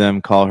to see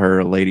them call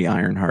her Lady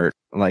Ironheart,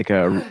 like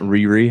a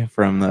Riri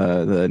from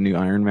the new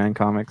Iron Man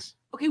comics.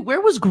 Okay,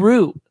 where was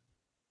Groot?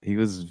 He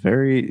was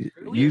very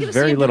We used didn't see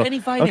very him do little. any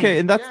fighting. Okay,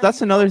 and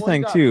that's another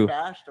thing too.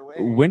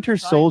 Winter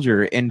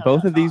Soldier in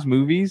both of these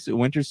movies,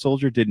 Winter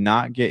Soldier did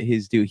not get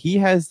his due. He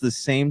has the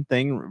same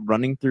thing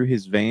running through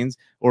his veins,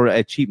 or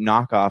a cheap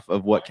knockoff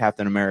of what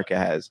Captain America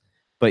has.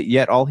 But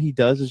yet all he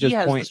does is He just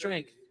has the point.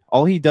 strength.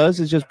 All he does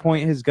is just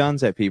point his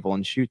guns at people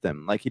and shoot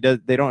them. Like he does.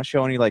 They don't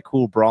show any like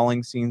cool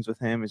brawling scenes with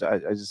him. I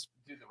just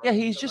Yeah,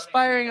 he's just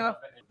firing off.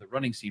 The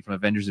running scene from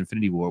Avengers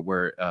Infinity War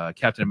where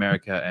Captain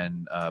America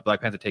and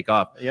Black Panther take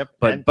off. Yep.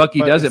 But Bucky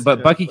doesn't.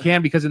 But Bucky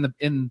can, because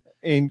in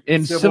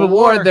in Civil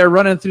War they're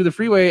running through the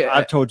freeway.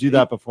 I've told you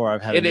that before.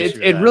 I've had an issue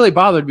with it that. really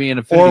bothered me in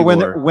Infinity or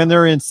War. when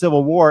they're in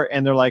Civil War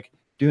and they're like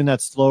doing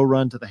that slow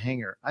run to the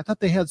hangar. I thought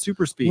they had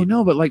super speed. Well,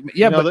 no, but like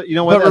yeah, but you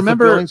know what? but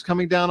remember, the buildings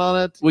coming down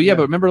on it. well, yeah,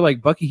 but remember,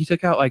 like Bucky, he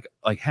took out like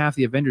half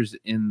the Avengers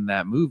in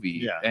that movie.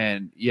 Yeah.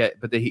 And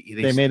but they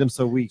made him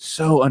so weak,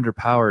 so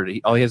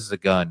underpowered. All he has is a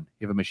gun.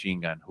 You have a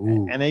machine gun.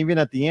 Ooh. and even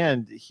at the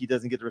end, he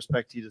doesn't get the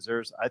respect he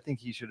deserves. I think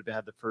he should have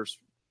had the first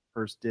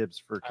dibs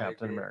for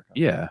Captain America.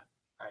 Yeah,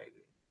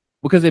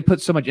 because they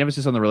put so much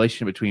emphasis on the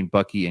relationship between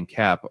Bucky and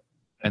Cap,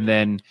 and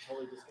then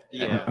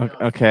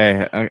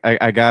okay.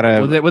 I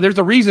gotta. well, there's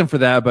a reason for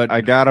that, but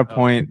I gotta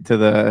point to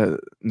the,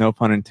 no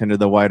pun intended,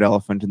 the white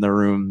elephant in the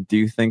room. Do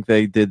you think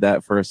they did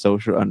that for a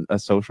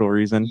social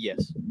reason?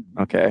 Yes,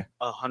 Okay.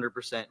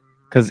 100%.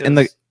 Because in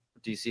the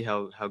do you see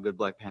how good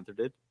Black Panther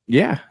did?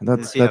 yeah, Do you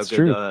that's see how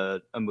true.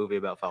 good, a movie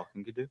about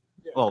Falcon could do.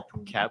 Well,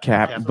 Cap,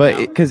 But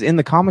because in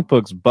the comic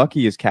books,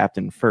 Bucky is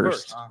Captain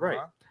first. right?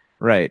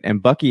 Right,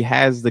 and Bucky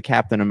has the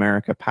Captain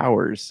America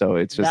powers, so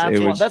it's just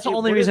That's the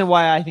only reason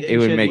why I think it he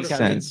would should make be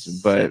Captain.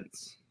 sense, but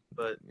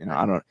But you know,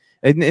 I don't.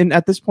 And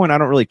at this point, I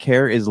don't really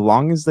care as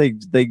long as they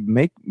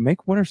make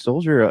Winter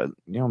Soldier,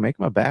 make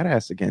him a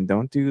badass again.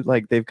 Don't do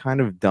like they've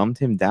kind of dumbed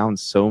him down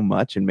so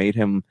much and made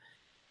him.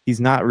 He's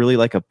not really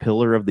like a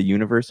pillar of the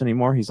universe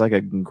anymore. He's like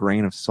a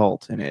grain of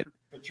salt in it.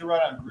 But you're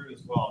right on Groot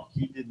as well.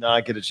 He did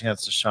not get a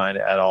chance to shine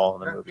at all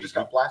in the He movie. just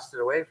got blasted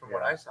away from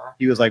what I saw.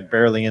 He was like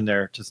barely in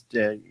there. Just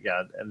and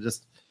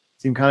just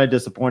seemed kind of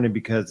disappointed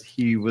because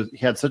he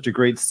had such a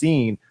great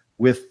scene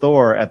with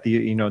Thor at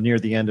the near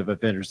the end of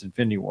Avengers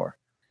Infinity War.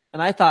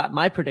 And I thought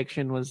my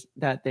prediction was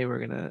that they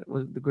were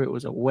the Groot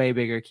was a way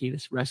bigger key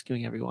to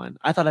rescuing everyone.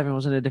 I thought everyone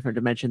was in a different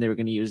dimension. They were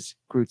gonna use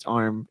Groot's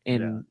arm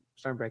in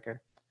Stormbreaker.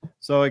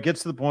 So it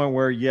gets to the point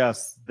where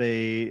yes,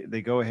 they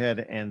go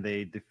ahead and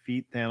they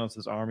defeat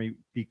Thanos' army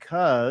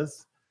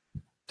because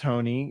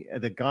Tony,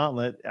 the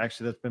gauntlet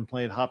actually that's been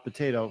played hot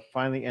potato,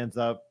 finally ends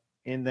up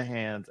in the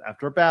hands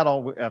after a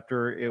battle.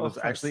 After it was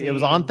it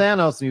was on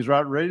Thanos and he was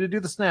ready to do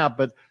the snap,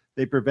 but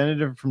they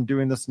prevented him from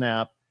doing the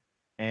snap,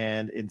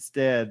 and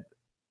instead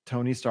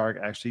Tony Stark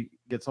actually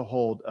gets a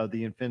hold of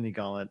the Infinity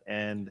Gauntlet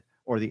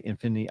or the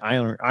Infinity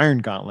Iron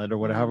Gauntlet or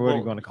whatever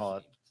you want to call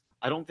it.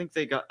 I don't think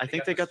they got. I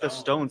think they got the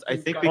stones. I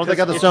think they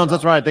got the stones.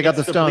 That's right. They got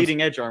the stones.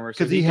 Bleeding edge armor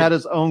because he had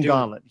his own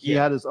gauntlet. He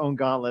had his own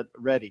gauntlet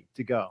ready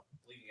to go.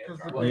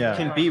 Yeah, it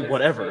can be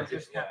whatever.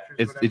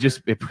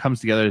 It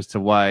comes together as to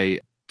why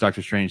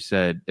Doctor Strange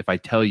said, "If I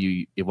tell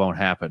you, it won't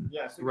happen."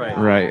 Yes, right.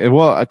 Right.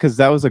 Well, because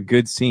that was a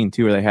good scene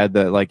too, where they had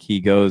the like he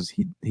goes,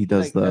 he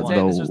does Like,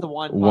 this was the the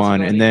one and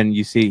possibility. then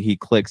you see he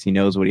clicks, he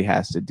knows what he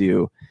has to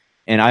do.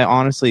 And I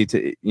honestly,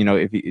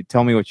 if you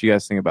tell me what you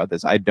guys think about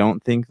this, I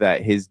don't think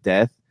that his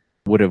death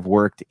would have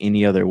worked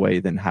any other way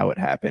than how it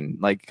happened.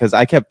 Like, because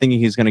I kept thinking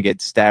he was going to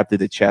get stabbed to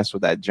the chest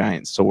with that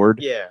giant sword.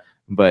 Yeah.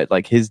 But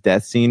like his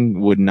death scene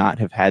would not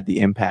have had the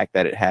impact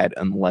that it had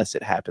unless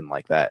it happened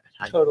like that.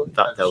 I thought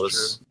that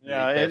was the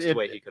best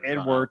way he could have it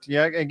gone worked.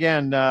 Yeah.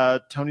 Again,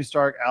 Tony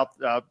Stark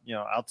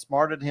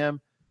outsmarted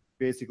him.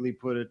 Basically,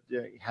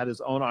 had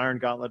his own Iron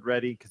Gauntlet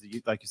ready because,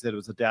 like you said, it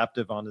was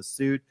adaptive on his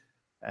suit,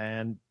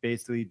 and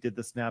basically did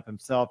the snap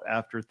himself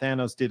after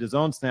Thanos did his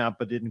own snap,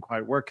 but didn't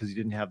quite work because he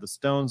didn't have the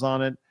stones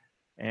on it.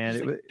 And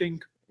it was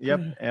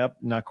Yep,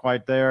 not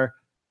quite there.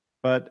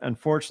 But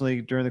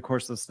unfortunately, during the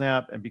course of the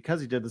snap, and because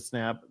he did the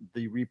snap,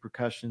 the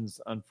repercussions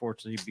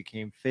unfortunately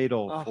became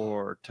fatal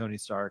for Tony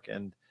Stark,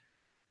 and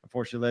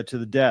unfortunately led to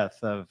the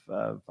death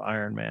of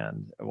Iron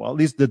Man. Well, at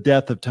least the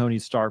death of Tony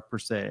Stark per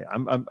se.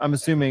 I'm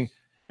assuming,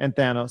 and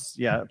Thanos.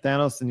 Yeah,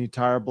 Thanos and the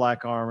entire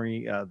Black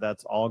Army.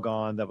 That's all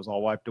gone. That was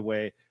all wiped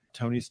away.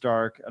 Tony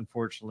Stark,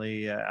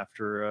 unfortunately,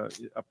 after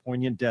a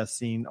poignant death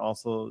scene,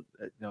 also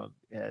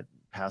had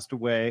passed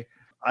away.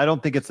 I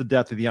don't think it's the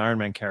death of the Iron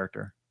Man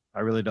character. I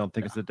really don't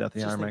think it's the death of the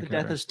It's just Iron like Man the death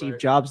character. of Steve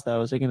Jobs,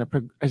 though. Is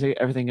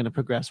everything going to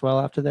progress well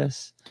after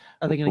this?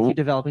 Are they going to keep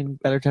developing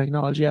better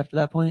technology after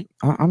that point?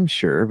 I'm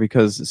sure,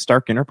 because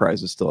Stark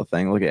Enterprise is still a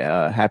thing. Look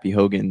at Happy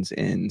Hogan's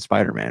in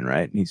Spider-Man,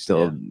 right? And he's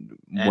still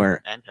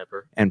wearing and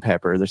Pepper. and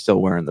Pepper. They're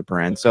still wearing the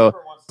brand. So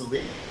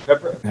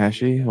has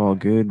she? Well,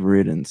 good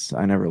riddance.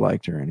 I never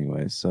liked her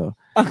anyway. So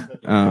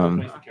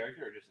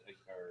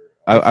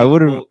I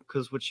would have.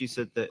 Because what she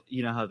said, that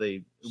you know how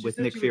they with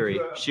Nick Fury,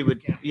 she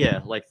would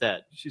like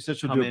that. She said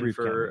she'll come do a in brief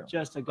for cameo.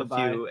 Just a a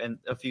goodbye.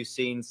 few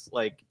scenes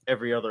like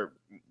every other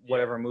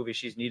whatever movie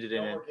she's needed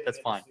in it. That's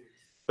fine.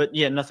 But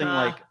yeah,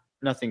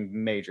 nothing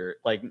major,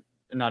 like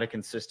not a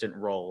consistent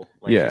role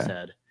like Yeah. she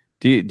said.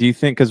 Do you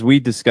think, because we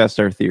discussed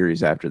our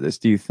theories after this,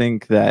 do you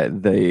think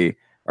that they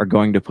are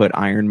going to put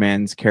Iron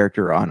Man's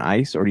character on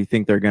ice, or do you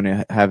think they're going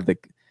to have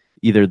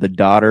either the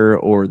daughter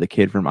or the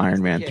kid from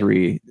Iron Man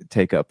 3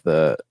 take up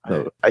the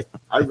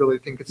I really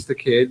think it's the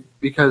kid,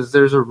 because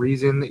there's a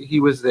reason that he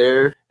was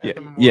there at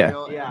the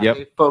memorial, and Yep.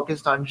 they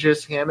focused on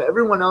just him.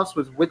 Everyone else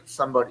was with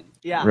somebody.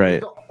 Yeah. right?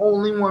 He's the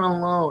only one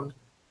alone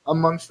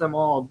amongst them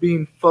all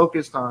being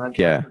focused on.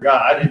 Yeah,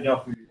 God, I didn't know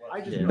who he was. I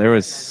just Yeah. know there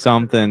was that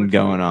something everyone's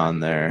going trying on to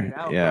figure there. it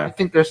out, but Yeah. I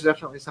think there's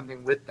definitely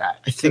something with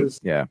that. I think-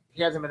 because Yeah,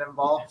 he hasn't been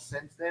involved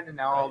since then, and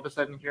now all of a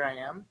sudden here I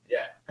am.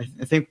 I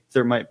think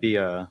there might be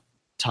a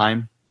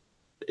time,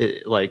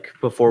 like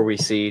before we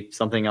see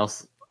something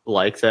else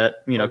like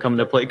that, come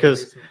into play.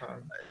 Because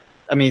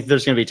I mean,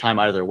 there's going to be time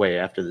either way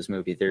after this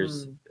movie.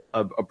 There's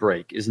a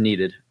break is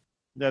needed.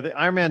 Yeah, the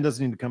Iron Man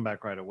doesn't need to come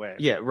back right away.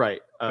 Yeah,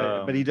 right.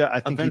 But he does.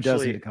 I think he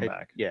does need to come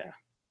back. Yeah.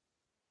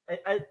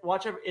 I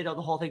watch the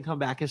whole thing come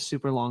back as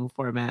super long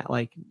format,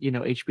 like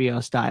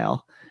HBO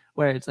style,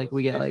 where it's like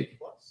we get like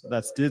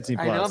That's Disney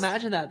Plus. I know.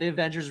 Imagine that the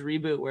Avengers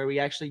reboot, where we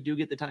actually do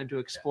get the time to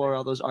explore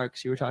all those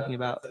arcs you were talking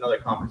about. Another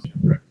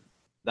conversation.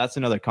 that's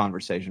another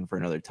conversation for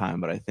another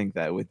time. But I think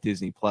that with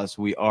Disney Plus,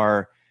 we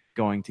are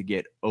going to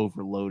get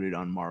overloaded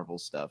on Marvel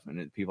stuff,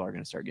 and people are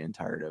going to start getting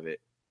tired of it.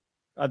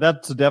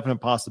 That's a definite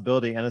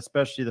possibility, and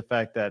especially the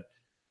fact that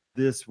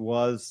this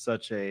was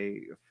such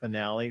a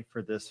finale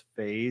for this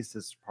phase,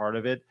 this part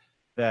of it,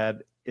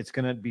 that it's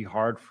going to be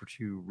hard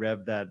to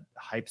rev that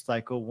hype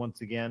cycle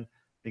once again.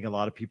 I think a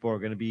lot of people are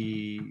going to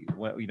be,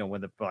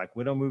 when the Black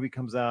Widow movie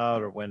comes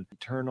out, or when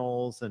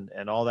Eternals and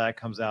all that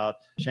comes out,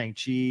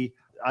 Shang-Chi.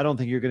 I don't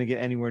think you're going to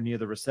get anywhere near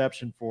the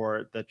reception for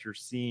it that you're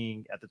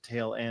seeing at the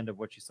tail end of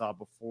what you saw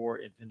before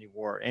Infinity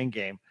War,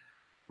 Endgame,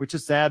 which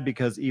is sad,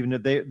 because even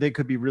if they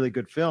could be really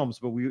good films,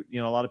 but a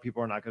lot of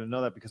people are not going to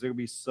know that, because they're going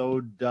to be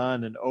so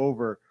done and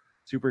over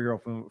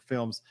superhero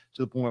films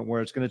to the point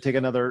where it's going to take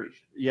another,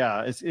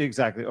 it's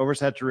exactly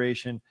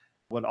oversaturation.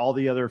 What all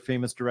the other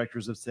famous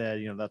directors have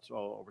said, that's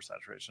all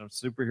oversaturation of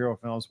superhero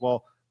films.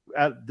 Well,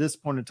 at this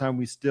point in time,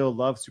 we still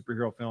love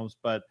superhero films,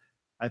 but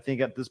I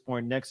think at this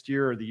point next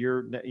year, or the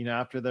year,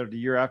 after that, or the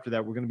year after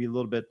that, we're going to be a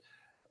little bit,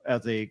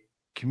 as a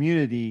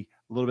community,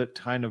 a little bit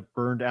kind of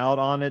burned out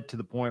on it, to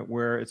the point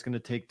where it's going to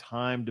take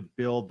time to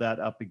build that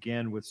up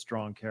again with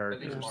strong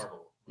characters.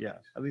 Yeah,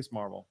 at least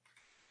Marvel.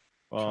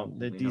 Well,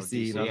 the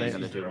DC, ain't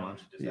gonna do much.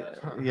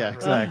 yeah,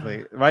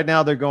 exactly. Right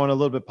now they're going a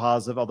little bit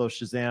positive, although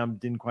Shazam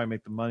didn't quite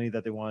make the money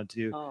that they wanted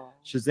to.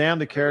 Shazam,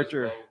 the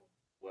character,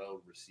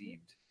 Well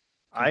received.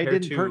 I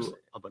Compared didn't to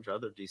a bunch of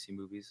other DC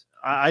movies.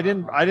 I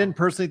didn't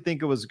personally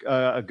think it was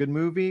a good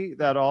movie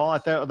at all. I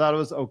thought it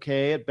was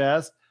okay at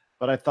best,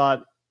 but I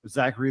thought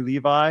Zachary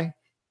Levi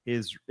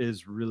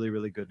is really,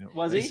 really good.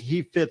 Was he?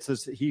 He fits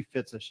us. He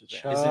fits us.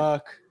 Shazam.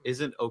 Chuck.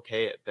 Isn't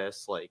okay at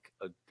best like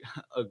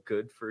a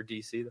good for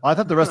DC? I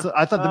thought the rest of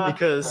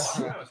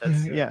Because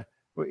that's, yeah.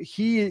 Well, I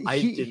he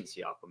didn't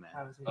see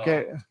Aquaman.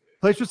 okay.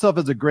 Place yourself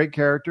as a great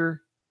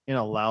character in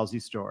a lousy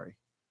story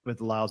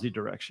with lousy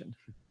direction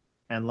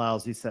and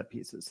lousy set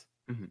pieces.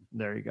 Mhm.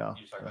 There you go.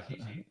 You talk about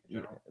DC in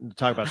general?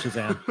 Talk about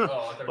Shazam.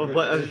 Well,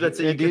 but that's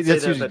it. You could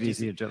That's say that usually about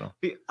DC in general.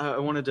 I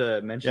wanted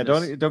to mention. Yeah,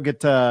 this. don't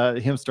get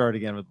him started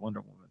again with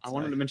Wonder Woman. I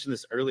wanted to mention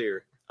this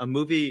earlier. A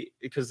movie,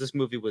 because this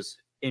movie was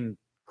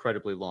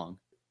incredibly long.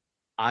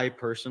 I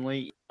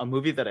personally, a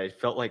movie that I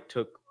felt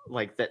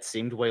like that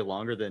seemed way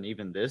longer than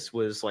even this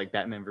was like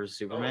Batman vs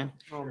Superman.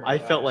 I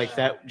felt like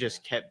that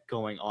just kept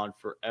going on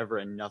forever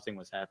and nothing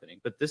was happening.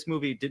 But this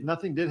movie didn't.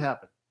 Nothing did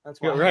happen. That's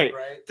Yeah, why,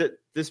 right.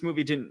 This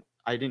movie didn't.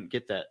 I didn't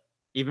get that.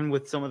 Even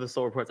with some of the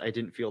slower parts, I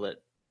didn't feel that.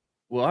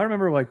 Well, I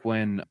remember like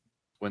when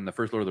the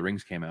first Lord of the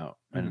Rings came out,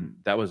 and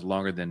that was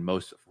longer than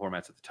most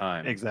formats at the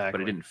time. Exactly.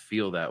 But it didn't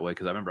feel that way,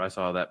 because I remember I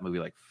saw that movie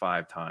like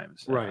 5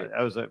 times. Right.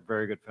 That was a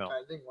very good film.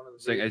 I think one of the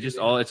It's like biggest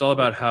it's all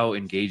about how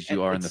engaged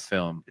you are in the It's-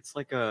 film. It's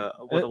like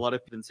what a lot of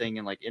people have been saying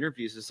in like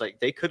interviews is like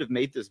they could have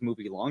made this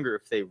movie longer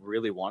if they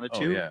really wanted Oh,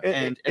 to. yeah.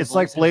 And as It's long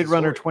like as it has Blade a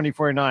Runner story.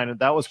 2049, and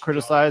that was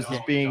criticized as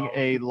being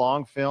a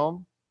long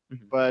film.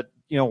 Mhm. But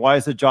why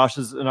is it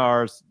Josh's and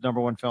ours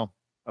 #1 film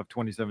of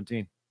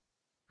 2017?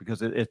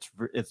 Because it's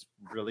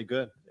really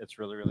good. It's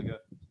really, really good.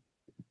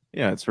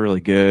 Yeah, it's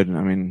really good.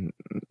 I mean,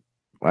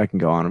 I can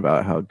go on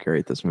about how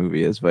great this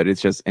movie is, but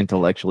it's just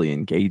intellectually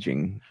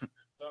engaging.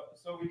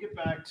 So we get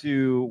back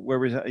to where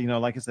we,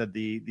 like I said,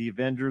 the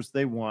Avengers,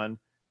 they won.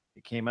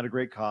 It came at a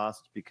great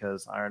cost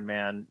because Iron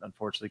Man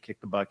unfortunately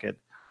kicked the bucket,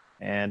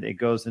 and it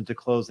goes into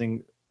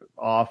closing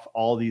off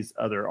all these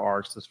other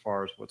arcs as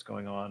far as what's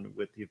going on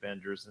with the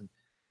Avengers. And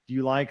do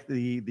you like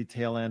the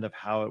tail end of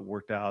how it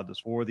worked out as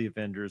for the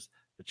Avengers,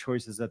 the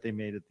choices that they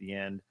made at the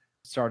end,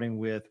 starting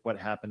with what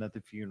happened at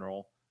the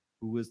funeral,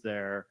 who was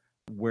there,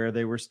 where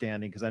they were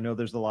standing? Because I know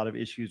there's a lot of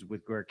issues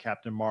with where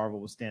Captain Marvel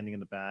was standing in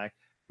the back,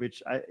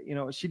 which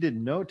she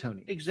didn't know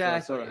Tony.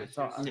 Exactly.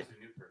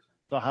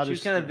 So how She does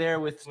was kind of there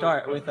with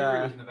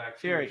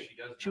Fury.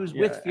 She was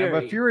with Fury.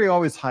 But Fury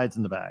always hides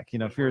in the back.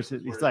 Fury,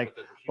 he's like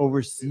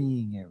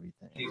overseeing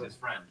everything. He's his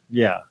friend.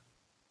 Yeah.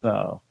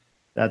 So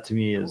that to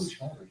me is.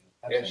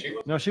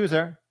 No, she was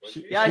there.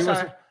 I saw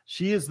her.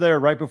 She is there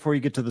right before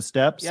you get to the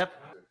steps. Yep.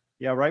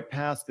 Yeah, right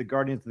past the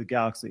Guardians of the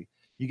Galaxy.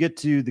 You get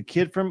to the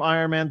kid from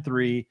Iron Man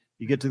 3.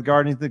 You get to the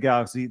Guardians of the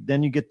Galaxy.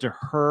 Then you get to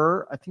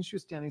her. I think she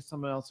was standing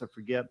somewhere else. I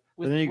forget.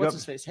 With, then you what's go.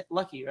 his face?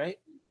 Lucky, right?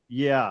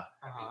 Yeah.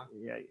 Uh-huh.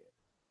 Yeah.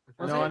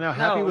 No,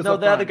 Happy was the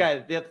up other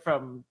front. guy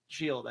from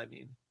Shield. I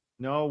mean,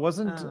 No, it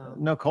wasn't. Oh.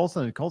 No,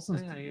 Coulson.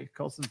 Coulson's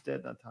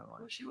dead that time.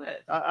 where's she with?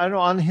 I know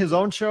on his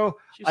own show.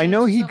 She was I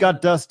know with he someone.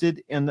 got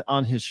dusted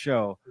on his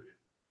show.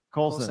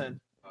 Coulson.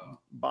 Coulson.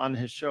 On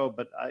his show,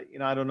 but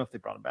I don't know if they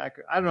brought him back.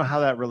 I don't know how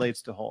that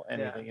relates to whole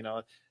anything.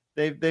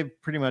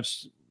 They've pretty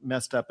much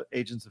messed up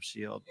Agents of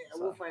Shield. Yeah,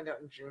 we'll find out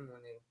in June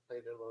when they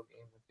play their little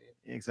game with it.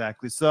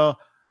 Exactly. So,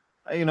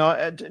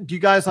 do you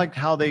guys like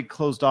how they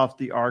closed off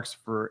the arcs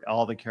for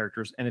all the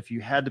characters? And if you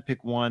had to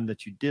pick one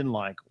that you didn't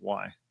like,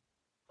 why?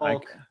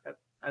 Hulk.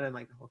 I didn't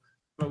like the Hulk,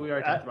 but we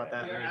already talked about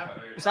that.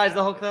 Besides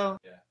the Hulk, though.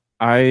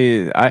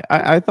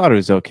 I thought it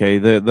was okay.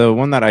 The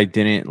one that I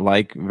didn't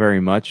like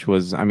very much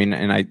was,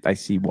 and I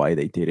see why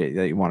they did it.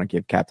 They want to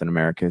give Captain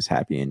America his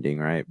happy ending,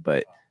 right?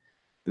 But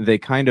they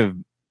kind of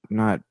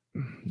not.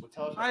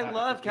 I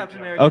love Captain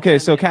America. Okay,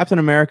 so Captain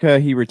America,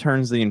 he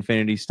returns the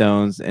Infinity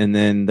Stones, and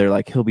then they're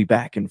like, he'll be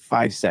back in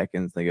 5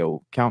 seconds. They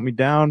go, count me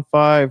down,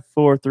 5,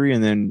 4, 3,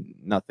 and then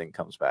nothing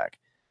comes back.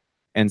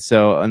 And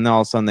then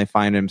all of a sudden they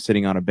find him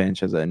sitting on a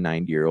bench as a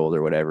 90-year-old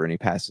or whatever, and he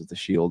passes the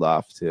shield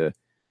off to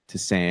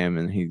Sam,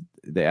 and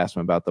they ask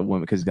him about the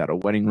woman because he's got a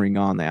wedding ring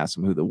on. They ask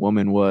him who the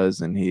woman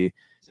was, and he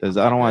says,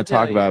 I don't want to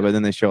talk about it. But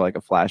then they show like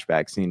a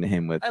flashback scene to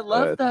him with I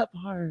love that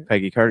part.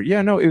 Peggy Carter.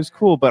 Yeah, no, it was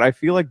cool, but I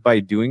feel like by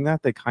doing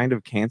that, they kind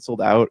of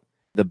canceled out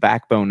the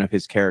backbone of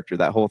his character.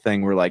 That whole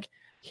thing where like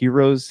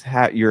heroes,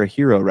 you're a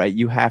hero, right?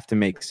 You have to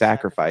make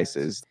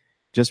sacrifices.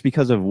 Just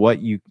because of what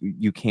you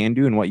can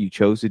do and what you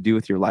chose to do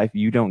with your life,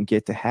 you don't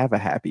get to have a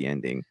happy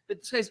ending.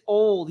 But this guy's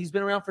old. He's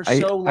been around for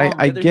so long.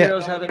 I The other get-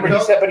 heroes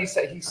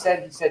haven't. He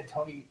said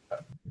Tony.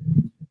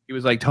 He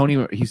was like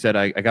Tony. He said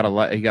I got a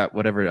life. He got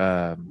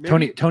whatever.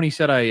 Tony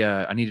said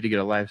I needed to get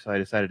a life, so I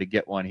decided to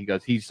get one. He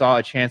goes. He saw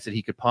a chance that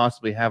he could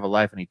possibly have a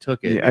life, and he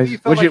took it. Yeah,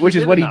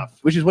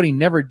 which is what he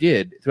never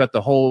did throughout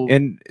the whole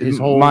his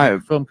whole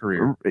film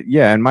career.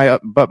 Yeah, and my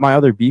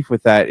other beef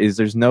with that is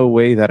there's no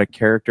way that a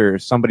character,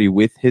 somebody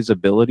with his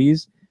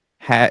abilities,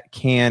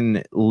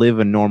 can live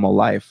a normal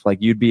life.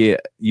 Like you'd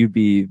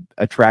be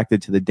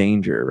attracted to the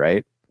danger,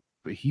 right?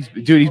 But he's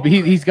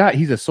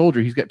a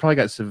soldier. He's probably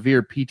got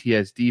severe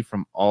PTSD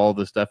from all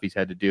the stuff he's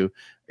had to do.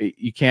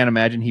 You can't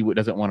imagine he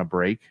doesn't want to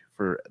break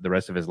for the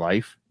rest of his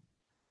life.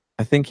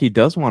 I think he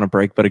does want to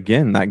break, but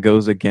again, that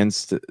goes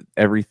against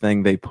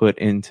everything they put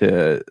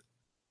into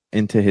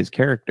his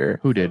character.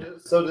 Who did?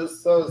 So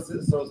is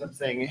I'm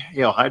saying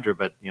Hydra,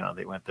 but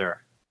they went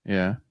there.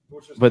 Yeah,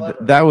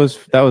 but that was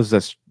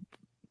just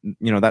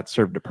that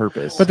served a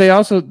purpose. But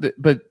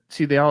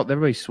see,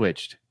 everybody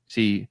switched.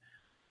 See,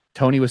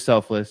 Tony was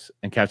selfless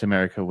and Captain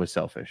America was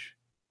selfish,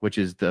 which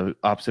is the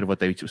opposite of what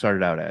they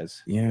started out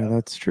as. Yeah,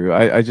 that's true.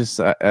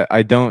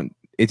 I don't.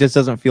 It just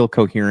doesn't feel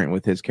coherent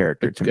with his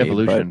character to me.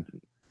 Evolution.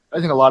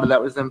 I think a lot of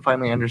that was them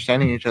finally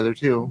understanding each other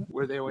too,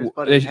 where they always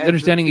butted heads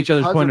understanding each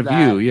other's because point of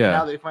that. view. Yeah,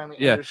 Now they finally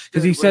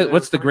because he said,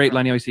 "What's the great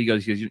line he always says?" He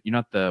goes, "You're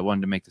not the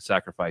one to make the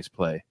sacrifice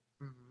play."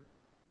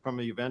 From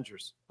the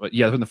Avengers. But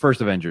yeah, from the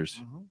first Avengers.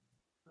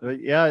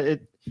 Yeah,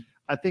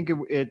 I think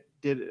it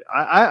did.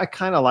 I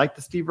kind of like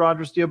the Steve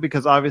Rogers deal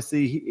because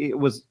obviously it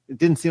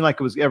didn't seem like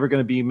it was ever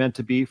going to be meant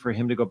to be for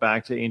him to go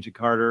back to Agent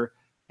Carter.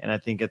 And I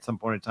think at some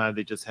point in time,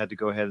 they just had to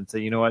go ahead and say,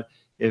 you know what,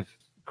 if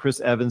Chris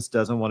Evans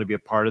doesn't want to be a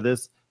part of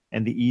this,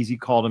 and the easy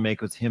call to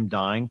make was him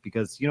dying,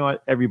 because you know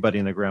what, everybody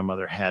and their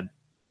grandmother had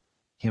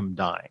him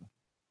dying.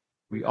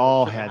 We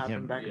all had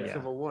him. Back in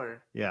Civil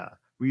War. Yeah,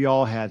 we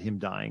all had him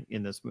dying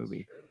in this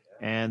movie.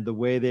 And the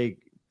way they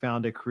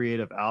found a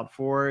creative out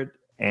for it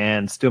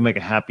and still make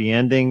a happy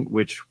ending,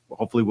 which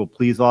hopefully will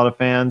please a lot of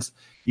fans,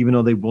 even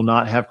though they will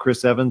not have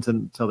Chris Evans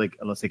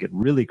unless they get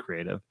really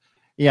creative.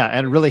 Yeah,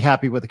 and really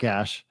happy with the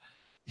cash.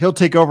 He'll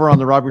take over on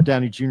the Robert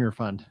Downey Jr.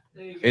 fund.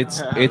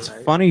 It's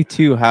funny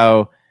too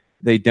how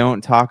they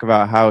don't talk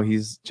about how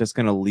he's just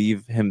going to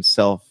leave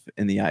himself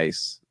in the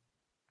ice.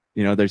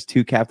 There's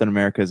 2 Captain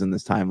Americas in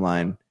this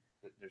timeline.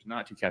 There's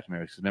not 2 Captain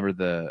Americas. Remember,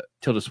 the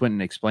Tilda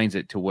Swinton explains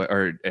it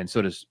and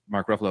so does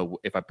Mark Ruffalo.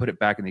 If I put it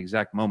back in the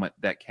exact moment,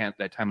 that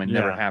timeline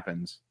never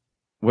happens.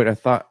 Wait, I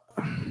thought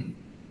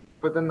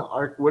But then the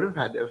arc would have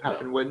had to have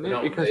happened, wouldn't it?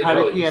 No, Because no, how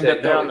did he end said,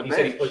 up there no, on the he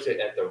bench? said he puts it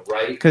at the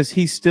right. Because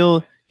he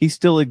still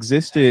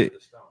existed.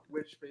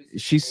 Which basically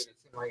She's- made it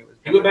seem like it was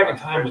He went back in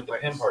the time with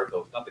first the pin place.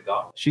 particles, not the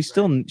gauntlet.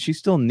 She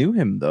still knew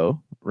him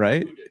though,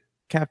 right?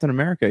 Captain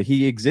America.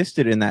 He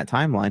existed in that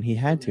timeline. He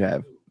had to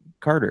have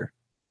Carter.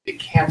 It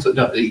canceled.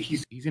 No,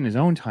 he's in his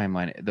own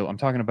timeline. Though I'm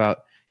talking about,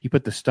 he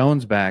put the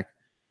stones back,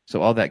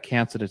 so all that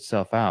canceled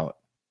itself out.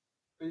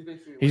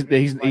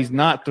 He's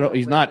not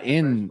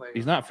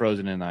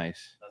frozen in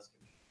ice.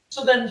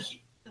 So then,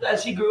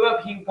 as he grew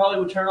up, he probably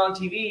would turn on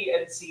TV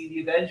and see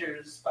the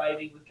Avengers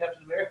fighting with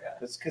Captain America.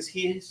 That's because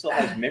he still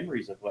has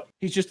memories of what.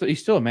 He's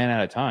still a man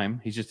at a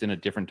time. He's just in a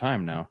different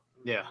time now.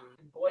 Yeah.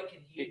 Boy, can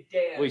he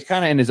dance! Well, he's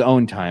kind of in his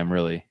own time,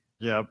 really.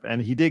 Yep, and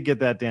he did get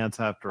that dance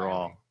after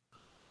all.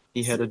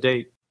 He had a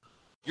date.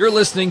 You're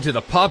listening to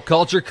the Pop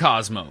Culture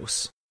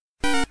Cosmos.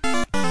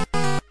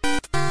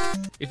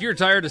 If you're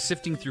tired of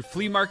sifting through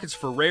flea markets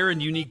for rare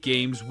and unique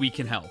games, we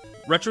can help.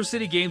 Retro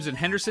City Games in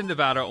Henderson,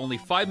 Nevada, only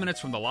 5 minutes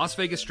from the Las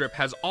Vegas Strip,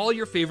 has all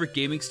your favorite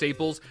gaming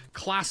staples,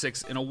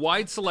 classics, and a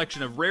wide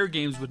selection of rare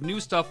games with new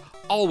stuff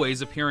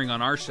always appearing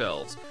on our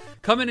shelves.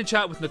 Come in and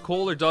chat with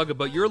Nicole or Doug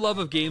about your love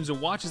of games and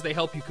watch as they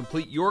help you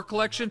complete your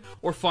collection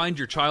or find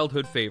your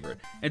childhood favorite.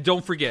 And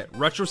don't forget,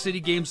 Retro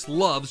City Games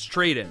loves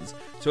trade-ins.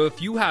 So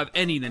if you have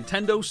any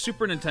Nintendo,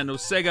 Super Nintendo,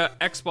 Sega,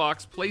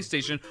 Xbox,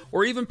 PlayStation,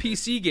 or even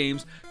PC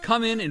games,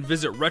 come in and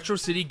visit Retro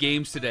City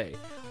Games today.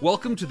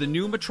 Welcome to the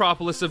new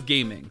metropolis of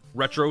gaming,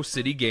 Retro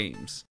City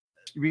Games.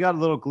 We got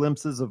little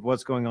glimpses of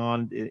what's going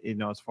on,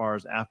 as far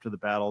as after the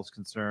battle is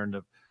concerned,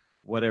 of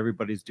what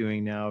everybody's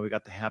doing now. We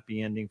got the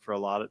happy ending for a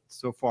lot of,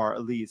 so far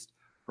at least,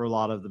 for a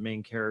lot of the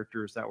main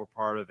characters that were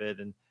part of it.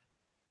 And,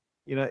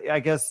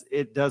 I guess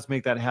it does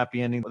make that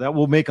happy ending. That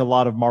will make a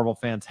lot of Marvel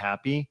fans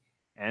happy.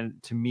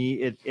 And to me,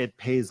 it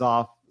pays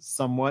off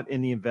somewhat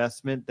in the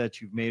investment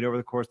that you've made over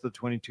the course of the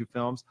 22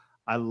 films.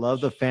 I love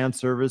the fan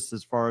service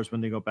as far as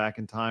when they go back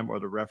in time, or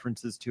the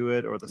references to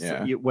it, or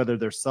whether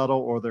they're subtle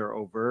or they're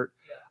overt.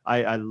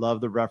 I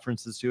love the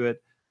references to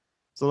it.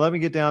 So let me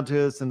get down to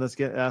this and let's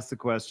ask the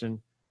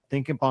question.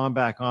 Thinking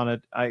back on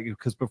it,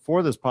 because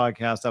before this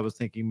podcast, I was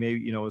thinking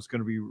maybe it's going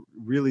to be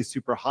really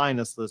super high in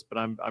this list, but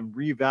I'm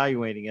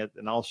reevaluating it,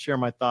 and I'll share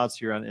my thoughts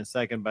here in a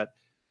second. But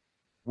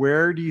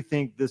where do you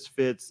think this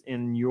fits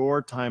in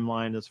your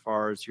timeline as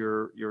far as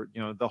your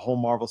the whole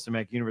Marvel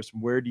Cinematic Universe?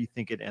 Where do you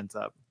think it ends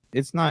up?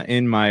 It's not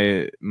in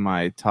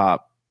my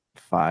top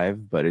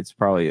 5, but it's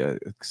probably a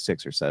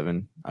 6 or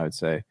 7, I would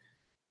say.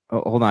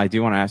 Oh, hold on, I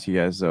do want to ask you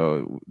guys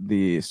though.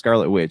 The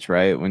Scarlet Witch,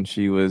 right? When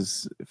she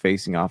was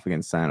facing off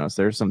against Thanos,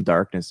 there's some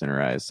darkness in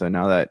her eyes. So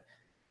now that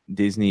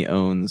Disney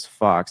owns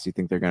Fox, do you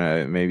think they're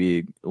gonna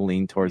maybe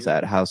lean towards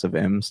that House of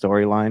M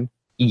storyline?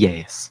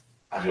 Yes.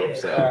 I hope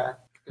so.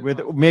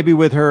 Maybe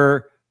with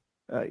her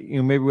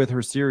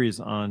series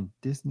on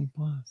Disney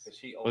Plus.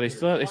 Well, they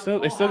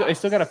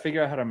still got to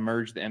figure out how to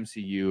merge the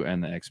MCU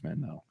and the X-Men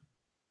though.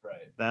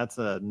 Right. That's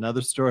another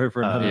story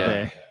for another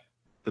day.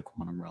 The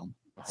quantum realm.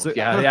 So,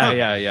 Yeah.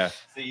 I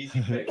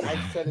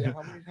said it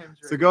how many times?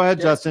 So go ahead,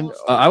 Justin.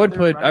 I'd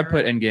put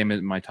Endgame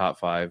in my top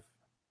 5.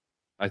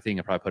 I think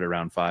I'd probably put it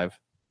around 5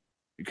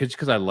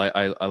 because I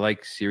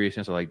like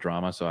seriousness. I like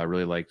drama, so I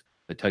really like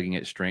the tugging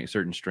at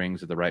certain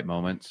strings at the right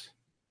moments.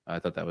 I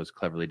thought that was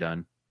cleverly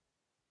done.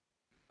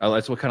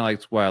 That's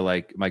why I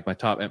like my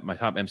top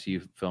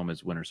MCU film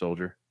is Winter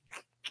Soldier.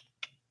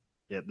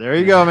 Yeah, there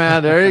you go,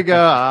 man. There you go.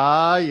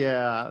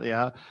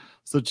 Yeah.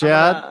 So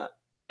Chad,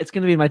 It's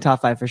going to be my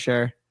top 5 for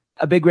sure.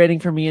 A big rating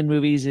for me in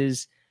movies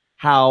is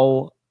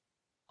how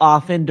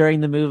often during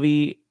the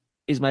movie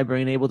is my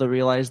brain able to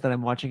realize that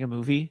I'm watching a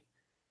movie,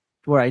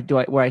 where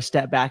I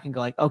step back and go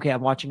like, okay, I'm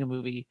watching a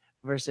movie,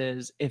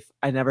 versus if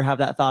I never have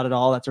that thought at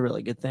all, that's a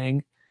really good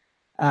thing.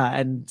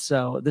 And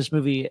so this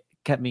movie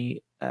kept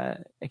me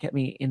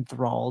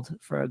enthralled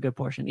for a good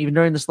portion, even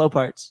during the slow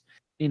parts.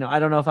 I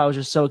don't know if I was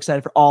just so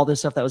excited for all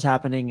this stuff that was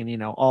happening,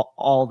 and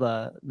all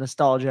the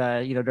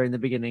nostalgia, during the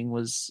beginning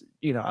was,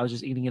 I was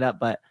just eating it up.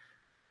 But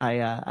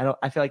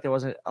I feel like there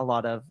wasn't a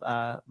lot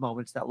of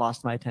moments that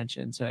lost my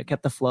attention, so it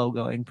kept the flow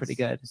going pretty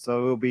good.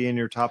 So it'll be in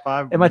your top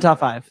 5. In my top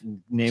 5.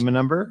 Name a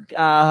number.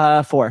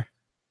 4.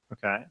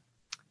 Okay.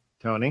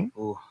 Tony.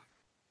 Ooh.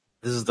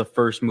 This is the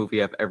first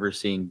movie I've ever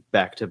seen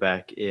back to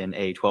back in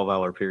a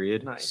 12-hour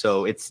period. Nice.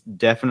 So it's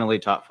definitely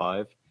top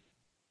 5.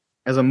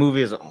 As a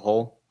movie as a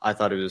whole, I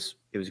thought it was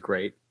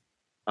great.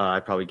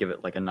 I'd probably give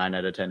it like a 9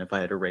 out of 10 if I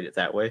had to rate it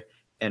that way.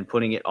 And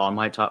putting it on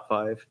my top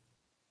 5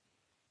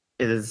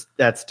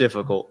 that's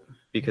difficult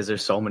because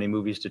there's so many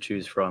movies to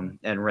choose from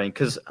and rank.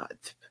 Because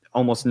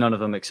almost none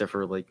of them, except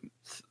for like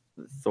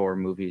Thor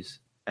movies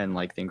and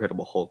like The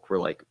Incredible Hulk, were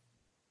like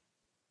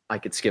I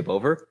could skip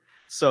over.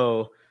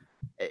 So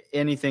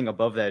anything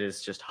above that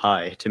is just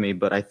high to me.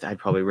 But I'd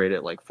probably rate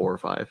it like 4 or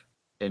 5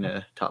 in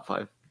a top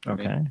 5.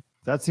 Okay.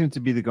 That seems to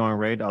be the going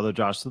rate, although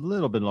Josh is a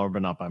little bit lower,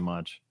 but not by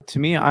much. To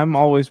me, I'm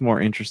always more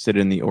interested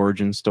in the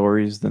origin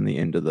stories than the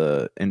end of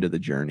the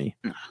journey.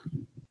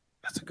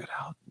 That's a good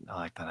out. I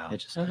like that out. It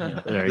just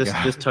There you go.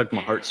 this tugged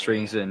my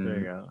heartstrings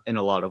in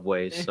a lot of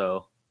ways.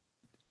 So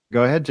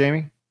Go ahead,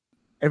 Jamie.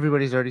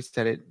 Everybody's already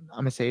said it. I'm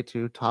gonna say it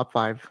too. Top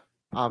 5,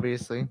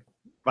 obviously.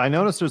 I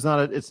noticed it's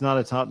not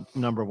a top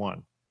number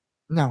one.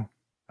 No,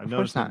 I've Of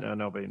noticed course that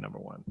nobody number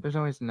one. there's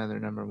always another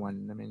number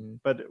 1. I mean,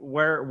 But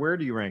where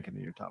do you rank it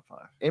in your top 5?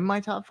 in my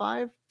top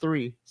 5,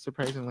 3,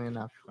 surprisingly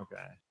enough. Okay.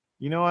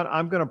 You know what?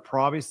 I'm gonna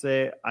probably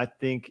say I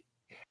think,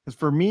 because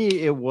for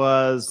me it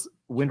was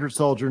Winter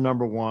Soldier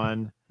number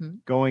 1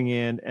 going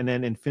in, and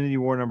then Infinity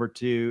War number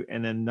 2,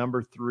 and then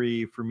number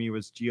 3 for me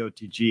was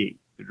GOTG,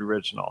 the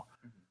original.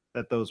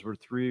 That those were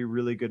 3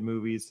 really good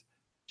movies.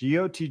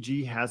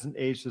 GOTG hasn't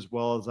aged as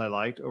well as I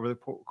liked over the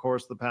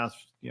course of the past,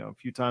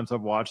 few times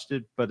I've watched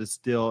it, but it's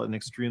still an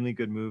extremely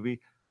good movie.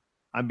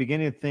 I'm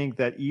beginning to think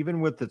that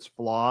even with its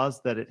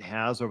flaws that it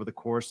has over the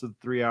course of the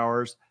 3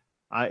 hours,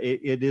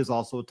 it is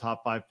also a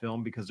top 5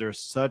 film, because there's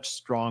such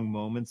strong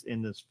moments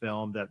in this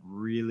film that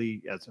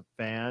really, as a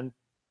fan,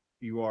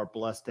 you are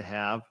blessed to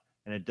have,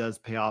 and it does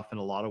pay off in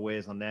a lot of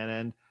ways on that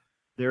end.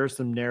 There are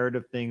some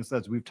narrative things,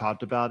 as we've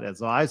talked about,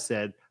 as I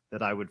said,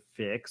 that I would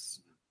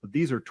fix, but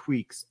these are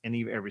tweaks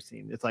in every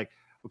scene. It's like,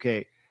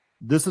 okay,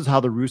 this is how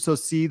the Russos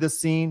see the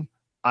scene.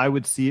 I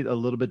would see it a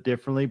little bit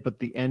differently, but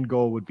the end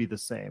goal would be the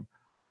same.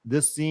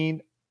 This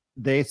scene,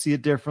 they see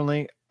it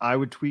differently. I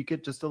would tweak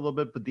it just a little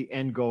bit, but the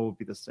end goal would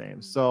be the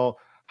same. So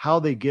how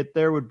they get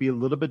there would be a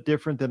little bit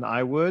different than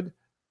I would,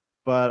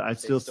 but I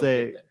still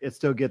say it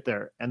still get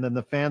there. And then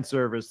the fan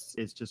service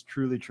is just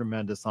truly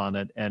tremendous on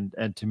it. And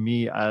to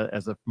me,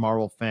 as a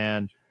Marvel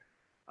fan,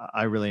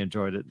 I really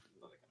enjoyed it.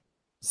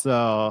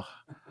 So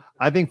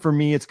I think for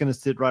me, it's going to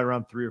sit right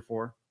around 3 or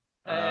 4.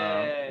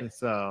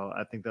 So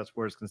I think that's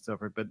where it's going to sit.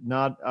 But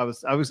not, I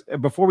was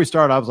before we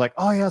started, I was like,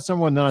 oh yeah,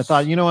 someone. Then I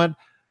thought, you know what?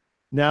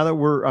 Now that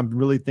I'm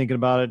really thinking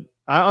about it,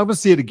 I'm going to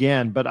see it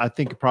again, but I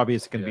think probably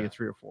it's going to be a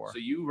 3 or 4. So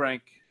you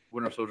rank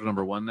Winter Soldier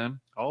number 1 then?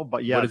 Oh,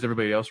 but yeah. What does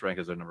everybody else rank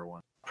as their number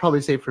 1?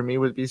 Probably say for me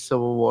would be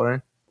Civil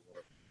War.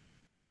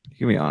 You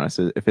can be honest.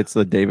 If it's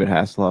the David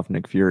Hasselhoff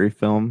Nick Fury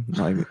film,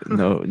 like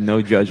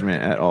no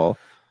judgment at all.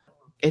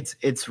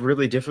 It's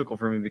really difficult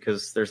for me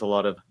because there's a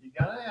lot of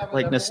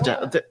like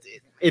nostalgia.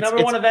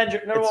 Number 1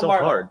 Avenger. Number 1 so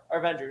Marvel. hard. Or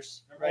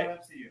Avengers. Right.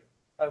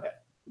 Okay.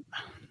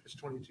 There's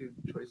 22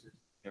 choices.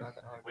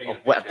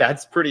 Well,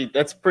 that's pretty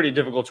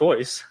difficult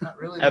choice. Not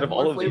really. Out of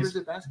all of these,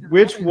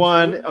 Which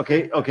one?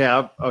 Okay.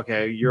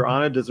 You're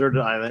on a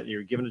deserted island.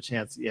 You're given a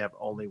chance. You have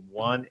only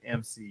one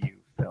MCU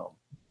film,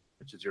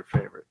 which is your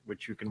favorite,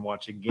 which you can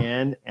watch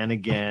again and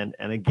again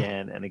and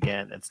again and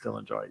again and still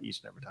enjoy it each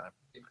and every time.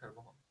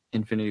 Incredible.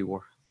 Infinity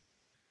War.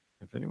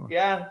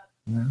 Yeah.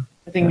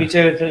 I think me too.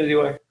 Infinity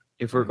War.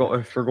 If we're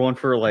going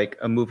for like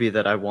a movie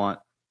that I want,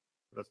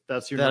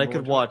 that's your that I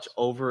could watch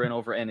over and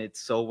over, and it's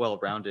so well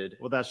rounded.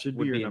 Well, that should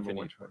be your number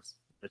 1 choice.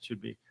 That should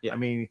be. Yeah. I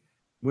mean,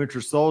 Winter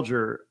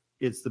Soldier,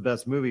 it's the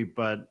best movie,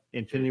 but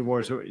Infinity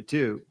War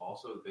too.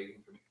 Also, the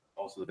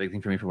big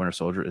thing for me for Winter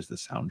Soldier is the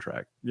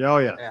soundtrack. Oh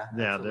yeah.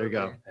 Yeah. There you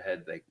go. It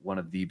had like one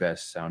of the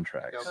best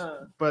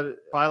soundtracks. But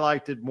if I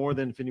liked it more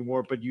than Infinity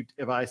War, but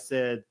if I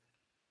said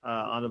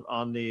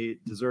on the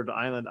deserted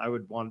island, I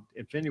would want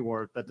Infinity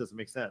War. That doesn't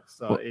make sense.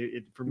 So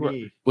for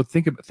me. Well,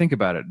 think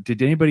about it.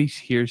 Did anybody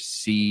here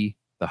see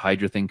the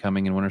Hydra thing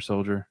coming in Winter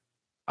Soldier?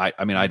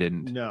 I mean, I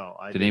didn't. No.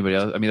 Did anybody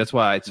else? I mean, that's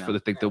why it's for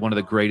the one of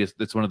the greatest.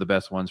 That's one of the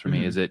best ones for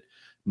me. Is it?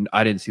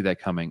 I didn't see that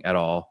coming at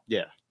all.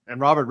 Yeah. And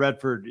Robert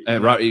Redford,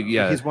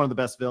 he's one of the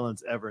best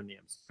villains ever in the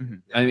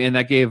MCU. I mean, and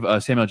that gave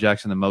Samuel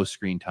Jackson the most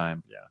screen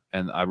time. Yeah.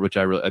 And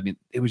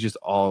it was just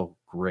all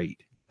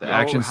great. The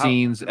action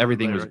scenes,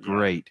 everything was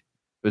great.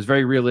 It was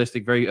very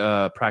realistic, very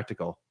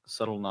practical.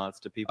 Subtle nods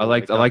to people. I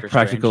like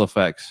practical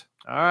effects.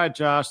 All right,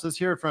 Josh, let's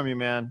hear it from you,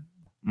 man.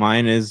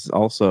 Mine is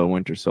also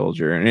Winter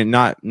Soldier, and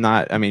not.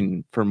 I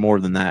mean, for more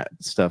than that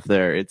stuff,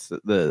 there. It's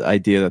the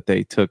idea that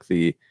they took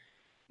the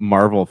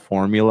Marvel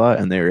formula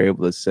and they were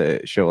able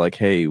to show like,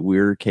 hey,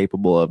 we're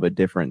capable of a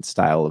different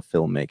style of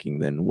filmmaking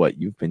than what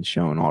you've been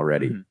shown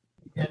already.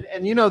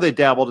 And they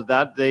dabbled at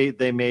that.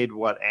 They made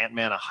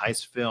Ant-Man a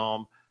heist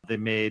film. They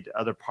made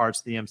other parts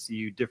of the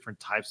MCU different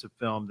types of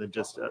film than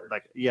just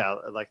like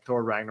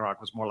Thor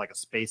Ragnarok was more like a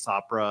space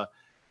opera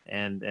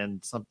and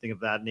something of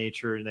that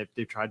nature. And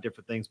they've tried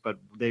different things, but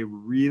they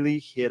really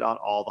hit on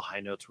all the high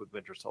notes with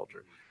Winter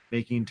Soldier,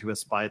 making into a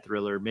spy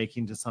thriller,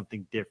 making into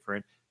something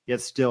different,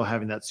 yet still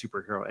having that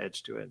superhero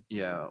edge to it.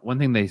 Yeah, one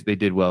thing they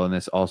did well in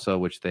this also,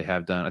 which they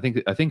have done. I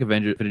think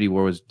Avengers Infinity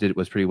War was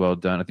pretty well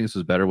done. I think this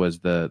was better. Was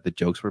the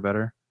jokes were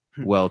better,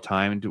 well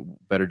timed,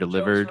 better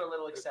delivered. Jokes were a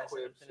little excessive.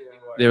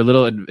 They were a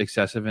little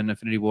excessive in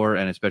Infinity War,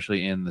 and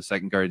especially in the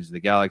second Guardians of the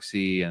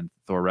Galaxy and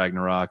Thor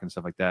Ragnarok and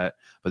stuff like that.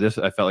 But this,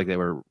 I felt like they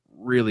were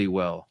really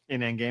well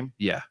in Endgame.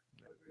 Yeah,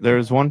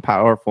 there's one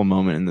powerful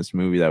moment in this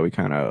movie that we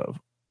kind of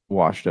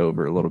washed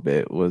over a little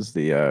bit. Was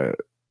the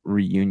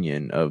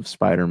reunion of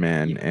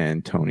Spider-Man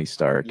and Tony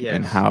Stark,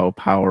 and how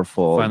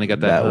powerful finally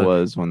got that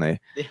was when they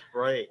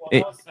right.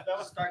 Well, that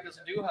was Stark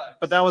doesn't do hugs.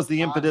 But that was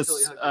the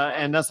impetus,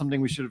 and that's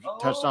something we should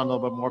have touched on a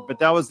little bit more. But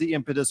that was the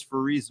impetus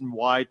for reason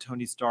why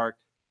Tony Stark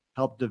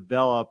helped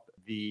develop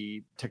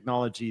the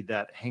technology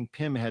that Hank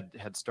Pym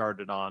had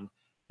started on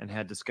and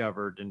had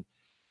discovered. And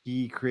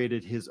he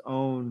created his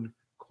own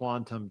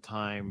quantum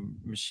time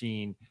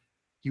machine.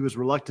 He was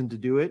reluctant to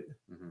do it,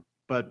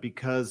 but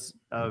because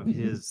of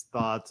his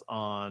thoughts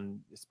on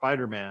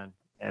Spider-Man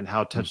and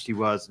how touched he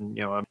was, and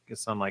a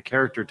son-like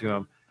character to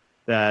him,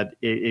 that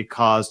it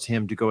caused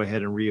him to go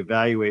ahead and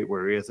reevaluate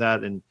where he is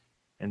at and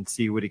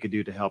see what he could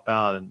do to help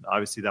out. And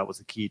obviously that was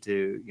the key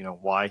to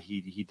why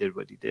he did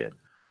what he did.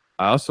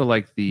 I also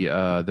like the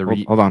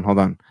hold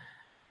on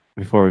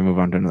before we move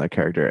on to another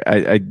character.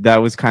 I that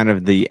was kind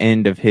of the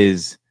end of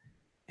his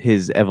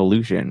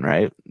evolution,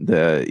 right?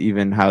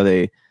 Even how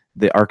the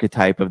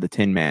archetype of the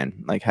Tin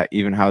Man, like how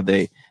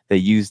they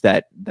use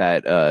that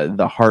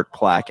the heart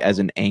plaque as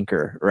an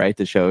anchor, right,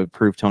 to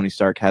prove Tony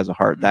Stark has a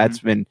heart. That's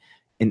been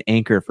an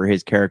anchor for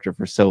his character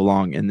for so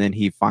long, and then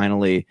he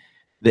finally,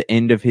 the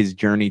end of his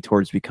journey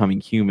towards becoming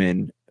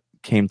human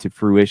came to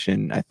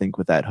fruition, I think,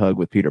 with that hug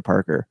with Peter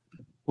Parker.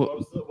 What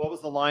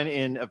was the line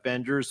in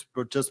Avengers,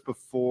 but just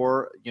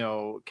before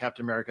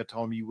Captain America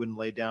told him you wouldn't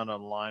lay down on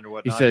the line or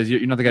whatnot? He says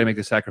you're not the guy to make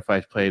the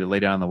sacrifice play to lay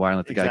down on the wire and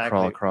let the guy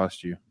crawl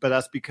across you. But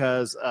that's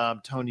because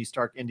Tony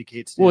Stark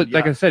indicates. Well,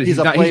 like I said,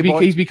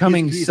 he's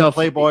becoming he's a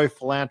playboy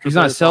philanthropist. He's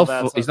not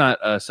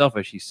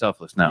selfish. He's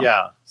selfless now.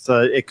 Yeah,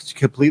 so it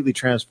completely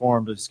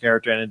transformed his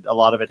character, and a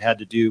lot of it had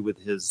to do with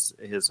his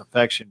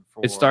affection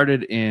for. It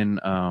started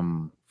in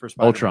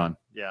Ultron.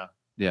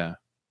 Yeah.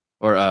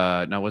 Or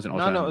no, it wasn't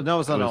Ultron. No, it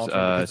was not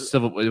Ultron.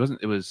 Civil. It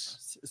wasn't. It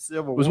was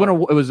Civil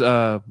War. It was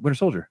Winter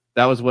Soldier.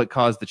 That was what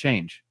caused the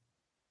change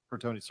for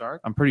Tony Stark.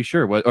 I'm pretty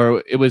sure.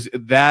 Or it was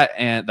that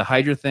and the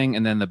Hydra thing,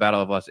 and then the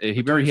Battle of Los.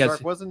 Tony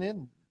Stark wasn't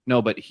in.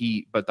 No, but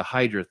the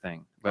Hydra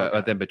thing,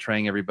 but then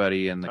betraying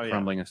everybody and the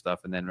crumbling and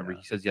stuff, and then remember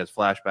he says he has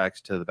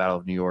flashbacks to the Battle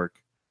of New York,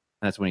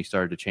 and that's when he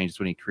started to change. That's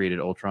when he created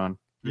Ultron.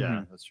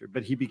 Yeah, that's true.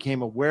 But he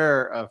became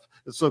aware of.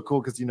 It's so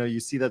cool because you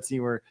see that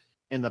scene where.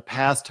 In the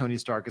past, Tony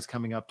Stark is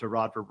coming up to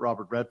Robert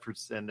Redford,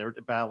 and they're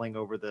battling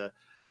over the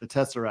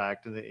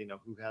Tesseract, and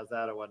who has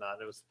that or whatnot.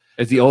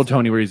 It's the old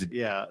Tony where he's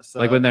so,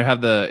 like when they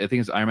have I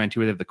think it's Iron Man 2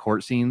 where they have the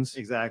court scenes.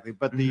 Exactly,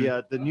 but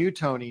the new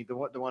Tony, the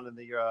one in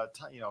the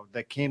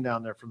that came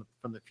down there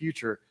from the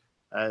future.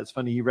 It's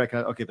funny, he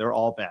recognized they're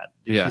all bad.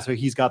 Yeah, so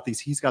he's got the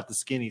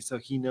skinny, so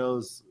he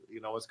knows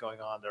what's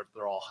going on.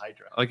 They're all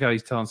Hydra. I like how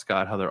he's telling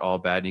Scott how they're all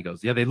bad, and he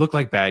goes, "Yeah, they look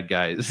like bad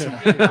guys."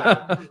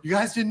 You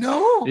guys didn't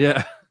know?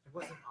 Yeah.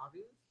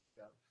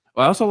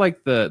 Well, I also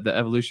like the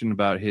evolution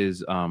about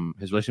his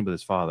relationship with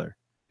his father,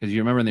 because you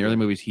remember in the early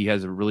movies he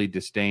has a really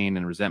disdain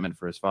and resentment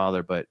for his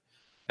father, but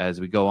as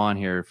we go on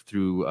here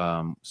through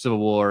Civil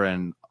War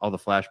and all the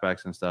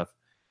flashbacks and stuff,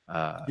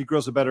 he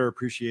grows a better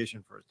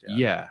appreciation for his dad.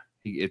 Yeah,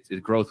 it's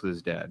growth with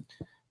his dad.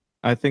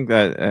 I think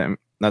that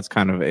that's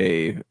kind of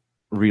a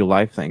real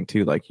life thing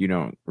too. Like you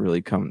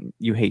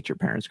hate your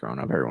parents growing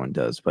up, everyone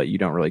does, but you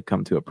don't really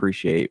come to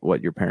appreciate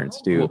what your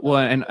parents do. Well,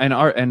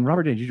 and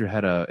Robert Downey Jr.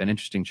 had an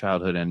interesting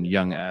childhood and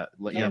young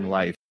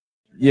life.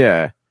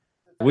 Yeah,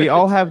 we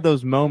all have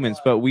those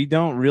moments, but we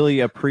don't really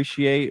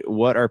appreciate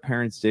what our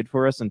parents did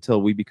for us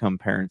until we become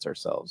parents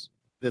ourselves.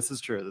 This is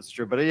true.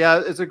 But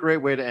yeah, it's a great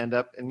way to end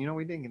up. And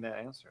we didn't get that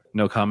answer.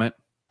 No comment.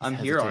 I'm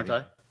here, aren't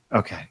I?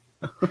 Okay.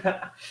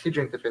 You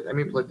drink the fifth. I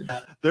mean, plug the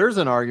fifth. There's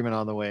an argument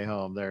on the way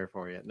home there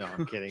for you. No,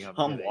 I'm kidding.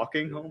 I'm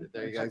walking home.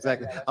 There you go.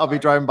 Exactly. I'll be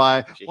driving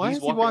by. Why is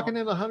he walking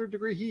in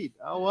 100-degree heat?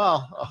 Oh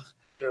well.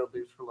 Gerald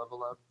leaves for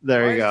level up.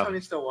 There you go. Why is Tony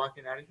still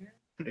walking out of here?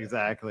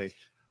 Exactly.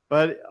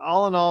 But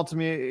all in all, to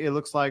me, it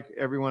looks like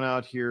everyone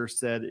out here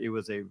said it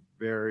was a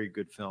very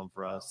good film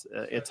for us.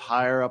 It's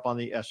higher up on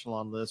the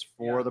echelon list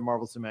for the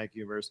Marvel Cinematic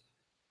Universe.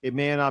 It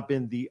may have not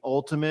been the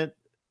ultimate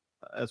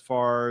as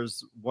far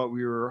as what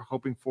we were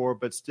hoping for,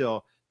 but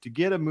still, to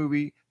get a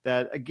movie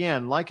that,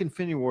 again, like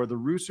Infinity War, the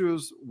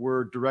Russos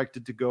were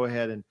directed to go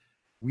ahead and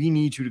we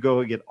need you to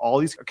go and get all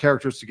these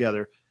characters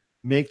together,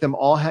 make them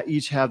all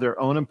each have their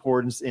own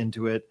importance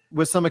into it,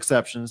 with some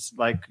exceptions.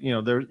 Like,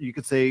 there you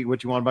could say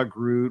what you want about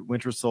Groot,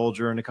 Winter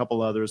Soldier, and a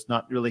couple others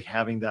not really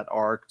having that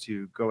arc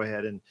to go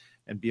ahead and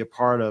be a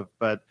part of.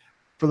 But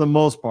for the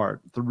most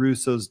part, the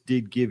Russos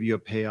did give you a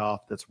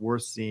payoff that's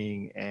worth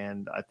seeing.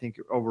 And I think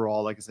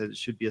overall, like I said, it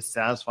should be a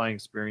satisfying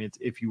experience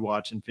if you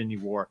watch Infinity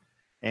War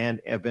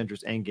and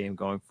Avengers Endgame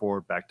going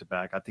forward back to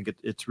back. I think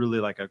it's really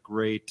like a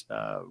great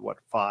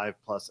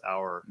 5+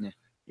 hour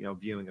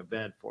viewing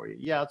event for you.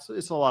 Yeah,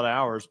 it's a lot of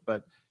hours,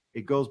 but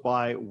it goes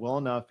by well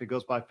enough. It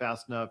goes by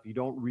fast enough. You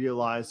don't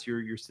realize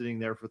you're sitting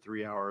there for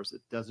 3 hours.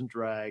 It doesn't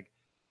drag.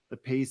 The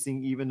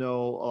pacing, even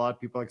though a lot of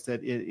people, like I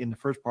said, in the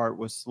first part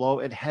was slow,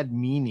 it had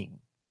meaning.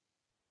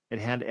 It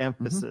had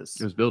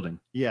emphasis. It was building.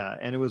 Yeah,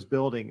 and it was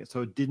building.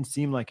 So it didn't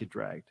seem like it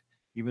dragged,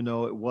 even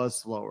though it was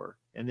slower.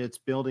 And it's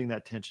building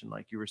that tension,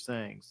 like you were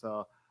saying.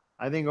 So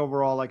I think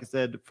overall, like I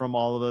said, from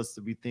all of us,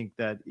 we think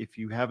that if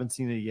you haven't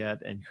seen it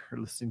yet and you're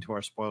listening to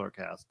our spoiler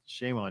cast,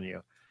 shame on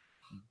you.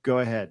 Go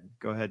ahead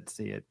and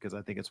see it, because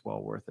I think it's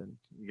well worth it.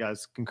 You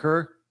guys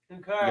concur?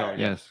 Concur.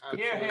 Yes.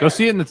 Here. Go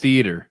see it in the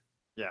theater.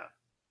 Yeah.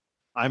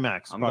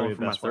 IMAX. I'm probably going for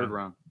the my best third one.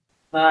 round.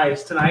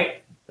 Nice.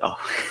 Tonight. Oh.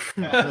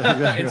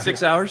 In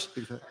 6 hours?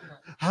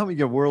 How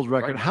many world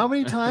record? How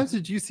many times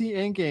did you see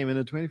Endgame in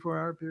a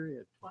 24-hour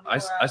period? I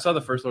saw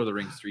the first Lord of the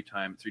Rings 3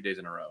 days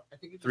in a row. I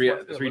think he just Three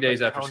wants to three look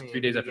days like after Tony in 3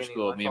 the days after beginning,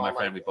 school. that's Me and my all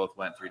friend, like- we both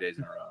went 3 days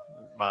in a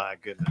row. My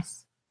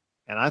goodness.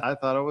 And I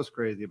thought it was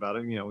crazy about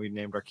it. You know, we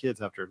named our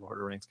kids after Lord of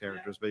the Rings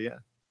characters, but yeah,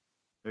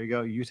 there you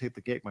go. You take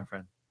the cake, my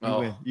friend. You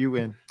win. You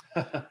win.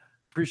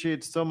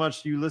 Appreciate so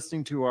much you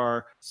listening to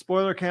our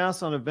spoiler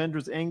cast on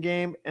Avengers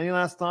Endgame. Any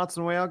last thoughts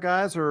on the way out,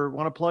 guys, or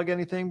want to plug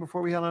anything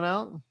before we head on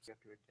out?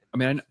 I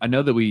mean, I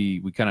know that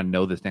we kind of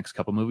know this next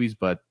couple movies,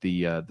 but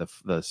the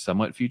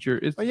somewhat future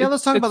is. Oh, yeah,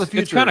 let's talk about the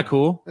future. It's kind of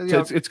cool. Yeah.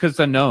 It's because it's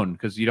unknown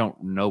because you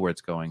don't know where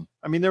it's going.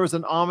 I mean, there was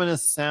an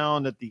ominous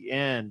sound at the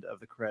end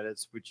of the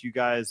credits, which you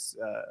guys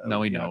No,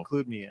 we you know.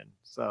 include me in.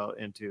 So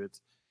into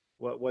it's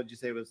what did you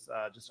say was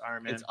just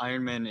Iron Man? It's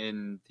Iron Man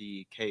in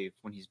the cave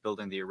when he's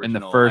building the In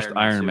original. the first suit.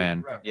 Iron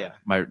Man, Yeah.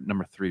 my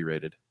number 3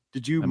 rated.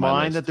 Did you on my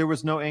mind list. that there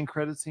was no end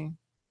credit scene?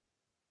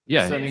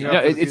 Yeah, Setting yeah,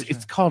 up for the it's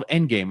future. called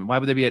Endgame. Why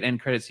would there be an end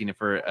credit scene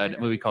for a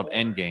movie called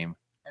Endgame?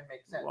 That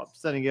makes sense. Well,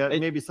 setting it It-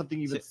 maybe something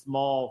even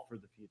small for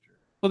the future.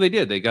 Well, they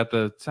did. They got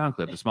the sound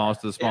clip, the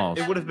smallest of the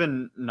smallest. It would have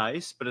been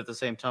nice, but at the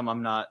same time,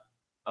 I'm not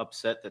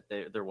upset that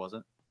there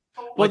wasn't.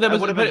 Well, Like, that I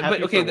was, would have but, been happy but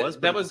if okay, there was,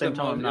 but that at the was the same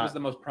time, most, I'm it was not. the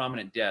most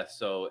prominent death.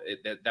 So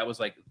that was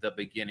like the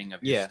beginning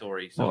of his Yeah.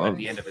 story. So Well, at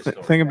the end of his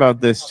story. Think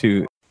about this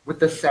too. With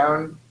the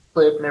sound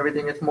clip and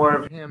everything, it's more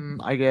of him,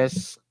 I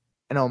guess,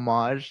 an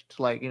homage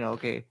to like,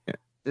 okay, Yeah.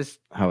 this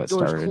How it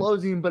door's started.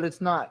 closing, but it's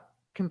not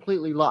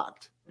completely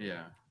locked.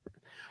 Yeah.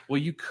 Well,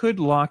 you could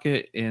lock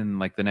it in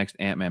like the next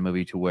Ant-Man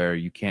movie to where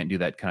you can't do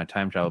that kind of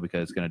time travel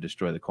because it's going to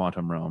destroy the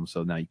quantum realm.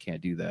 So now you can't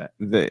do that.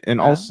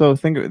 And also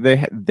think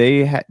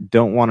they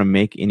don't want to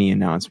make any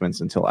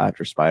announcements until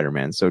after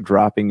Spider-Man. So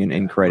dropping an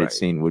end credit right.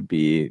 scene would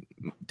be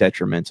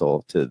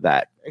detrimental to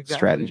that Exactly.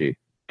 strategy.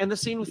 And the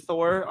scene with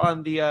Thor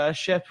on the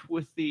ship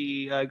with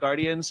the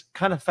Guardians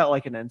kind of felt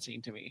like an end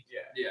scene to me.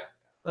 Yeah.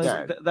 Like,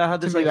 Yeah, that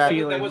had to this me like that-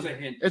 feeling. a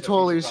hint. It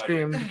totally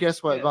screamed,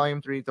 guess what? Yeah.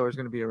 Volume 3 Thor is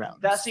going to be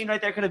around. That scene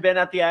right there could have been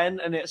at the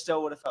end, and it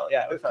still would have felt.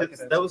 Yeah, it would've felt like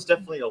an end That scene. was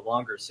definitely a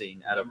longer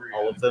scene out of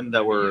all of them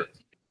that were.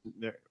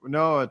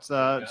 No, it's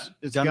Gunn.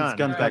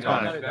 Guns back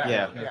Gunn. on.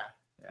 Yeah.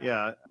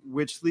 Yeah,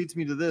 which leads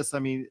me to this. I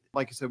mean,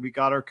 like you said, we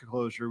got our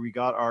closure, we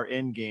got our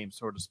end game,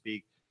 so to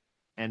speak,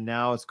 and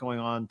now it's going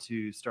on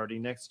to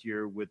starting next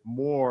year with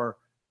more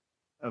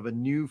of a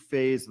new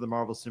phase of the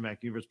Marvel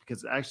Cinematic Universe.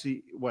 Because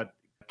actually, what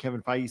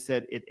Kevin Feige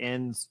said, it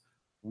ends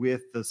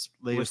with the With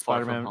latest Far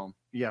From Spider-Man. Home.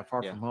 Yeah,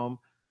 Far Yeah. From Home.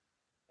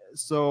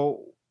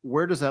 So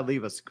where does that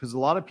leave us? Because a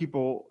lot of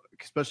people,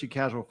 especially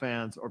casual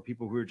fans or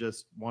people who are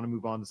just want to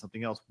move on to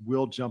something else,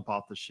 will jump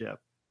off the ship.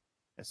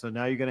 And so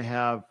now you're going to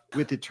have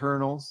with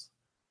Eternals,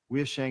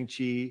 with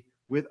Shang-Chi,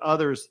 with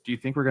others. Do you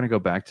think we're going to go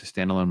back to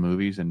standalone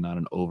movies and not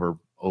an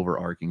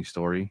overarching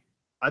story?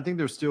 I think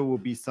there still will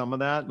be some of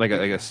that. Like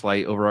a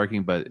slight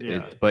overarching, but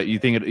Yeah. but you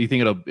think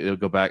it'll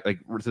go back like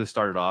to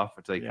start it off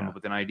or to like come Yeah. up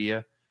with an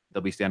idea?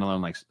 They'll be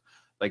standalone like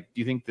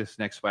do you think this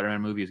next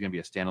Spider-Man movie is going to be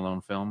a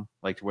standalone film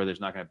like to where there's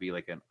not going to be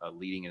like a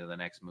leading into the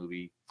next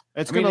movie?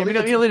 It's I mean, going to lead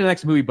it'll lead into the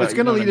next movie, but it's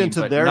going to you know what lead I mean?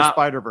 into But their not,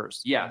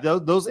 Spider-Verse. Yeah.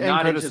 Those end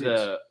not credit into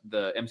scenes.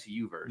 the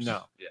MCU verse.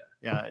 No.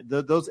 Yeah.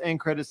 Those end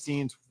credit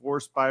scenes for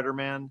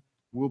Spider-Man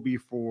will be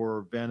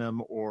for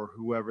Venom or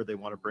whoever they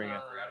want to bring in,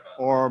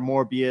 or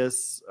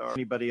Morbius or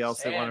anybody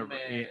else they want to.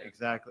 Sandman.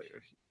 Exactly,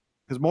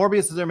 because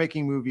Morbius is they're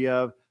making a movie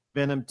of.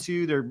 Venom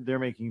 2 they're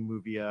making a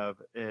movie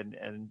of,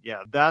 and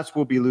yeah, that's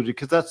will be alluded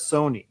because that's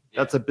Sony.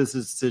 That's a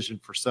business decision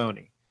for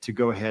Sony to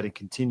go ahead and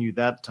continue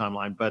that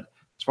timeline. But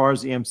as far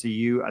as the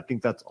MCU, I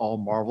think that's all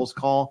Marvel's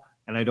call,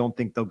 and I don't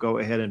think they'll go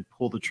ahead and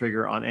pull the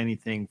trigger on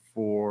anything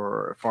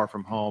for Far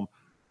From Home.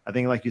 I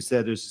think, like you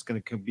said, there's just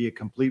going to be a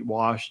complete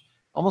wash,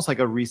 almost like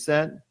a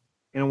reset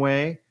in a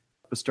way,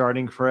 but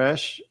starting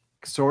fresh,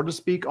 so to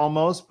speak,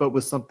 almost, but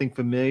with something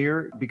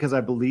familiar. Because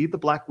I believe the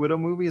Black Widow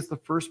movie is the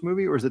first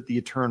movie, or is it the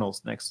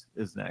Eternals next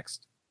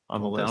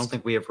on the list? I don't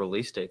think we have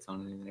release dates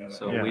on anything,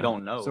 so Yeah. we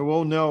don't know. So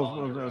we'll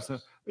know. So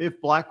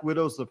if Black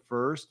Widow's the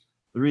first,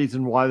 the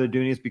reason why they're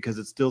doing it is because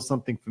it's still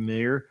something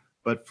familiar,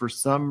 but for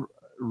some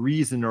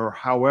reason or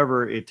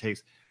however it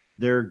takes,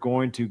 they're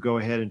going to go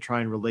ahead and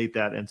try and relate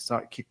that and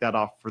kick that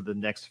off for the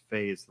next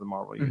phase of the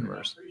Marvel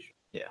Universe.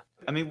 Yeah,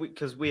 I mean,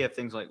 because we have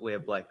things like we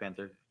have Black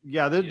Panther.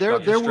 Yeah, there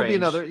Doctor will be Strange.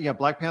 another.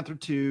 Black Panther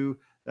 2.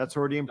 That's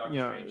already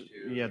Doctor Strange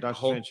 2. Doctor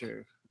Hulk.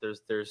 Strange 2.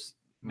 There's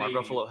Mark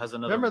Maybe. Ruffalo has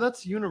another. Remember,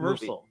 that's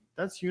Universal.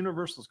 That's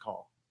Universal's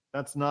call.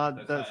 That's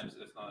not. That's not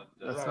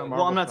well, I'm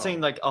Marvel's not call.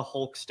 saying like a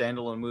Hulk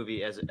standalone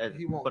movie as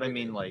He won't but I get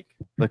mean it. like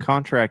The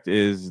contract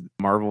is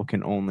Marvel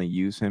can only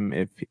use him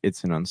if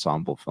it's an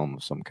ensemble film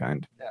of some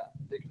kind. Yeah,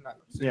 they cannot.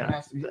 Yeah.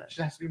 It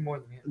has to be more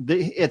than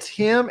him. It's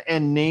him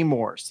and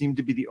Namor seem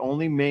to be the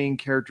only main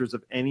characters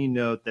of any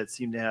note that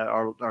seem to have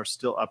are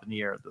still up in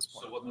the air at this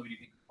point. So what movie do you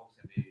think Hulk's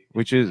going to be?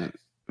 Which is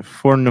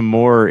for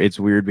Namor, it's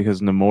weird because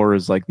Namor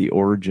is like the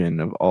origin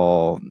of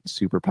all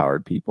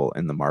superpowered people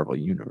in the Marvel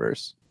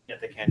universe. Yeah,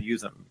 they can't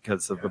use him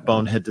because of the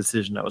bonehead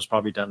decision that was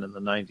probably done in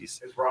the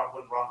 90s. It's when Ron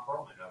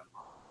Perlman done.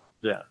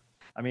 Yeah.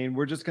 I mean,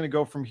 we're just going to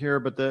go from here.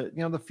 But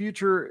the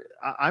future,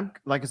 I'm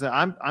like I said,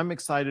 I'm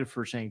excited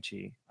for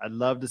Shang-Chi. I'd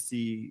love to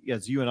see,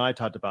 as you and I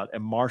talked about, a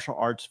martial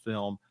arts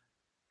film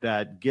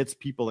that gets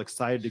people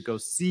excited to go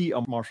see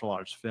a martial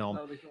arts film,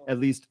 at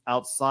least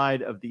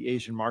outside of the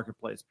Asian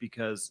marketplace,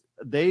 because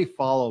they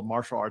follow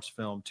martial arts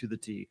film to the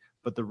T,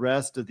 but the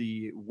rest of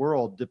the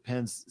world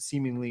depends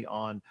seemingly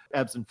on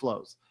ebbs and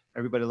flows.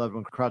 Everybody loved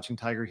when Crouching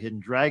Tiger, Hidden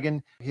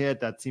Dragon hit.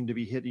 That seemed to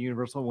be hitting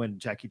Universal. When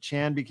Jackie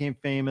Chan became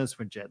famous,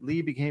 when Jet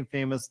Li became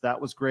famous,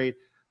 that was great.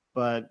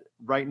 But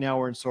right now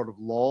we're in sort of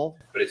lull.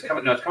 But it's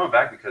coming. No, it's coming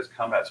back because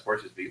combat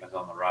sports is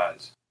on the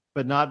rise.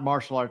 But not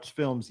martial arts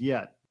films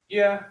yet.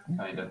 Yeah,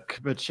 kind of.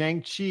 But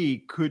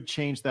Shang-Chi could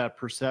change that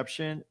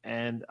perception,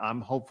 and I'm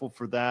hopeful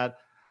for that.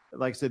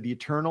 Like I said, the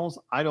Eternals,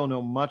 I don't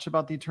know much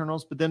about the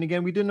Eternals, but then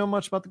again, we didn't know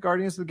much about the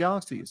Guardians of the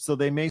Galaxy, so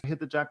they may hit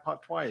the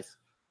jackpot twice.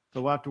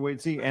 So we'll have to wait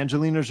and see.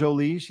 Angelina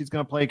Jolie, she's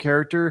going to play a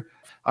character.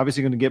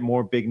 Obviously going to get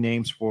more big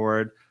names for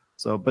it.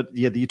 So, but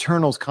yeah, the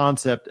Eternals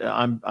concept,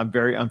 I'm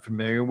very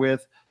unfamiliar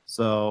with.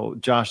 So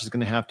Josh is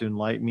going to have to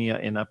enlighten me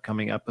in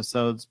upcoming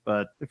episodes.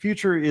 But the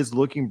future is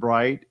looking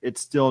bright.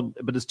 It's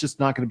just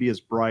not going to be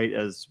as bright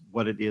as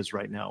what it is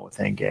right now with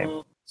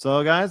Endgame.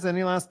 So guys,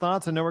 any last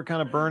thoughts? I know we're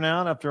kind of burnt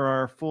out after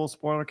our full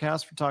spoiler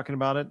cast for talking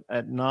about it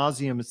ad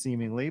nauseum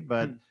seemingly,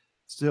 but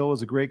still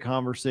was a great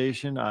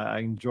conversation. I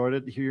enjoyed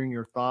it, hearing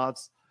your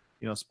thoughts,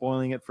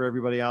 spoiling it for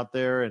everybody out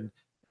there.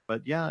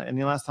 But yeah,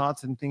 any last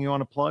thoughts? Anything you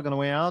want to plug on the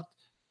way out?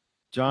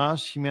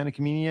 Josh,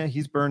 Humannequin,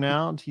 he's burnt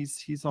out.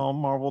 He's all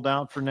marveled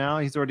out for now.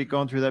 He's already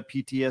going through that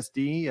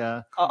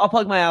PTSD. I'll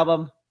plug my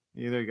album.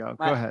 Yeah, there you go.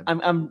 Go ahead. I'm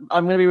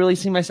going to be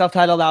releasing my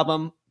self-titled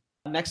album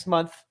next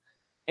month,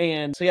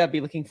 and so yeah, be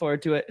looking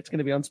forward to it. It's going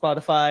to be on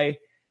Spotify.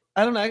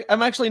 I don't know.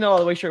 I'm actually not all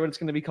the way sure what it's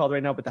going to be called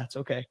right now, but that's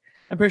okay.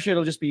 I'm pretty sure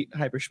it'll just be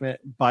Hyperschmitt.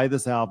 Buy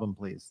this album,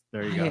 please.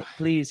 There you go.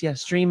 Please, yeah,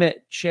 stream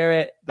it, share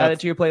it, add it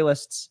to your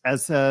playlists.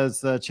 As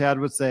Chad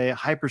would say,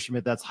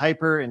 Hyperschmitt. That's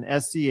hyper and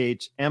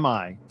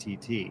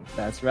SCHMITT.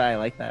 That's right. I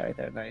like that right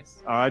there.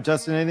 Nice. All right,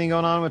 Justin, anything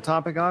going on with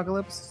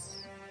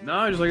Topicocalypse?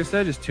 No, just like I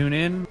said, just tune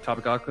in.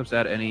 Topicocalypse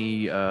at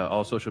any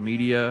all social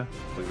media.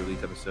 We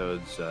release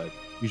episodes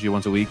usually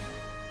once a week.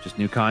 Just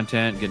new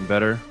content, getting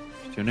better.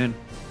 Just tune in.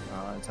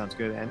 All right, sounds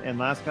good. And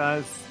last,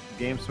 guys,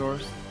 Game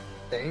Source.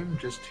 Same,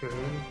 just tune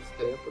in,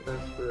 stay up with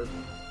us. We're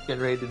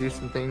getting ready to do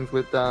some things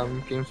with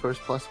Game Source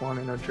 +1.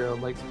 I know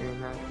Gerald likes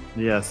doing that.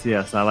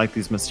 Yes. I like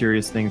these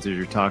mysterious things that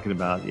you're talking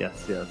about.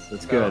 Yes.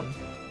 That's good.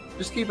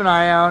 Just keep an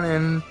eye out,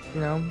 and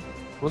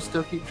we'll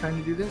still keep trying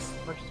to do this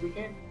as much as we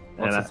can.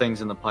 Lots of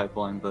things in the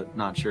pipeline, but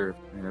not sure if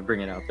we're going to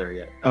bring it out there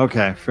yet.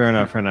 Okay, fair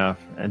enough.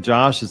 And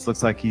Josh, it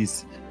looks like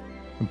he's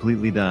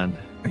completely done.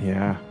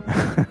 Yeah.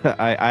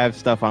 I have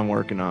stuff I'm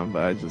working on,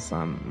 but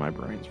my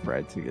brain's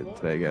fried to get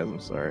today, guys. I'm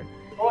sorry.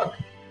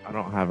 I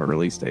don't have a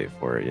release date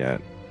for it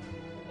yet.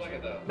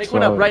 Make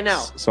one up right now.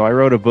 So I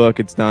wrote a book.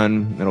 It's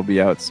done. It'll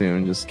be out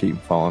soon. Just keep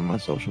following my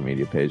social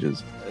media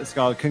pages.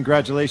 Scott,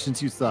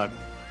 congratulations. You suck.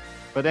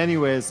 But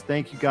anyways,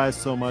 thank you guys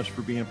so much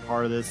for being a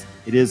part of this.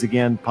 It is,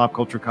 again, Pop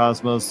Culture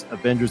Cosmos,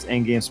 Avengers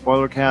Endgame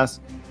Spoilercast.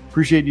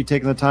 Appreciate you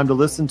taking the time to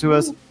listen to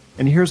us.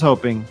 And here's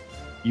hoping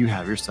you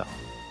have yourself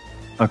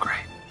a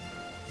great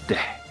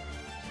day.